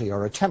personality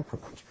or a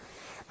temperament.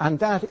 And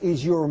that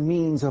is your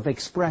means of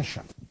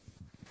expression.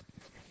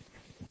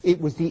 It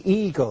was the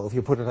ego, if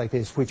you put it like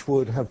this, which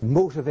would have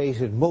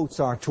motivated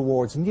Mozart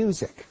towards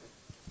music.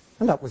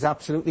 And that was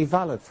absolutely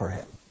valid for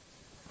him.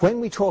 When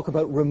we talk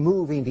about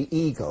removing the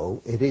ego,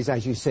 it is,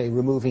 as you say,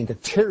 removing the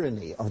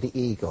tyranny of the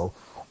ego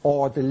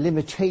or the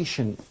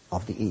limitation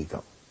of the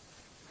ego.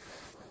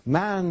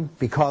 Man,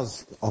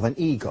 because of an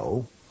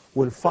ego,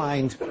 will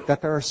find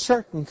that there are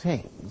certain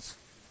things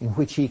in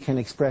which he can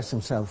express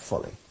himself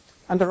fully.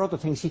 And there are other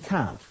things he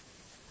can't.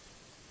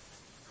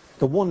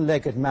 The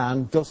one-legged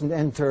man doesn't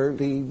enter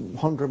the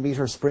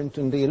 100-meter sprint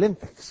in the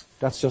Olympics.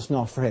 That's just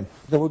not for him.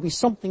 There will be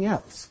something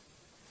else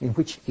in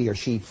which he or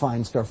she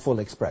finds their full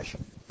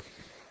expression.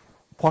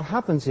 What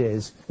happens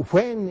is,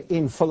 when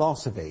in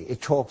philosophy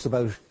it talks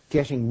about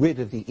getting rid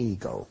of the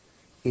ego,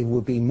 it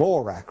would be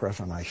more accurate,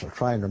 and I shall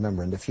try and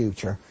remember in the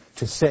future,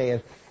 to say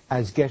it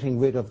as getting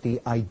rid of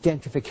the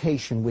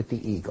identification with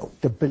the ego,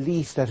 the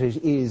belief that it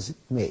is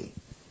me.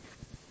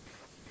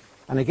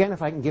 And again,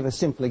 if I can give a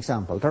simple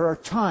example, there are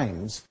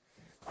times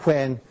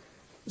when,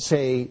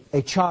 say,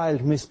 a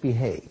child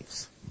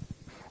misbehaves,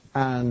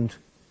 and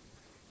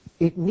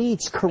it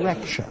needs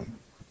correction,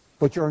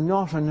 but you're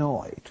not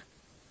annoyed.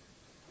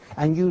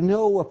 And you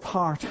know a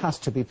part has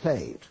to be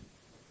played.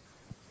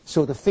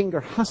 So the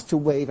finger has to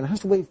wave, and it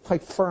has to wave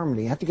quite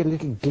firmly. You have to get a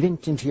little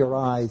glint into your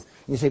eyes,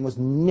 and you say, must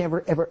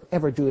never, ever,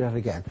 ever do that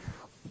again.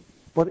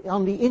 But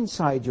on the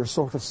inside, you're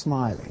sort of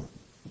smiling.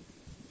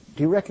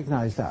 Do you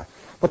recognize that?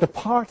 But the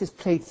part is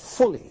played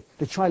fully.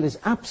 The child is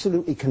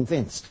absolutely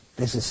convinced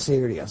this is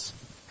serious.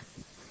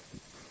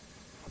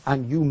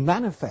 And you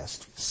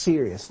manifest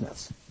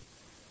seriousness.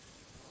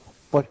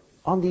 But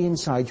on the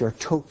inside, you're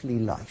totally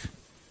light.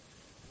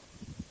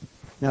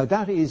 Now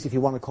that is, if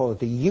you want to call it,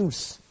 the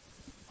use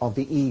of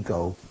the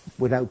ego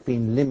without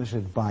being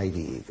limited by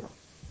the ego.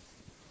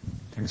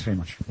 Thanks very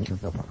much. No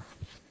problem.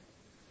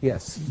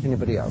 Yes,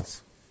 anybody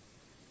else?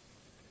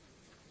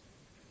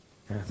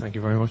 Thank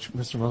you very much,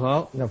 Mr.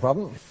 Mulhall. No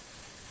problem.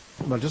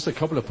 Well, just a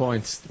couple of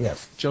points.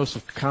 Yes.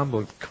 Joseph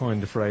Campbell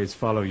coined the phrase,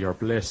 follow your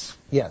bliss.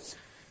 Yes.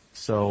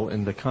 So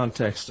in the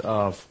context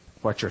of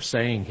what you're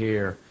saying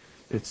here,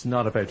 it's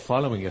not about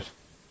following it,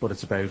 but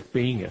it's about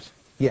being it.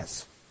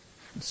 Yes.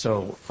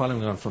 So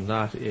following on from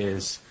that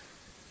is,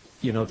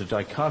 the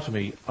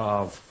dichotomy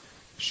of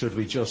should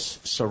we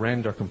just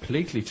surrender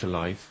completely to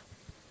life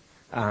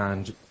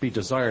and be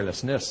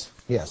desirelessness,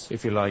 Yes.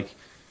 if you like,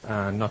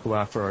 and not go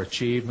after our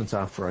achievements,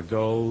 after our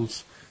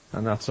goals,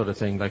 and that sort of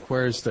thing? Like,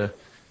 where's the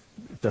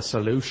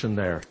solution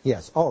there?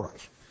 Yes, all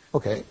right.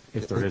 Okay.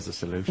 If there is a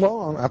solution.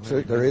 Well,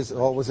 absolutely, there is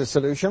always a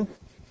solution.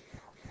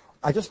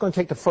 I'm just going to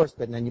take the first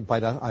bit, and then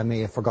by that I may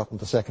have forgotten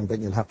the second bit,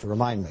 and you'll have to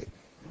remind me.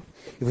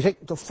 If we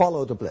take to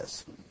follow the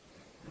bliss,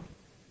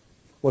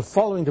 well,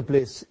 following the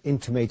bliss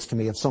intimates to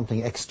me of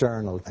something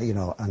external,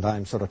 and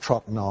I'm sort of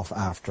trotting off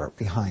after,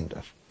 behind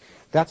it.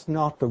 That's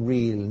not the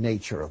real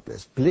nature of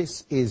bliss.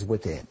 Bliss is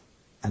within,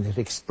 and it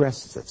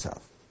expresses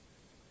itself.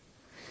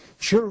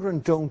 Children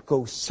don't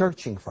go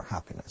searching for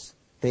happiness.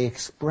 They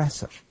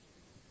express it.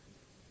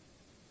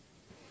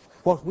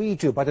 What we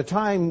do, by the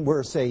time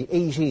we're, say,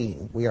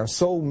 18, we are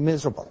so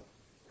miserable.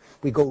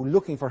 We go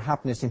looking for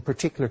happiness in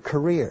particular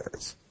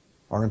careers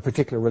or in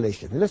particular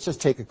relationships. Let's just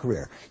take a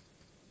career.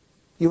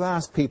 You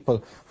ask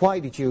people, why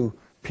did you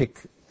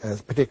pick a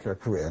particular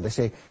career? And they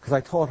say, because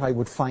I thought I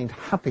would find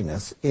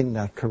happiness in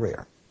that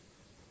career.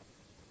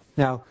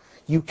 Now,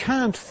 you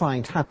can't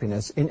find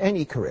happiness in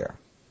any career.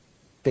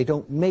 They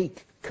don't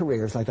make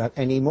careers like that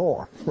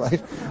anymore,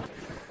 right?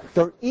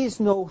 There is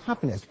no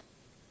happiness.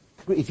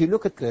 If you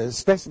look at the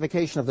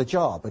specification of the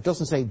job, it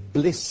doesn't say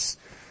bliss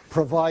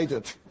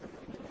provided.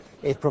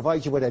 It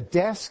provides you with a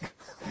desk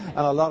and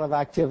a lot of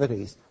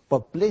activities.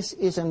 But bliss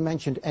isn't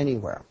mentioned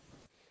anywhere.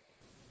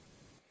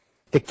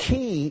 The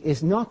key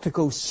is not to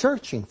go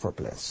searching for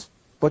bliss,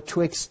 but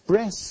to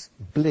express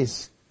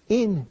bliss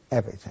in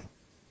everything.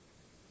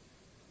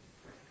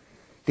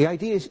 The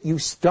idea is you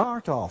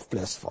start off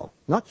blissful,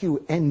 not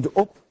you end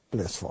up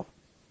blissful.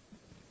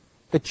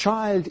 The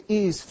child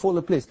is full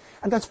of bliss,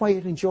 and that's why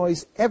it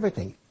enjoys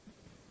everything.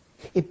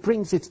 It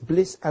brings its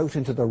bliss out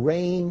into the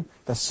rain,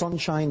 the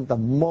sunshine, the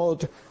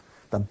mud,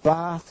 the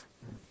bath,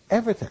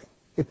 everything.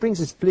 It brings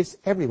its bliss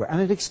everywhere,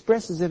 and it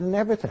expresses it in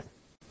everything.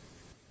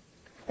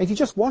 And if you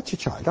just watch a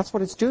child, that's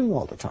what it's doing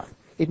all the time.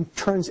 It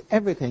turns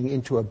everything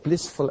into a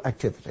blissful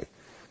activity.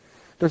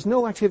 There's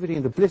no activity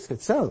in the bliss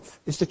itself.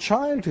 It's the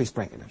child who's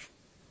bringing it.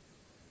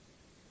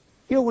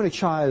 You know, when a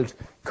child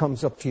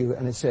comes up to you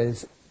and it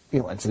says,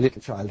 it's a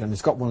little child and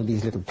it's got one of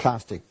these little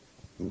plastic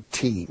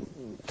tea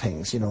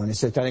things, and it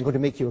says, Dad, I'm going to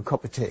make you a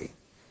cup of tea.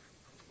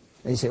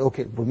 And you say,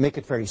 okay, we'll make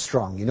it very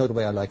strong. You know the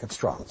way I like it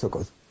strong. So it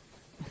goes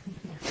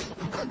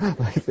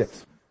like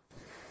this.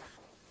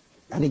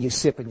 And then you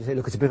sip and you say,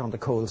 look, it's a bit on the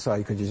cold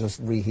side, could you just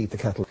reheat the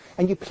kettle?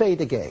 And you play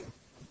the game,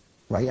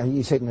 right? And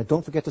you say, no,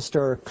 don't forget to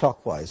stir it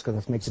clockwise, because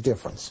that makes a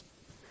difference.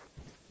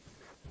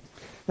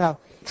 Now,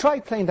 try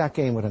playing that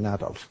game with an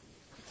adult.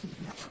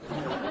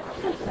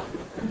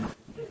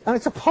 And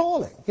it's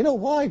appalling. You know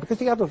why? Because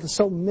the adult is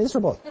so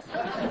miserable.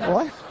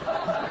 Right?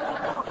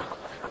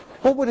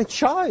 But with a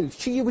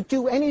child, you would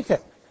do anything.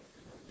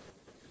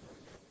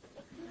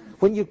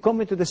 When you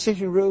come into the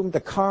sitting room,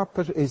 the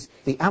carpet is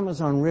the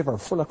Amazon River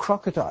full of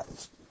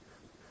crocodiles.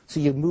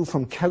 So you move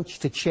from couch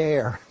to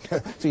chair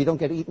so you don't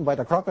get eaten by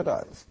the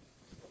crocodiles.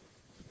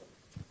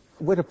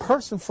 With a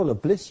person full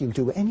of bliss, you'll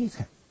do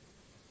anything.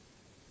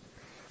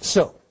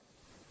 So,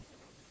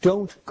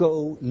 don't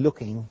go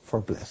looking for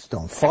bliss.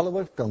 Don't follow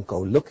it. Don't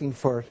go looking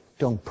for it.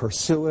 Don't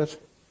pursue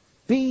it.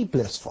 Be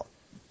blissful.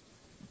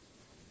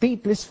 Be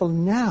blissful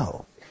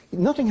now.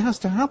 Nothing has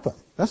to happen.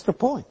 That's the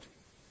point.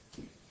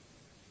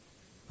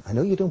 I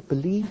know you don't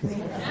believe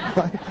me.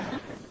 Right?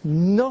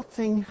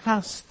 Nothing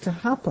has to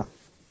happen.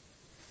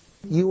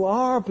 You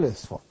are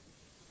blissful.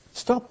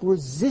 Stop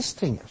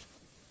resisting it.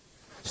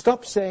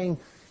 Stop saying,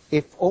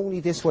 if only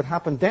this would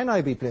happen, then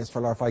I'd be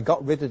blissful, or if I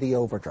got rid of the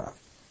overdraft.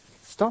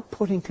 Stop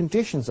putting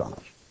conditions on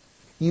it.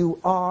 You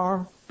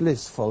are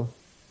blissful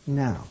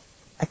now.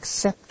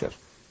 Accept it.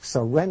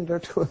 Surrender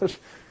to it.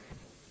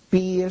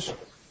 Be it.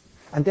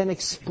 And then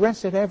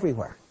express it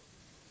everywhere.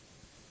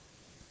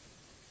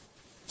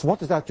 So what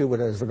does that do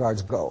with as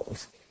regards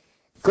goals?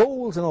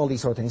 Goals and all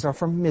these sort of things are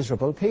for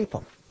miserable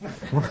people.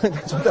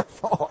 That's what they're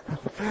for.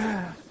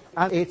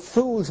 And it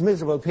fools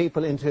miserable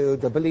people into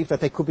the belief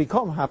that they could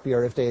become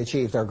happier if they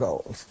achieve their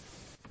goals.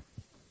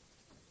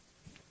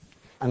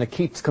 And it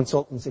keeps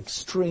consultants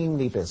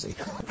extremely busy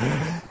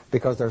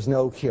because there's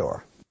no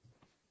cure.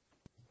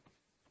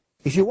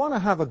 If you want to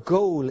have a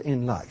goal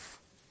in life,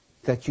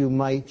 that you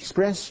might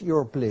express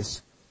your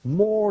bliss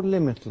more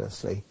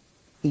limitlessly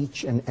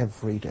each and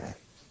every day.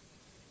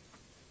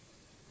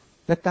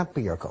 Let that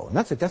be your goal. And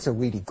that's a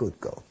really good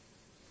goal.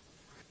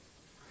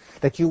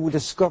 That you will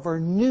discover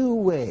new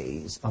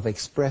ways of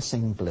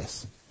expressing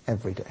bliss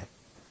every day.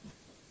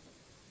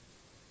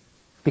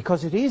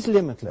 Because it is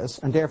limitless,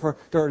 and therefore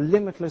there are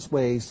limitless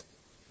ways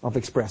of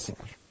expressing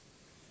it.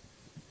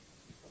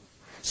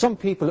 Some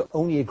people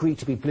only agree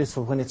to be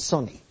blissful when it's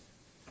sunny.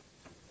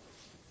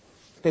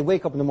 They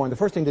wake up in the morning, the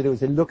first thing they do is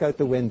they look out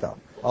the window.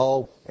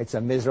 Oh, it's a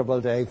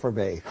miserable day for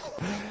me.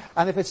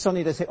 And if it's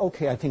sunny, they say,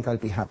 okay, I think I'll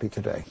be happy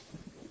today.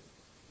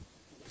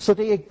 So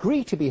they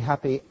agree to be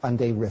happy and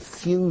they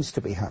refuse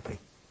to be happy.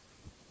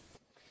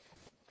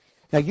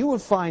 Now you will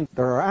find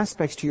there are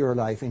aspects to your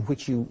life in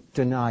which you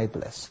deny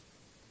bliss.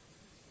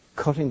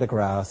 cutting the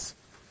grass,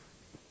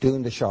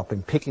 doing the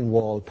shopping, picking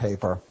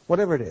wallpaper,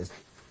 whatever it is.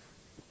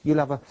 You'll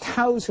have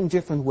 1,000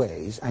 different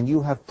ways, and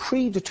you have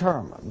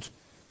predetermined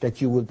that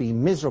you will be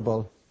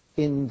miserable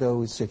in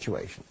those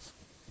situations.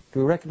 Do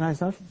you recognize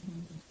that?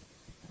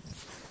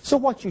 So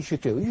what you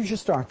should do, you should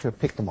start to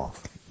pick them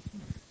off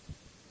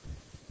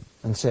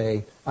and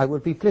say, I will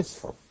be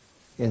blissful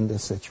in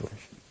this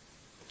situation.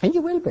 And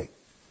you will be.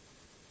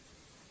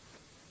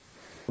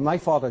 My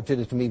father did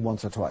it to me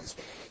once or twice.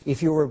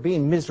 If you were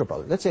being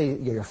miserable, let's say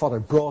your father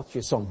brought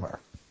you somewhere.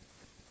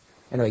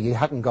 Anyway, you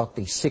hadn't got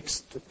the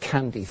 6th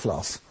candy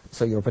floss,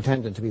 so you were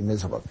pretending to be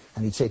miserable.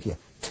 And he'd say to you,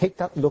 take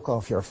that look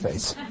off your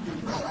face.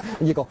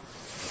 And you go,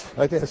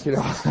 like this, you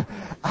know.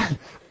 And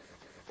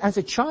as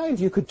a child,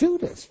 you could do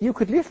this. You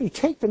could literally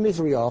take the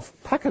misery off,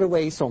 pack it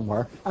away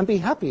somewhere, and be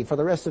happy for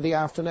the rest of the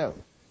afternoon.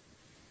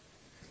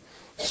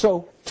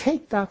 So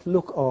take that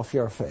look off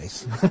your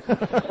face.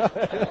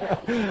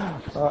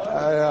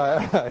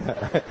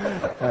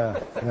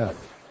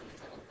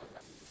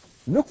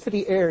 Look for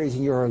the areas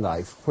in your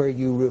life where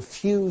you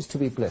refuse to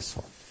be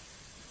blissful.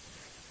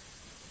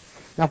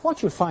 Now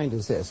what you'll find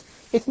is this.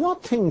 It's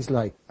not things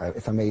like,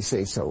 if I may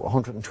say so,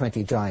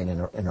 120 dying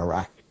in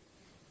Iraq.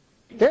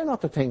 They're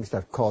not the things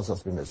that cause us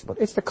to be miserable.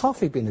 It's the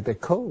coffee being a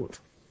bit cold.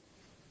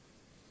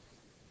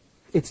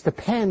 It's the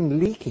pen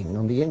leaking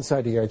on the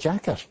inside of your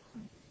jacket.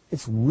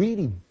 It's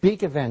really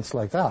big events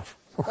like that.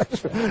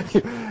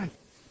 Right?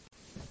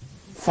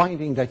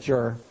 Finding that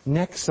your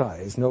neck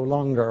size no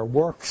longer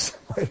works.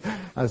 Right?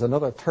 There's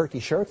another 30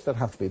 shirts that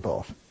have to be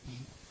bought.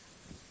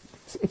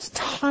 It's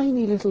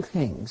tiny little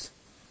things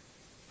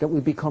that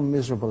we become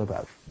miserable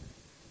about.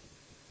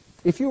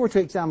 If you were to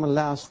examine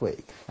last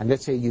week, and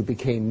let's say you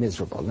became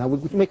miserable, now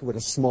we'll make it with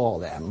a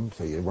small m,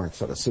 so you weren't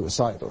sort of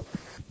suicidal.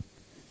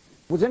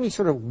 Was any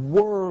sort of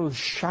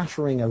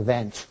world-shattering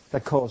event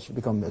that caused you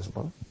to become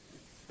miserable?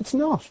 It's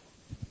not.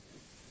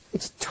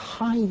 It's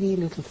tiny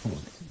little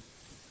things.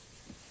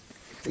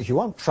 If you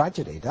want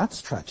tragedy,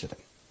 that's tragedy.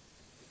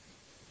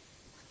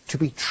 To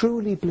be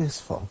truly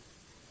blissful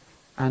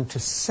and to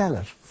sell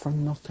it for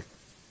nothing.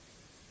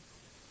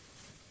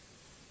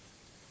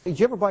 Did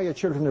you ever buy your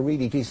children a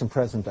really decent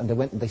present and they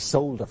went and they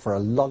sold it for a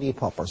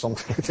lollipop or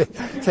something?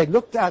 Say,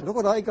 look, Dad, look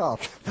what I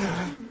got.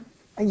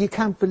 And you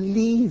can't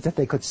believe that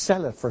they could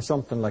sell it for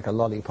something like a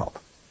lollipop.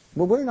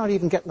 Well, we're not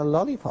even getting a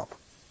lollipop.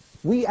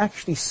 We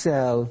actually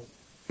sell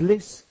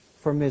bliss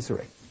for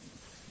misery.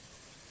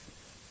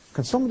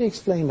 Can somebody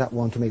explain that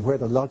one to me, where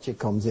the logic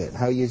comes in?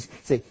 How you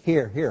say,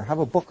 here, have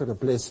a bucket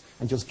of bliss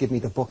and just give me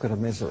the bucket of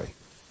misery.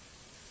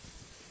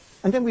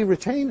 And then we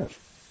retain it.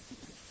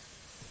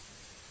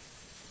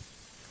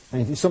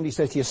 And if somebody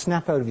says to you,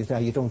 snap out of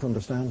it, you don't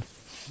understand.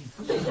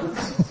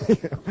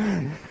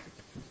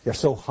 You're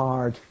so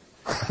hard.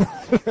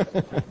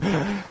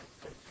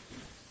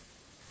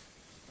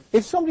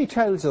 If somebody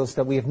tells us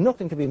that we have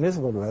nothing to be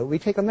miserable about, we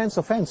take immense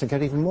offense and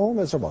get even more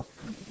miserable.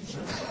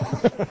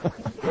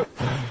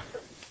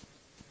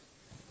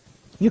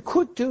 You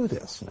could do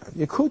this now.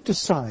 You could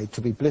decide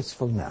to be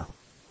blissful now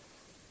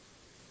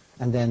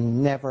and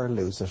then never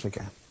lose it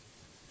again.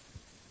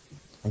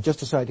 And just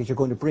decide that you're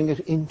going to bring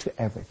it into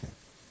everything.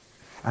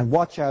 And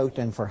watch out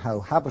then for how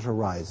habit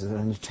arises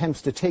and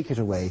attempts to take it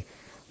away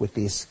with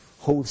this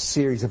whole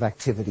series of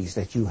activities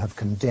that you have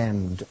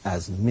condemned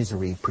as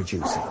misery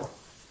producing.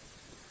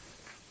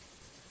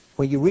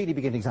 When you really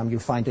begin to examine, you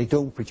find they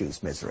don't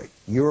produce misery.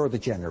 You're the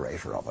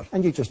generator of it.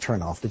 And you just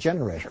turn off the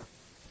generator.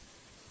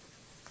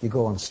 You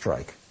go on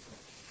strike.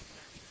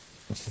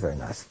 Which is very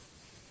nice. Is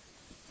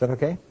that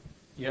okay?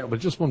 Yeah, but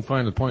just one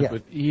final point. Yeah.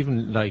 But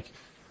even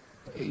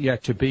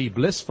to be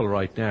blissful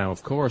right now,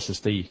 of course,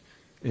 is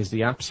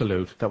the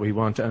absolute that we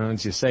want. And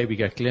as you say, we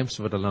get glimpses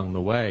of it along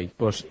the way.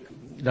 But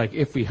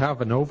if we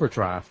have an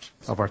overdraft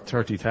of our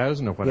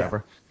 30,000 or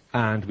whatever,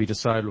 and we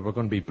decide we're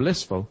going to be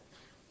blissful,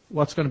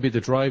 what's going to be the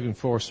driving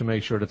force to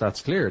make sure that that's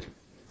cleared?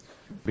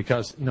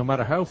 Because no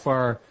matter how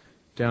far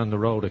down the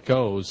road it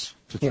goes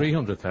to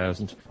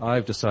 300,000,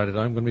 I've decided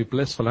I'm going to be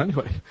blissful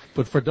anyway.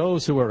 But for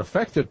those who are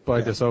affected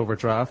by this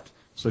overdraft,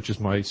 such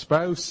as my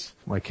spouse,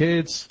 my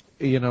kids,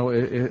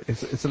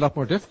 it's a lot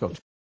more difficult.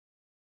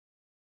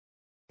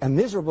 A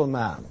miserable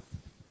man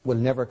will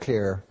never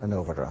clear an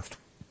overdraft.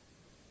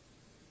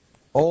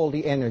 All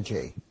the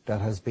energy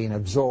that has been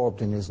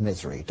absorbed in his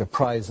misery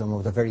deprives him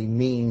of the very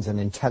means and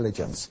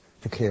intelligence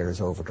to clear his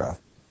overdraft.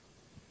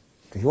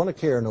 If you want to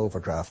clear an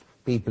overdraft,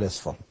 be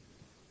blissful.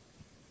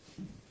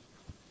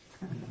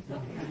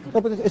 No,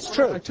 but it's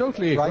true. I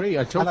totally agree.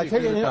 Right? And I'll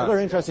tell you another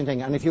interesting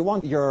thing. And if you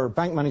want your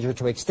bank manager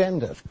to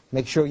extend it,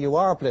 make sure you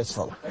are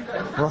blissful.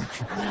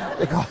 Right?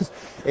 Because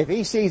if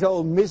he sees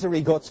old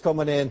misery guts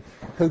coming in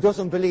who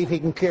doesn't believe he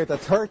can clear the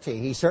 30,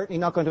 he's certainly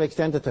not going to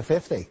extend it to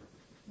 50.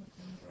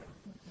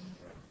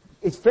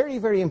 It's very,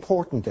 very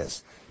important,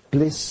 this.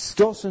 Bliss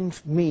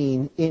doesn't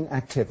mean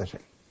inactivity.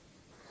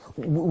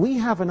 We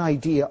have an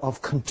idea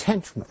of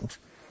contentment,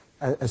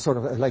 as sort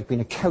of like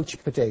being a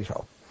couch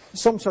potato.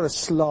 Some sort of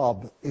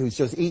slob who's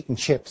just eating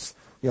chips,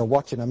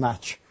 watching a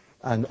match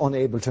and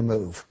unable to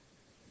move.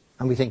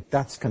 And we think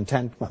that's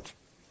contentment.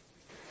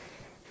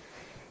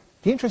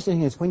 The interesting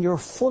thing is when you're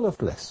full of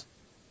bliss,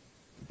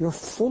 you're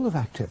full of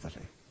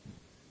activity.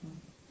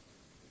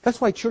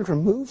 That's why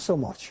children move so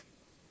much.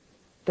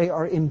 They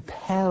are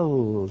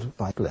impelled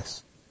by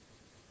bliss.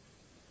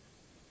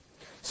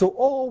 So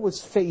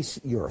always face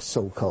your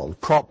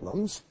so-called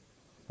problems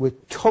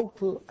with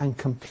total and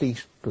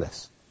complete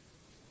bliss.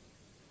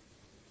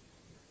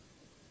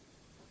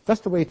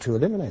 That's the way to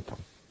eliminate them.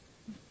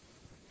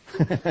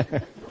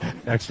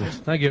 Excellent.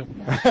 Thank you.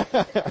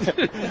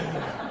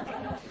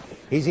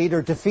 He's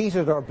either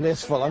defeated or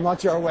blissful. I'm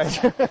not sure which.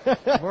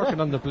 I'm working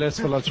on the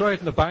blissful. I'll try it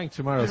in the bank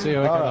tomorrow. See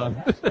how I get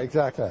on.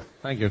 Exactly.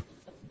 Thank you.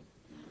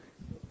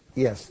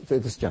 Yes,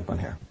 this gentleman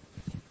here.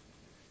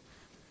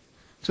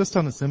 Just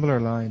on a similar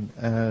line,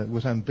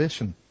 with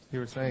ambition. You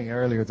were saying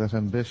earlier that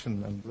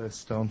ambition and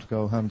bliss don't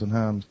go hand in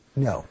hand.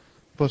 No.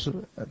 But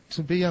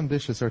to be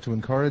ambitious or to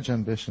encourage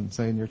ambition,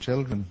 say in your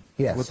children,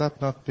 yes. Would that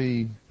not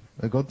be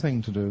a good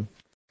thing to do?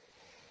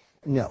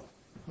 No.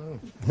 Oh.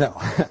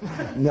 No.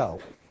 No.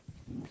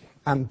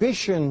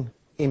 Ambition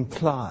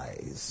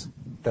implies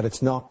that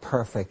it's not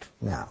perfect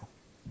now.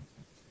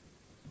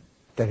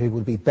 That it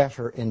will be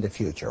better in the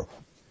future.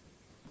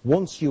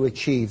 Once you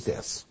achieve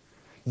this,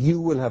 you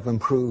will have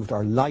improved,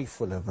 or life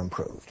will have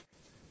improved.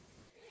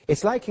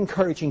 It's like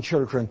encouraging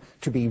children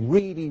to be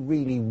really,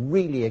 really,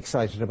 really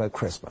excited about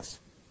Christmas.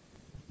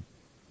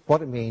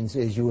 What it means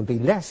is you will be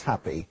less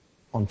happy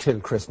until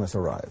Christmas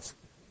arrives.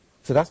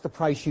 So that's the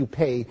price you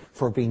pay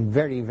for being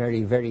very,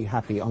 very, very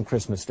happy on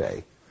Christmas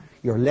Day.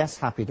 You're less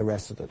happy the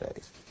rest of the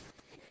days.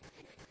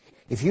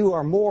 If you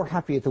are more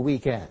happy at the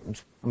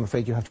weekend, I'm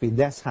afraid you have to be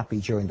less happy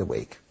during the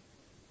week.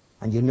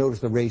 And you notice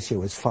the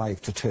ratio is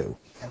 5 to 2.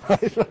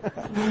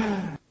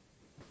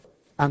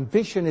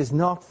 Ambition is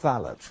not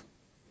valid,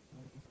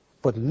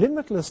 but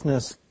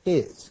limitlessness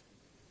is.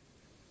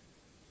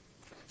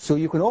 So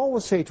you can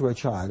always say to a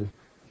child,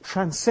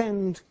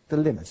 transcend the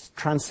limits,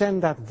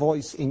 transcend that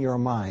voice in your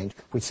mind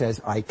which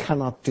says, I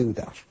cannot do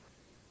that.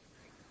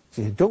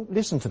 So you don't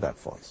listen to that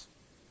voice.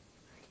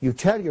 You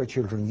tell your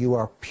children you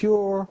are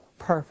pure,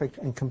 perfect,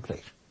 and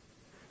complete.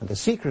 And the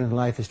secret in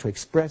life is to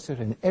express it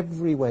in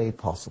every way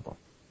possible.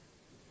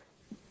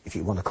 If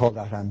you want to call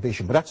that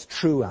ambition, but that's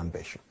true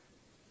ambition.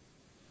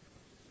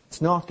 It's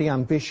not the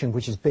ambition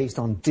which is based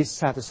on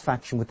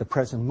dissatisfaction with the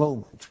present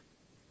moment.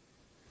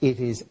 It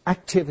is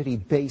activity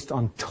based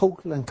on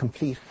total and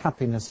complete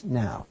happiness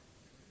now.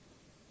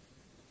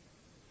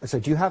 So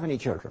do you have any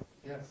children?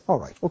 Yes. All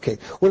right, okay.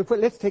 Well,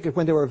 let's take it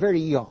when they were very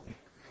young.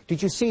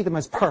 Did you see them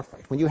as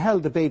perfect when you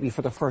held the baby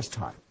for the first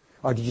time?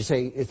 Or did you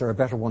say, is there a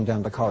better one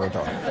down the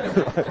corridor?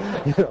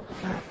 You know.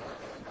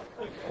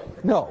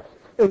 No,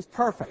 it was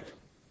perfect.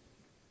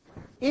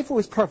 If it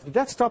was perfect, did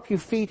that stop you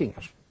feeding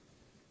it?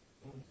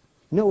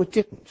 No, it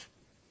didn't.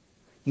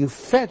 You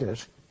fed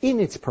it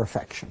in its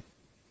perfection.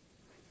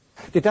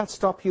 Did that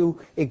stop you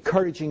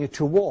encouraging it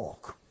to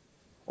walk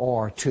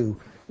or to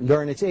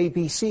learn its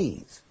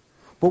ABCs?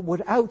 But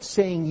without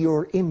saying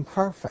you're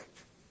imperfect.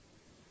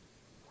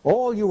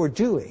 All you were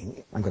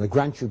doing, I'm going to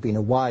grant you being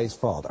a wise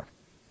father.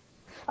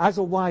 As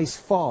a wise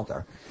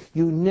father,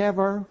 you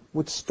never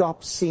would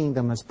stop seeing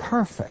them as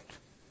perfect.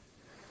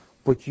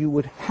 But you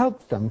would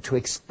help them to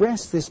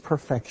express this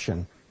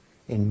perfection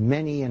in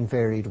many and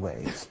varied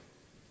ways.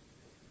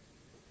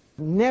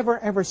 Never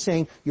ever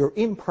saying you're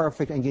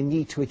imperfect and you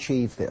need to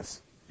achieve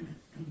this.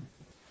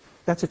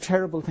 That's a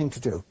terrible thing to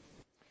do.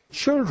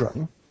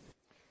 Children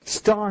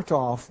start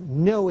off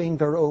knowing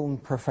their own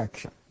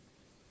perfection.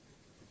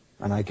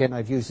 And again,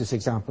 I've used this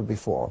example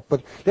before.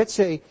 But let's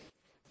say,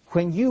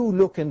 when you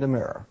look in the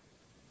mirror,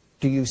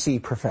 do you see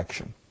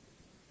perfection?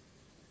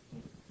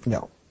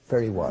 No.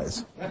 Very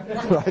wise.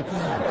 Right.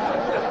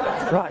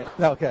 Right.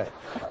 Okay.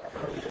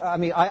 I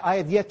mean, I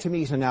have yet to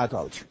meet an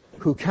adult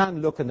who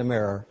can look in the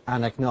mirror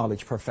and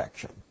acknowledge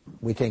perfection.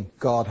 We think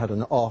God had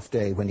an off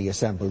day when he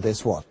assembled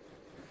this what?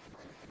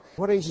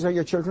 What ages are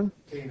your children?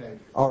 Teenage.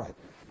 All right.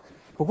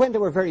 But when they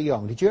were very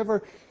young, did you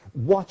ever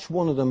watch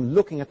one of them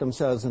looking at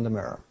themselves in the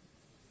mirror?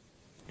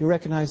 Do you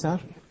recognize that?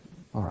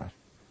 All right.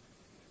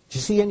 Did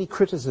you see any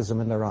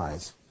criticism in their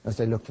eyes as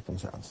they looked at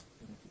themselves?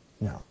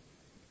 No.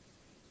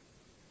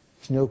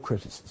 There's no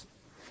criticism.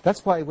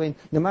 That's why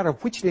no matter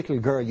which little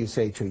girl you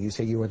say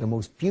you are the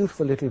most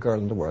beautiful little girl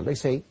in the world, they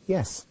say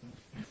yes.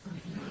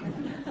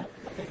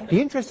 The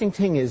interesting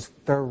thing is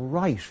they're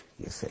right,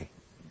 you see.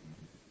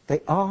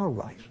 They are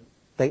right.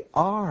 They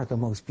are the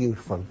most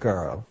beautiful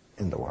girl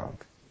in the world.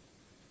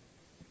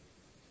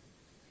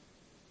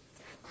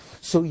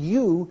 So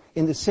you,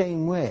 in the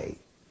same way,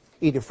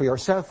 either for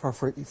yourself or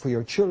for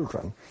your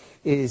children,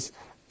 is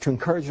to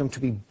encourage them to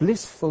be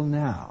blissful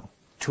now,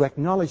 to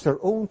acknowledge their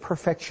own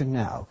perfection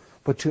now,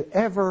 but to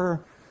ever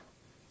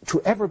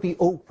be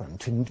open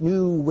to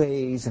new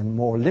ways and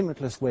more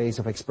limitless ways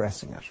of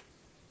expressing it.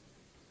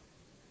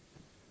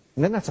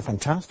 And then that's a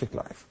fantastic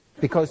life,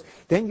 because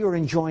then you're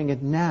enjoying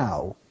it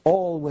now,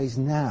 always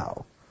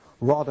now,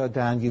 rather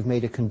than you've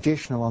made it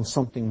conditional on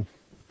something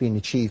being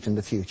achieved in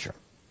the future.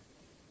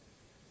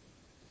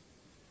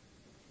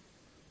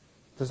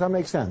 Does that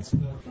make sense?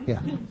 Yeah.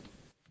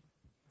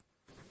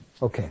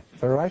 Okay, is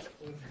that all right?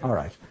 All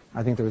right.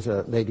 I think there was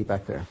a lady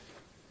back there.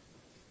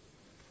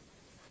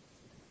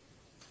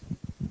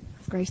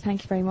 That's great,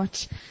 thank you very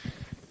much.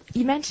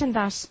 You mentioned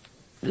that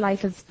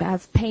life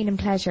has pain and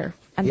pleasure,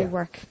 and they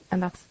work,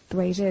 and that's the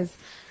way it is.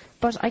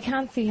 But I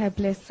can't see how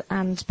bliss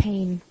and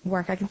pain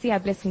work. I can see how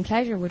bliss and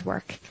pleasure would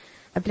work.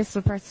 A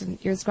blissful person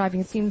you're describing,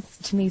 it seems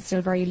to me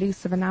still very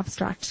elusive and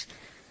abstract.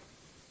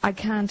 I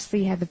can't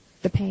see how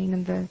the pain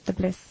and the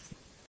bliss...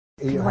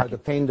 How the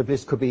pain and the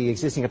bliss could be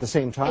existing at the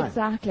same time.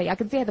 Exactly. I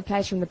can see how the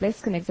pleasure and the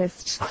bliss can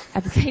exist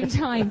at the same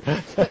time.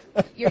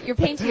 You're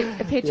painting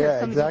a picture of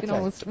somebody who can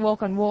almost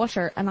walk on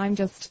water, and I'm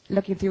just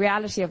looking at the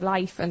reality of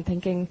life and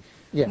thinking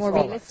more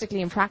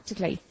realistically and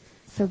practically.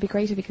 So it'd be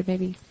great if you could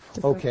maybe...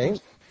 Okay.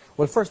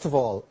 Well, first of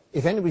all,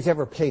 if anybody's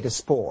ever played a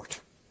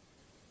sport,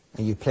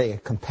 and you play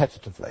it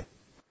competitively,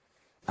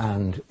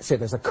 and say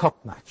there's a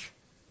cup match,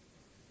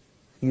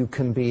 you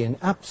can be in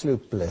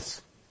absolute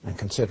bliss and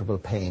considerable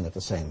pain at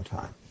the same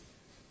time.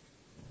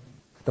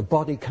 The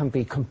body can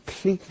be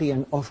completely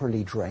and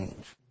utterly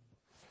drained.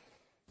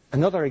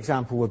 Another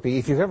example would be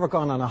if you've ever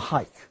gone on a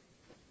hike.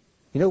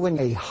 You know when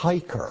a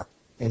hiker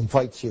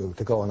invites you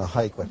to go on a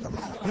hike with them?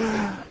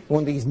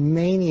 One of these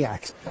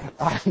maniacs.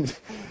 And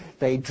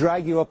they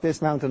drag you up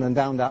this mountain and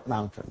down that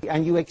mountain.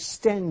 And you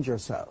extend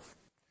yourself.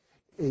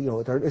 You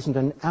know, there isn't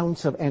an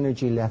ounce of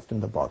energy left in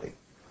the body.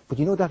 But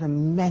you know that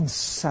immense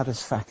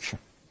satisfaction.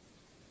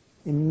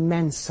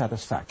 Immense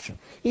satisfaction,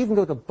 even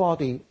though the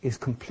body is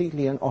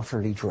completely and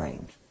utterly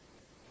drained.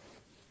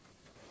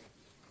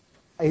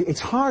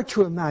 It's hard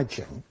to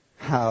imagine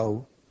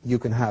how you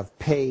can have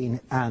pain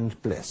and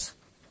bliss.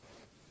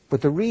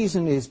 But the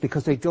reason is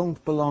because they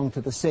don't belong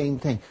to the same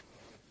thing.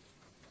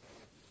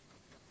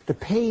 The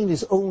pain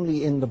is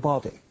only in the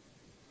body.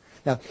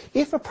 Now,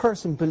 if a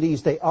person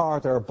believes they are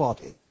their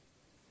body,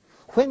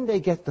 when they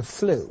get the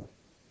flu,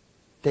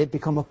 they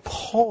become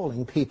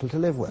appalling people to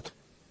live with.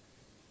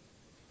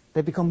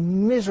 They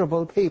become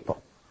miserable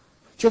people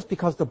just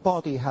because the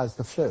body has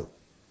the flu.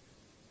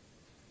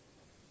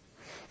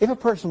 If a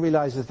person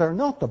realizes they're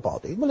not the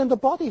body, well, then the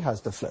body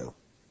has the flu.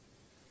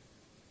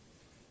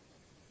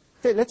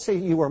 Let's say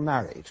you were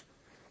married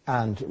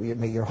and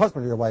your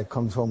husband or your wife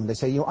comes home and they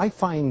say, you know, I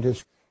find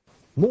it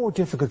more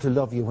difficult to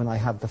love you when I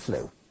have the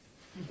flu.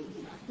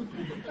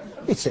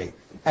 You'd say,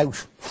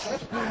 out.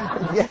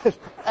 Yes,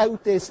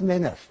 out this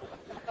minute.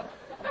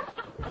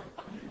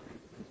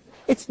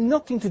 It's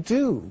nothing to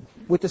do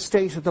with the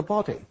state of the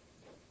body.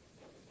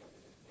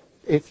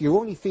 If you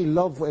only feel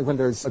love when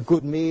there's a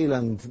good meal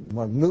and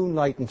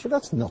moonlight, and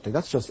that's nothing.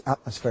 That's just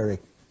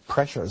atmospheric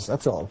pressures,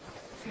 that's all.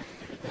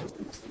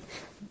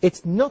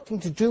 It's nothing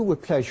to do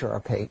with pleasure or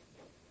pain.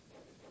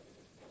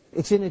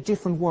 It's in a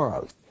different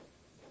world.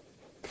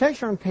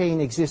 Pleasure and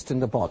pain exist in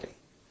the body.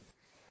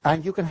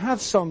 And you can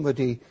have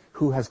somebody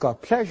who has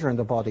got pleasure in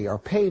the body or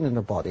pain in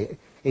the body.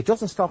 It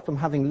doesn't stop them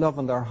having love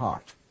in their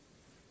heart.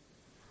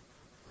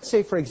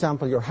 Say, for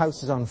example, your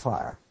house is on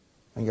fire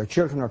and your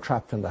children are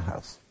trapped in the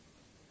house.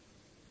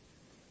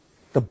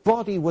 The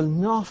body will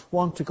not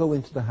want to go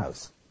into the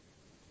house.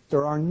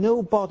 There are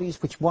no bodies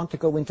which want to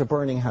go into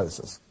burning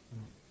houses,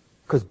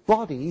 because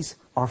bodies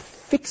are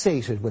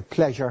fixated with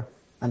pleasure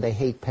and they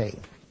hate pain.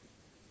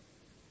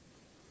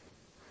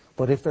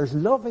 But if there's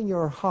love in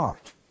your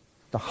heart,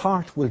 the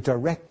heart will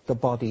direct the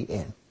body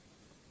in.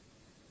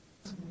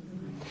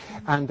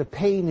 And the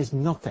pain is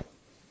nothing.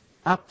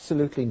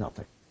 Absolutely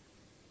nothing.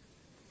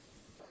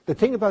 The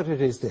thing about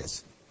it is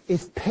this.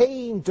 If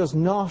pain does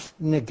not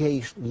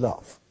negate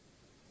love,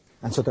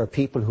 and so there are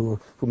people who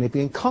may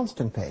be in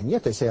constant pain,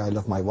 yet they say, I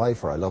love my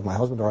wife, or I love my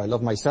husband, or I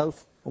love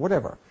myself, or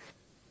whatever.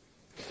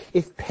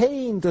 If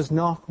pain does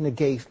not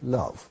negate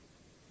love,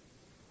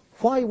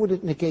 why would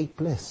it negate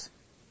bliss?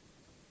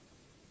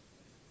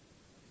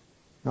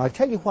 Now, I'll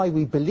tell you why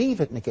we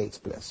believe it negates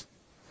bliss.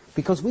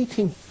 Because we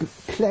think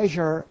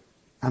pleasure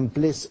and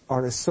bliss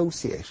are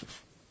associated.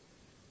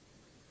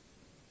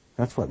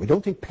 That's why. We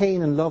don't think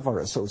pain and love are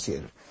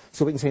associated.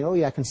 So we can say, oh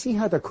yeah, I can see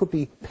how there could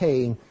be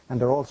pain and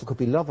there also could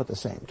be love at the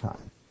same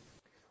time.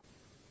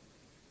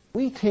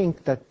 We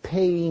think that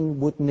pain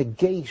would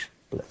negate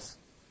bliss.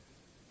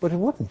 But it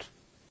wouldn't.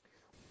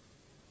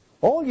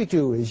 All you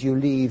do is you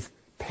leave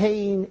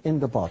pain in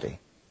the body.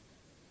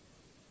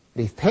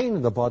 Leave pain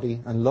in the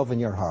body and love in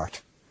your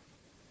heart.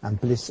 And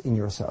bliss in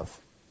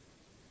yourself.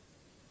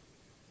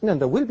 And then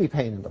there will be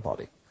pain in the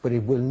body, but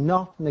it will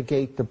not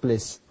negate the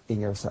bliss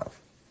in yourself.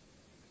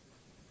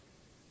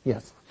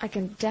 Yes? I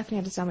can definitely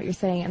understand what you're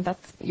saying, and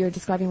that's, you're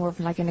describing more of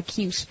like an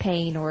acute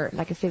pain or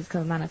like a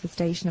physical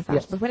manifestation of that.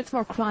 Yes. But when it's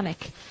more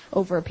chronic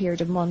over a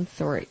period of months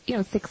or,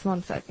 6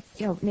 months,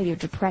 maybe a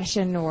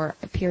depression or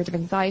a period of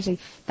anxiety,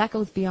 that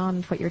goes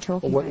beyond what you're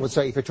talking about.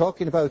 So if you're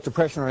talking about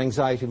depression or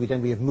anxiety, we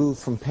have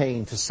moved from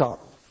pain to sorrow.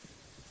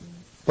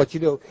 But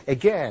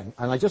again,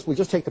 and we'll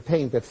just take the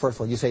pain bit first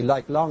of all. You say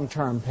like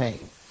long-term pain.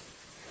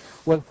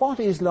 Well, what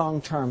is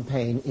long-term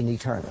pain in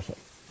eternity?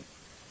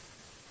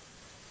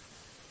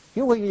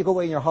 When you go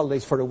away on your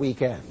holidays for a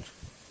weekend,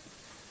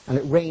 and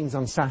it rains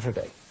on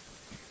Saturday,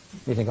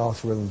 you think, oh,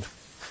 it's ruined.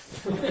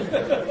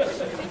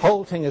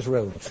 Whole thing is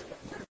ruined.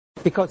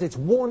 Because it's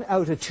 1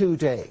 out of 2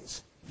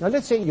 days. Now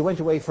let's say you went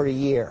away for a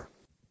year,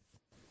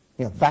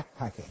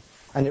 backpacking,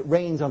 and it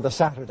rains on the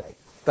Saturday,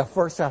 the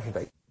first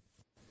Saturday.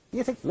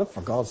 You think, look,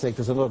 for God's sake,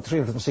 there's another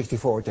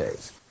 364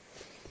 days.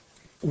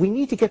 We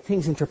need to get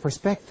things into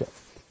perspective.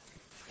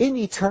 In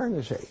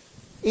eternity,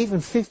 even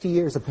 50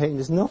 years of pain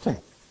is nothing.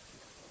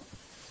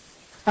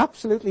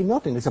 Absolutely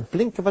nothing. It's a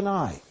blink of an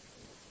eye.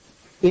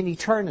 In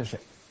eternity.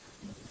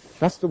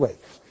 That's the way.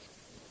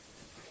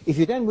 If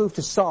you then move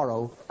to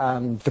sorrow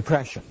and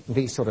depression,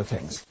 these sort of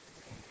things,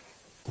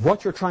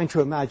 what you're trying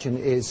to imagine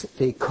is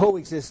the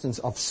coexistence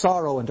of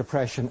sorrow and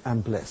depression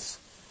and bliss.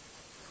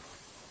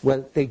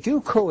 Well, they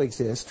do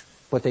coexist,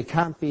 but they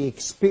can't be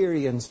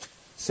experienced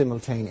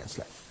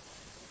simultaneously.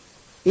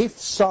 If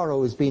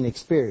sorrow is being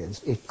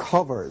experienced, it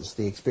covers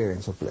the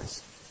experience of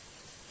bliss.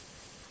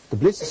 The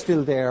bliss is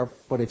still there,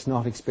 but it's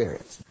not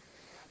experienced.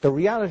 The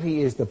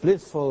reality is the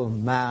blissful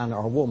man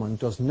or woman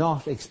does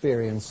not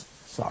experience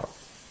sorrow.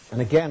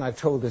 And again, I've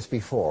told this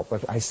before,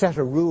 but I set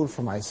a rule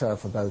for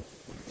myself about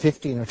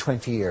 15 or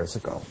 20 years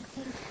ago,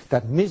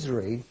 that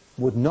misery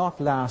would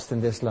not last in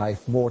this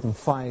life more than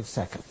 5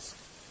 seconds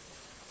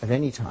at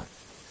any time.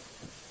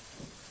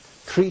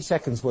 3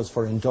 seconds was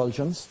for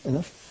indulgence in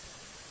it,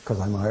 because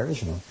I'm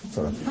Irish and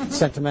sort of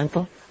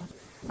sentimental,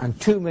 and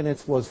 2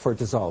 minutes was for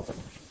dissolving.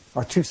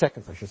 Or 2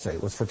 seconds, I should say,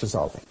 was for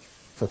dissolving.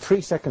 So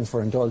 3 seconds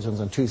for indulgence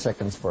and 2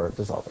 seconds for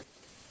dissolving.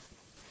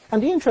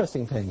 And the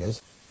interesting thing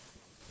is,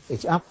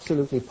 it's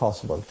absolutely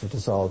possible to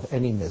dissolve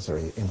any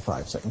misery in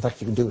 5 seconds. In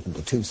fact, you can do it in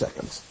 2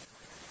 seconds.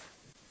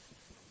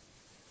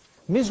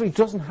 Misery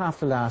doesn't have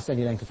to last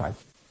any length of time.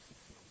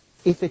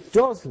 If it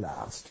does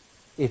last,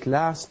 it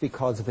lasts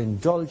because of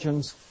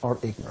indulgence or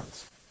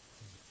ignorance.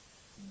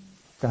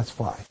 That's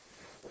why.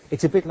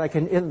 It's a bit like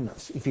an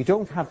illness. If you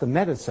don't have the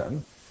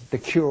medicine, the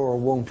cure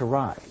won't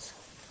arise.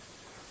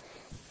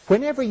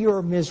 Whenever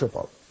you're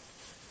miserable,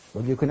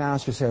 well, you can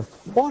ask yourself,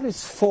 what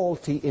is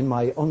faulty in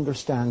my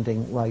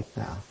understanding right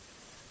now?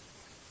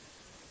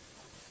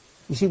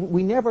 You see,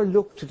 we never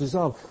look to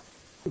dissolve.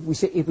 We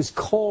say it was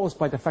caused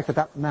by the fact that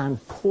that man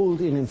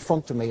pulled in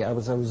front of me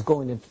as I was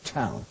going into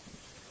town.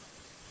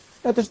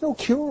 Now, there's no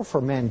cure for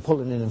men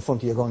pulling in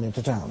front of you going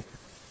into town.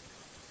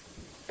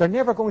 They're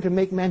never going to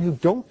make men who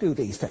don't do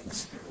these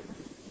things.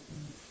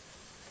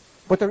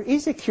 But there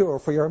is a cure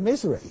for your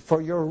misery,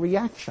 for your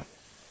reaction.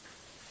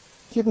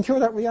 You can cure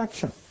that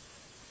reaction.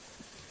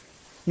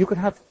 You could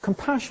have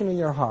compassion in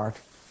your heart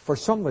for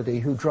somebody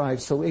who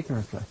drives so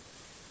ignorantly.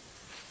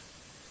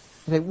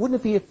 Wouldn't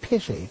it be a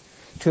pity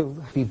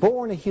to be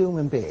born a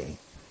human being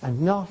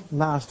and not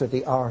master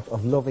the art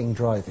of loving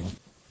driving?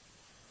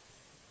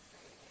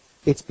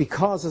 It's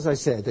because, as I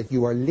said, that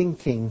you are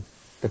linking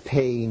the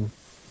pain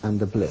and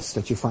the bliss,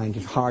 that you find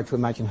it hard to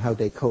imagine how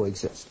they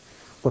coexist.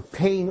 But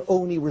pain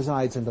only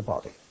resides in the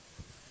body.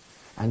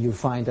 And you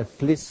find that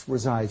bliss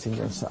resides in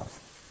yourself.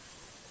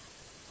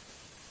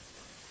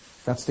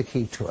 That's the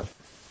key to it.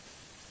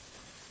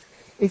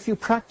 If you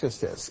practice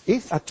this,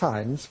 if at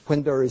times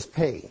when there is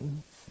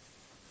pain,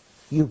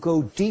 you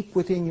go deep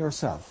within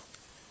yourself,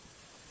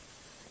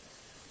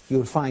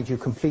 you'll find you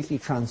completely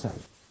transcend.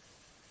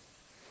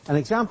 An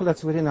example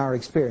that's within our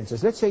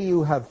experiences, let's say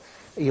you have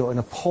an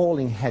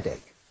appalling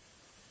headache.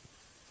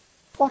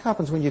 What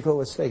happens when you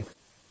go asleep?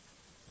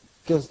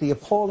 Does the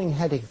appalling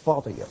headache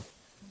bother you?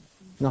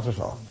 Not at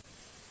all.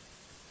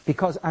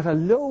 Because at a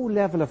low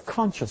level of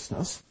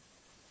consciousness,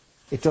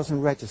 it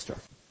doesn't register.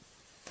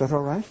 Is that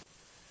all right?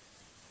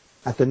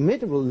 At the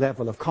minimal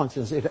level of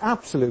consciousness, it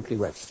absolutely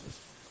registers.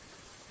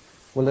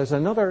 Well, there's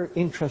another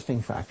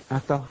interesting fact.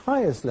 At the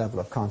highest level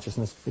of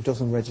consciousness, it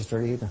doesn't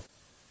register either.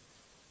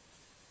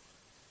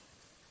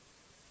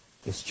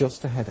 It's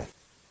just a headache.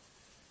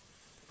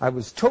 I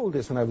was told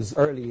this when I was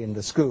early in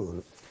the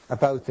school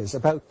about this,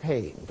 about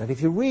pain, that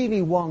if you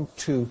really want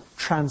to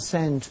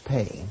transcend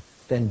pain,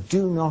 then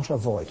do not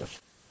avoid it.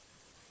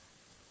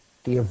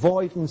 The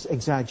avoidance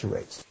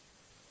exaggerates.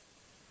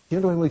 You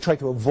know, when we try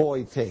to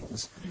avoid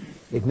things,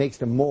 it makes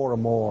them more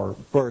and more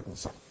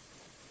burdensome.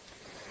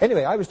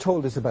 Anyway, I was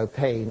told this about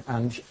pain,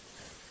 and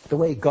the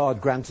way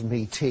God granted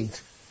me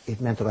teeth,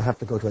 it meant that I have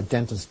to go to a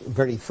dentist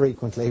very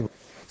frequently.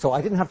 So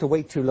I didn't have to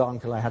wait too long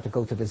till I had to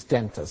go to this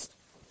dentist.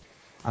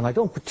 And I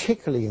don't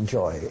particularly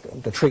enjoy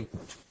the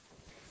treatment.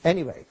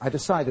 Anyway, I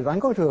decided I'm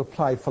going to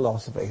apply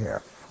philosophy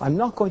here. I'm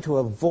not going to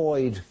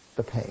avoid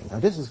the pain. Now,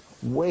 this is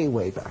way,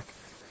 way back.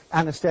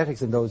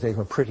 Anesthetics in those days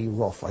were pretty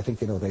rough. I think,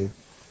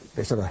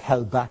 they sort of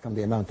held back on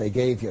the amount they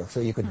gave you, so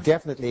you could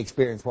definitely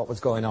experience what was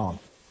going on.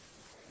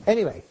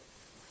 Anyway,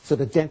 so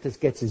the dentist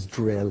gets his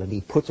drill and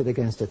he puts it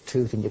against a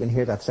tooth, and you can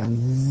hear that sound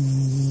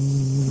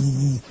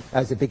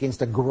as it begins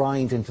to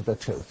grind into the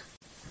tooth.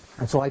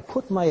 And so I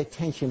put my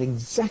attention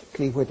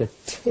exactly where the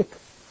tip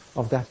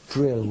of that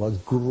drill was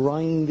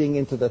grinding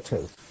into the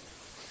tooth.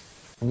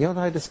 And you know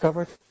what I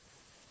discovered?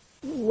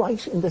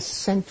 Right in the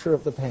center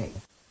of the pain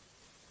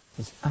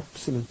is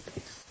absolute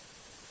peace.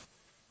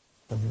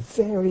 The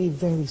very,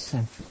 very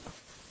center.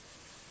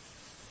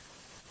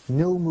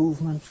 No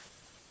movement,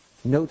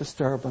 no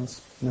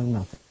disturbance, no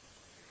nothing.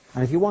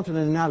 And if you want an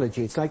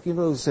analogy, it's like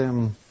those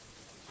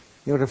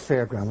You know, the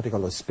fairground, what do you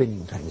call those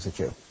spinning things that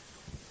you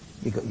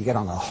get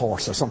on a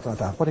horse or something like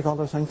that? What do you call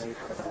those things?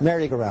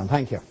 Merry-go-round,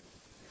 thank you.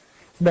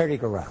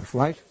 Merry-go-round,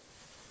 right?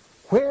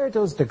 Where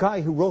does the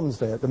guy who runs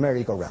the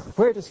merry-go-round,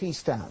 where does he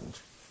stand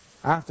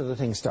after the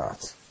thing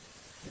starts?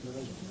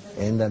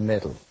 In the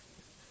middle.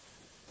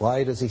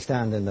 Why does he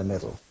stand in the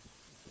middle?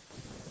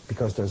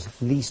 Because there's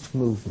least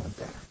movement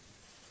there.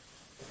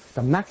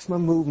 The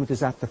maximum movement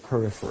is at the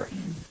periphery.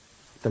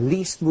 The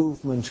least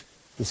movement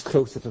is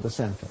closer to the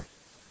center.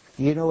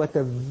 You know, at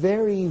the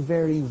very,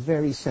 very,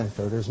 very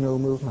center, there's no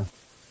movement.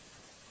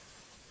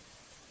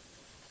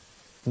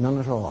 None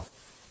at all.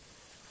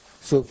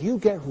 So if you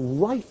get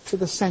right to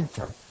the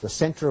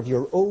center of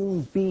your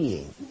own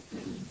being,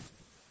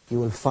 you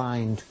will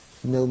find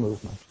no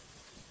movement.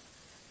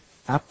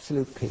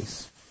 Absolute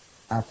peace.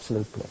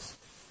 Absolute bliss.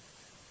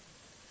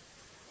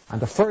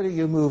 And the further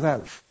you move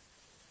out,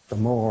 the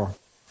more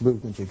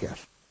movement you get.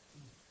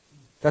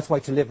 That's why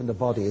to live in the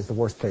body is the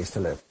worst place to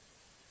live.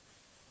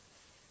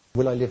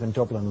 Will I live in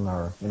Dublin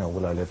or,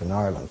 will I live in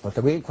Ireland? But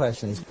the real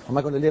question is, am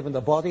I going to live in the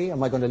body?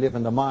 Am I going to live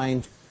in the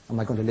mind? Am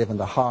I going to live in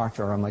the heart?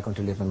 Or am I going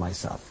to live in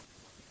myself?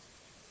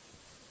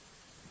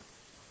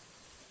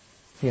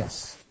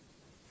 Yes.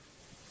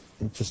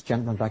 Just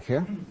gentleman back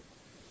here.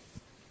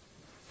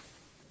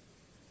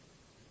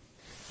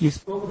 You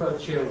spoke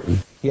about children.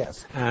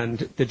 Yes. And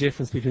the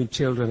difference between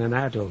children and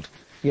adult.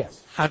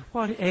 Yes. At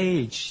what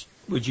age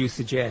would you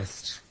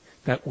suggest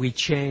that we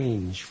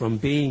change from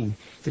being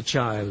the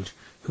child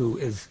who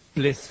is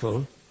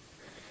blissful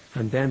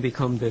and then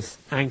become this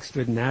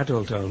angst-ridden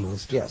adult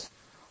almost? Yes.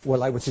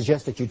 Well, I would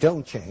suggest that you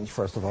don't change,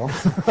 first of all.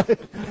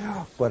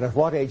 But at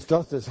what age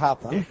does this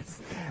happen?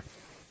 Yes.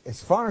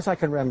 As far as I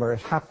can remember,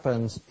 it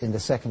happens in the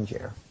second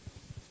year,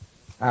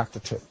 after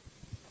 2.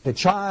 The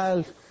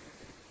child,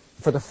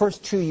 for the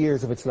first 2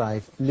 years of its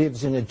life,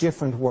 lives in a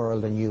different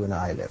world than you and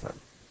I live in.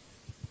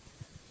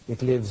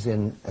 It lives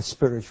in a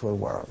spiritual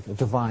world, a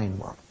divine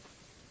world.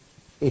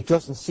 It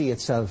doesn't see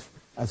itself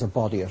as a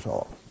body at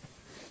all.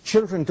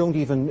 Children don't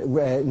even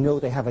know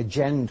they have a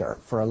gender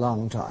for a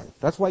long time.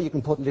 That's why you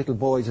can put little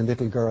boys and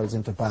little girls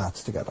into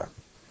baths together.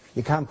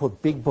 You can't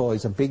put big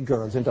boys and big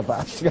girls into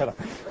baths together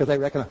because they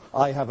reckon,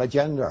 I have a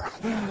gender.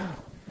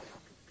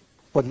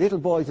 But little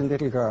boys and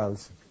little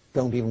girls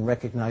don't even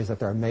recognize that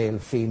they're male,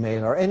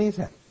 female, or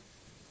anything.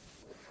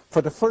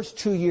 For the first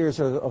 2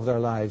 years of their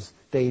lives,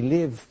 they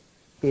live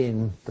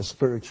in the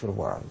spiritual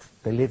world.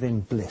 They live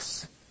in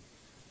bliss.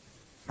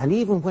 And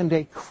even when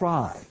they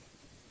cry,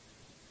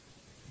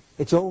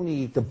 it's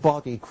only the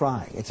body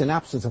crying. It's an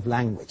absence of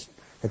language.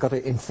 They've got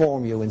to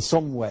inform you in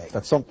some way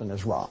that something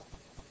is wrong.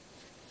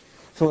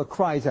 So it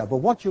cries out. But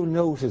what you'll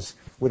notice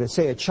with,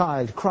 say, a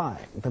child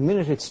crying, the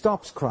minute it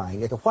stops crying,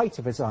 the whites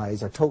of its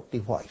eyes are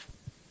totally white.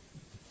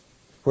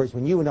 Whereas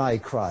when you and I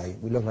cry,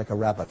 we look like a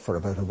rabbit for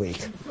about a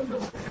week.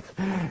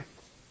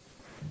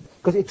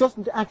 Because it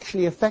doesn't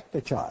actually affect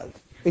the child.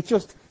 It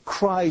just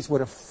cries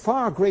with a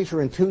far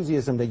greater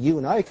enthusiasm than you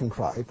and I can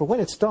cry. But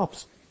when it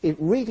stops, it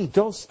really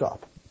does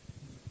stop.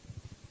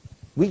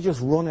 We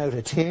just run out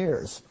of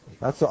tears,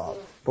 that's all.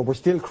 But we're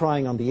still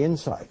crying on the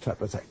inside,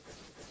 type of thing.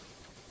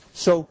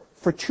 So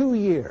for 2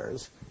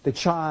 years, the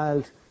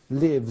child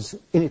lives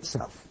in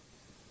itself.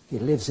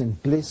 It lives in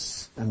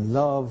bliss and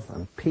love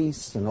and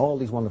peace and all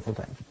these wonderful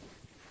things.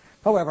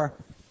 However,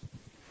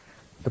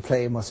 the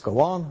play must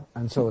go on,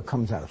 and so it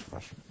comes out of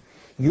it.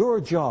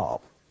 Your job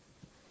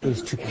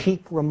is to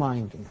keep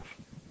reminding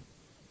it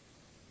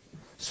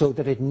so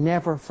that it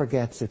never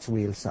forgets its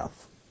real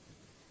self.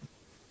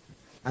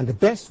 And the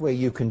best way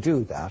you can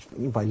do that,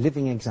 by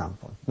living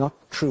example, not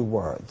true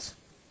words,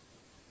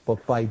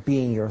 but by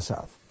being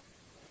yourself.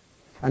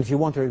 And if you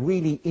want a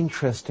really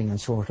interesting and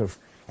sort of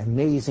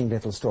amazing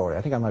little story,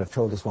 I think I might have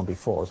told this one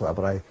before as well,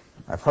 but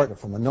I've heard it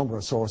from a number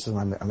of sources,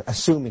 and I'm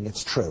assuming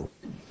it's true,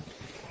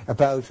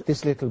 about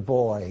this little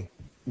boy.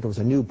 There was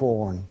a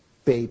newborn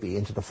baby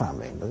into the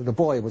family. The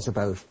boy was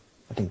about,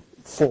 I think,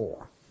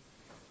 4.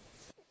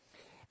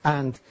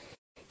 And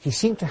he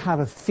seemed to have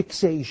a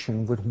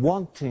fixation with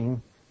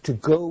wanting to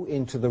go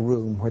into the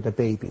room where the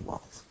baby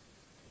was.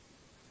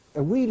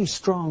 A really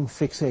strong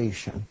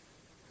fixation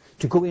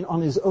to go in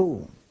on his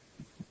own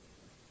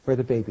where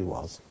the baby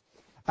was.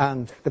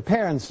 And the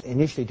parents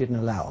initially didn't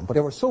allow him, but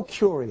they were so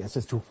curious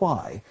as to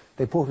why.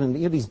 They put in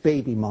these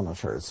baby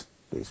monitors,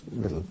 these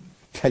little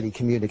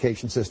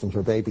telecommunication systems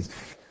for babies.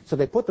 So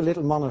they put the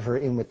little monitor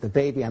in with the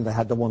baby, and they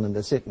had the one in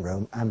the sitting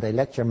room, and they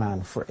let your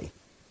man free.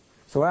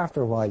 So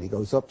after a while, he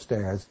goes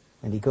upstairs,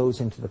 and he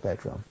goes into the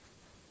bedroom.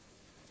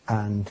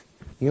 And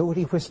you know what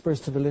he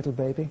whispers to the little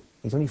baby?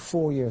 He's only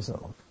 4 years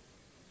old.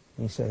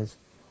 And he says,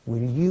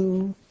 "Will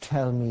you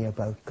tell me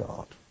about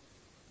God?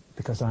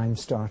 Because I'm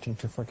starting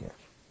to forget."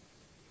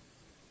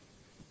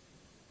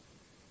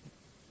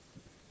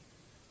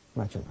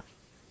 Imagine that.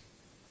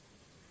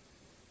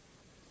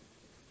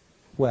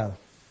 Well,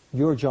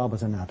 your job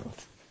as an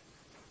adult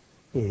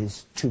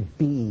is to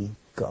be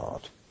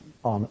God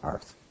on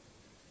earth,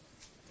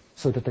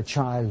 so that the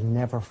child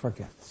never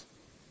forgets.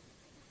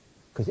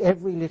 Because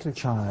every little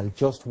child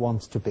just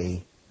wants to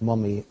be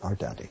mummy or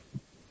daddy.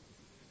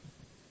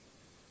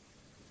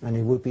 And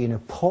it would be an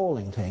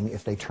appalling thing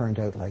if they turned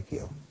out like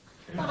you.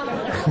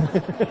 I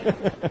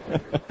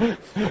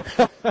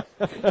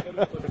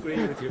would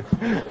agree with you.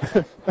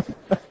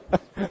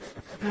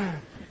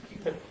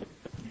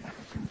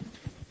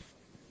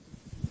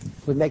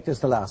 We'll make this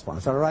the last one.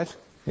 Is that all right?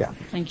 Yeah.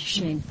 Thank you,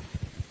 Shane.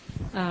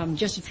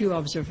 Just a few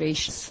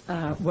observations.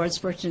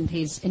 Wordsworth, in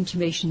his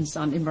intimations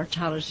on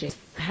immortality,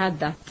 had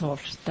that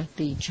thought that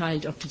the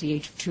child up to the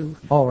age of 2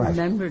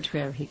 remembered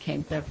where he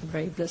came, therefore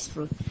very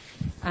blissful.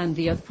 And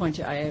the other point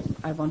I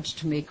wanted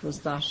to make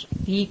was that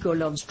the ego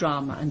loves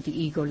drama and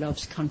the ego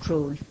loves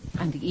control.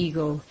 And the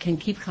ego can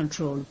keep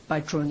control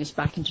by throwing us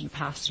back into the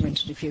past or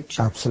into the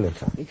future.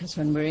 Absolutely. Because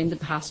when we're in the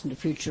past and the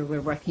future,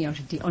 we're working out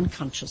of the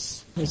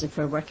unconscious, as if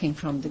we're working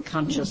from the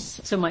conscious.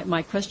 So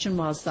my question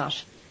was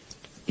that,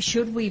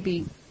 should we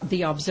be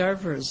the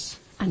observers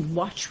and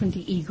watch when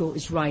the ego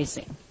is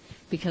rising?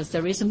 Because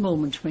there is a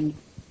moment when,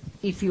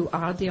 if you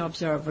are the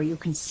observer, you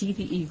can see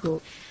the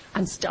ego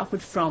and stop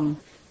it from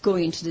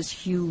going into this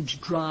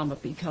huge drama,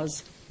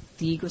 because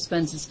the ego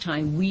spends its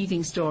time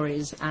weaving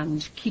stories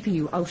and keeping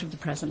you out of the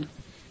present.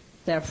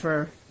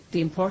 Therefore,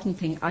 the important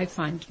thing I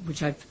find,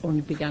 which I've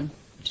only begun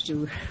to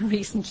do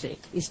recently,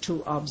 is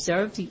to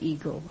observe the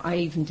ego. I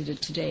even did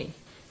it today.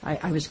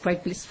 I was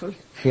quite blissful.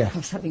 Yeah. I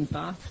was having a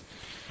bath.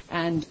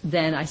 And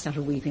then I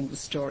started weaving the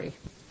story.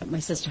 My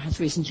sister has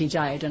recently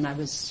died, and I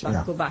was trying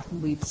to go back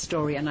and weave the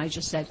story, and I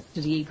just said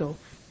to the ego,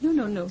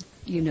 no,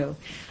 you know.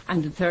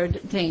 And the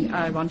third thing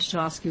I wanted to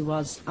ask you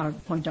was, or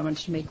point I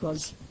wanted to make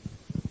was,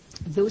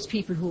 those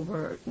people who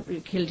were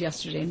killed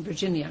yesterday in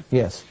Virginia.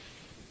 Yes.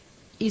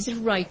 Is it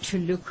right to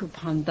look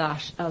upon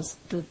that as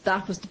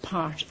that was the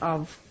part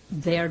of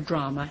their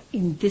drama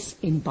in this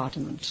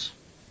embodiment?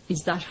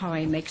 Is that how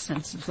I make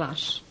sense of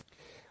that?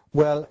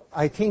 Well,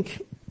 I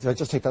think, I'll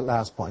just take that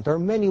last point. There are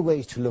many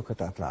ways to look at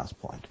that last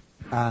point.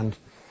 And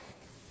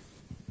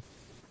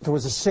there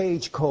was a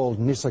sage called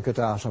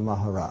Nisargadatta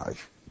Maharaj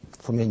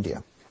from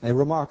India, a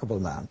remarkable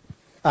man.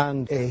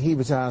 And he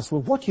was asked,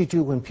 well, what do you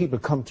do when people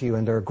come to you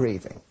and they're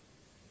grieving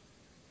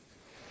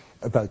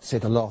about, say,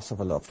 the loss of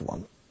a loved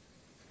one?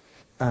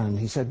 And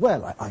he said,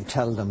 well, I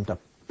tell them that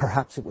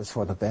perhaps it was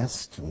for the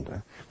best,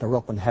 and they're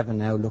up in heaven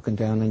now looking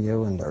down on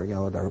you, and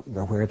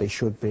they're where they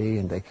should be,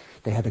 and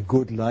they had a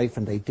good life,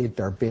 and they did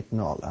their bit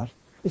and all that.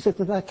 He said,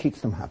 well, that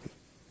keeps them happy.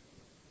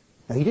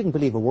 Now, he didn't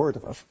believe a word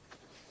of it.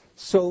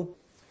 So,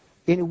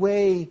 in a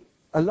way,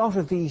 a lot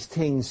of these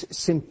things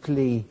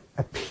simply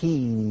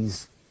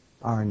appease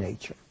our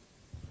nature.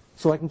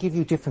 So I can give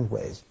you different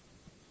ways.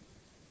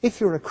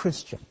 If you're a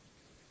Christian,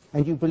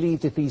 and you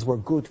believe that these were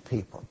good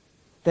people,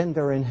 then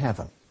they're in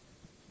heaven.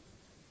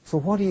 So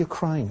what are you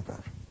crying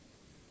about?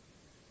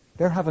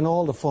 They're having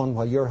all the fun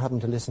while you're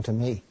having to listen to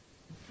me.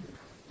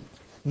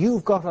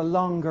 You've got a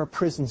longer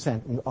prison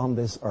sentence on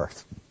this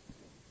earth.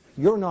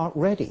 You're not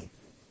ready.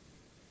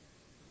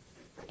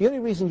 The only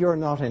reason you're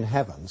not in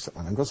heaven,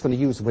 and I'm just going to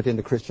use it within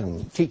the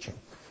Christian teaching,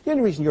 the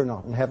only reason you're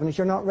not in heaven is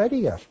you're not ready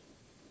yet.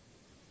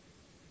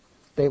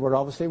 They were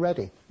obviously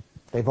ready.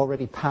 They've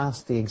already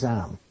passed the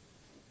exam.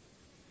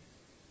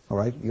 All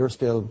right? You're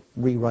still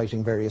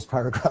rewriting various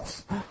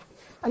paragraphs.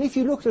 And if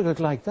you looked at it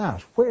like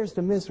that, where's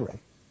the misery?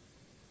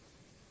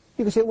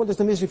 You can say, well, there's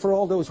the misery for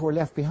all those who are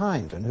left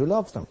behind and who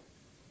love them.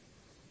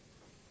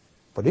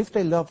 But if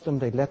they loved them,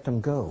 they'd let them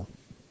go.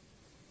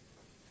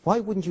 Why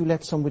wouldn't you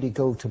let somebody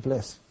go to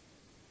bliss?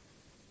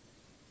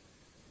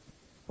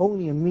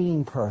 Only a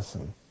mean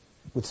person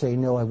would say,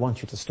 no, I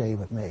want you to stay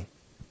with me.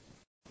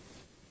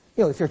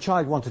 You know, if your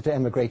child wanted to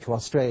emigrate to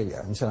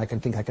Australia and said, I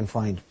think I can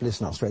find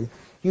bliss in Australia,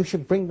 you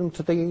should bring them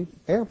to the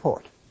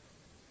airport.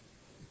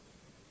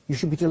 You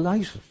should be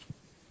delighted.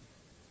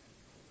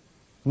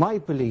 My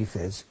belief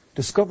is,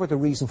 discover the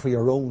reason for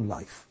your own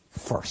life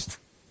first.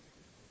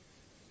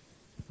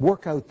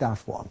 Work out that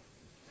one.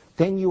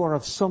 Then you are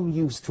of some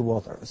use to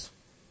others.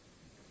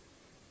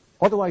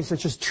 Otherwise,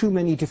 there's just too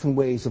many different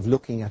ways of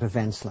looking at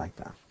events like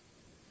that.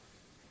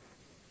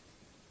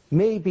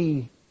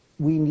 Maybe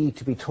we need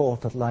to be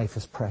taught that life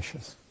is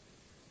precious.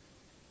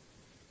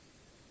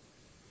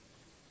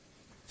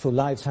 So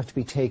lives have to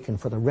be taken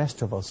for the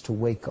rest of us to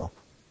wake up.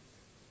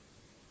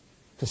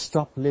 To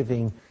stop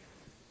living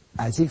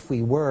as if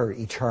we were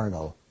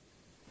eternal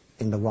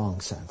in the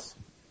wrong sense.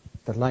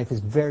 That life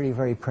is very,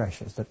 very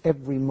precious. That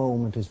every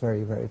moment is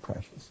very, very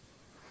precious.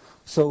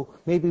 So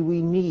maybe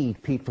we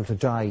need people to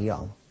die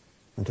young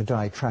and to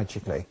die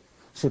tragically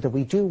so that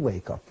we do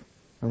wake up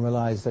and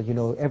realize that,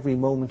 every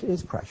moment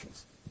is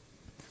precious.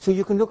 So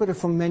you can look at it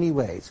from many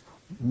ways.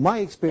 My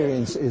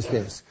experience is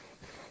this,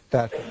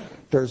 that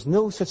there's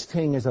no such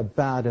thing as a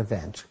bad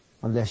event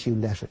unless you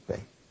let it be.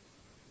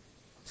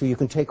 So you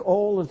can take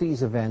all of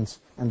these events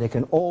and they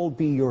can all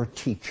be your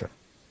teacher.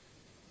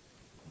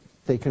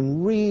 They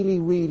can really,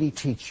 really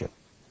teach you.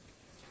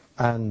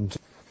 And,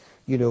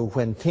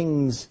 when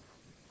things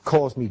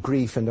cause me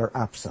grief in their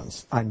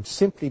absence, I'm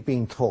simply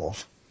being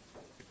taught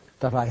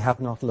that I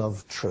have not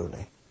loved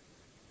truly.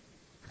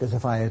 Because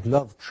if I had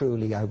loved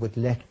truly, I would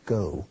let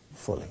go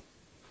fully.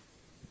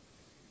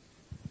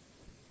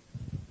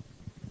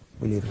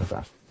 We leave it at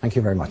that. Thank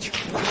you very much.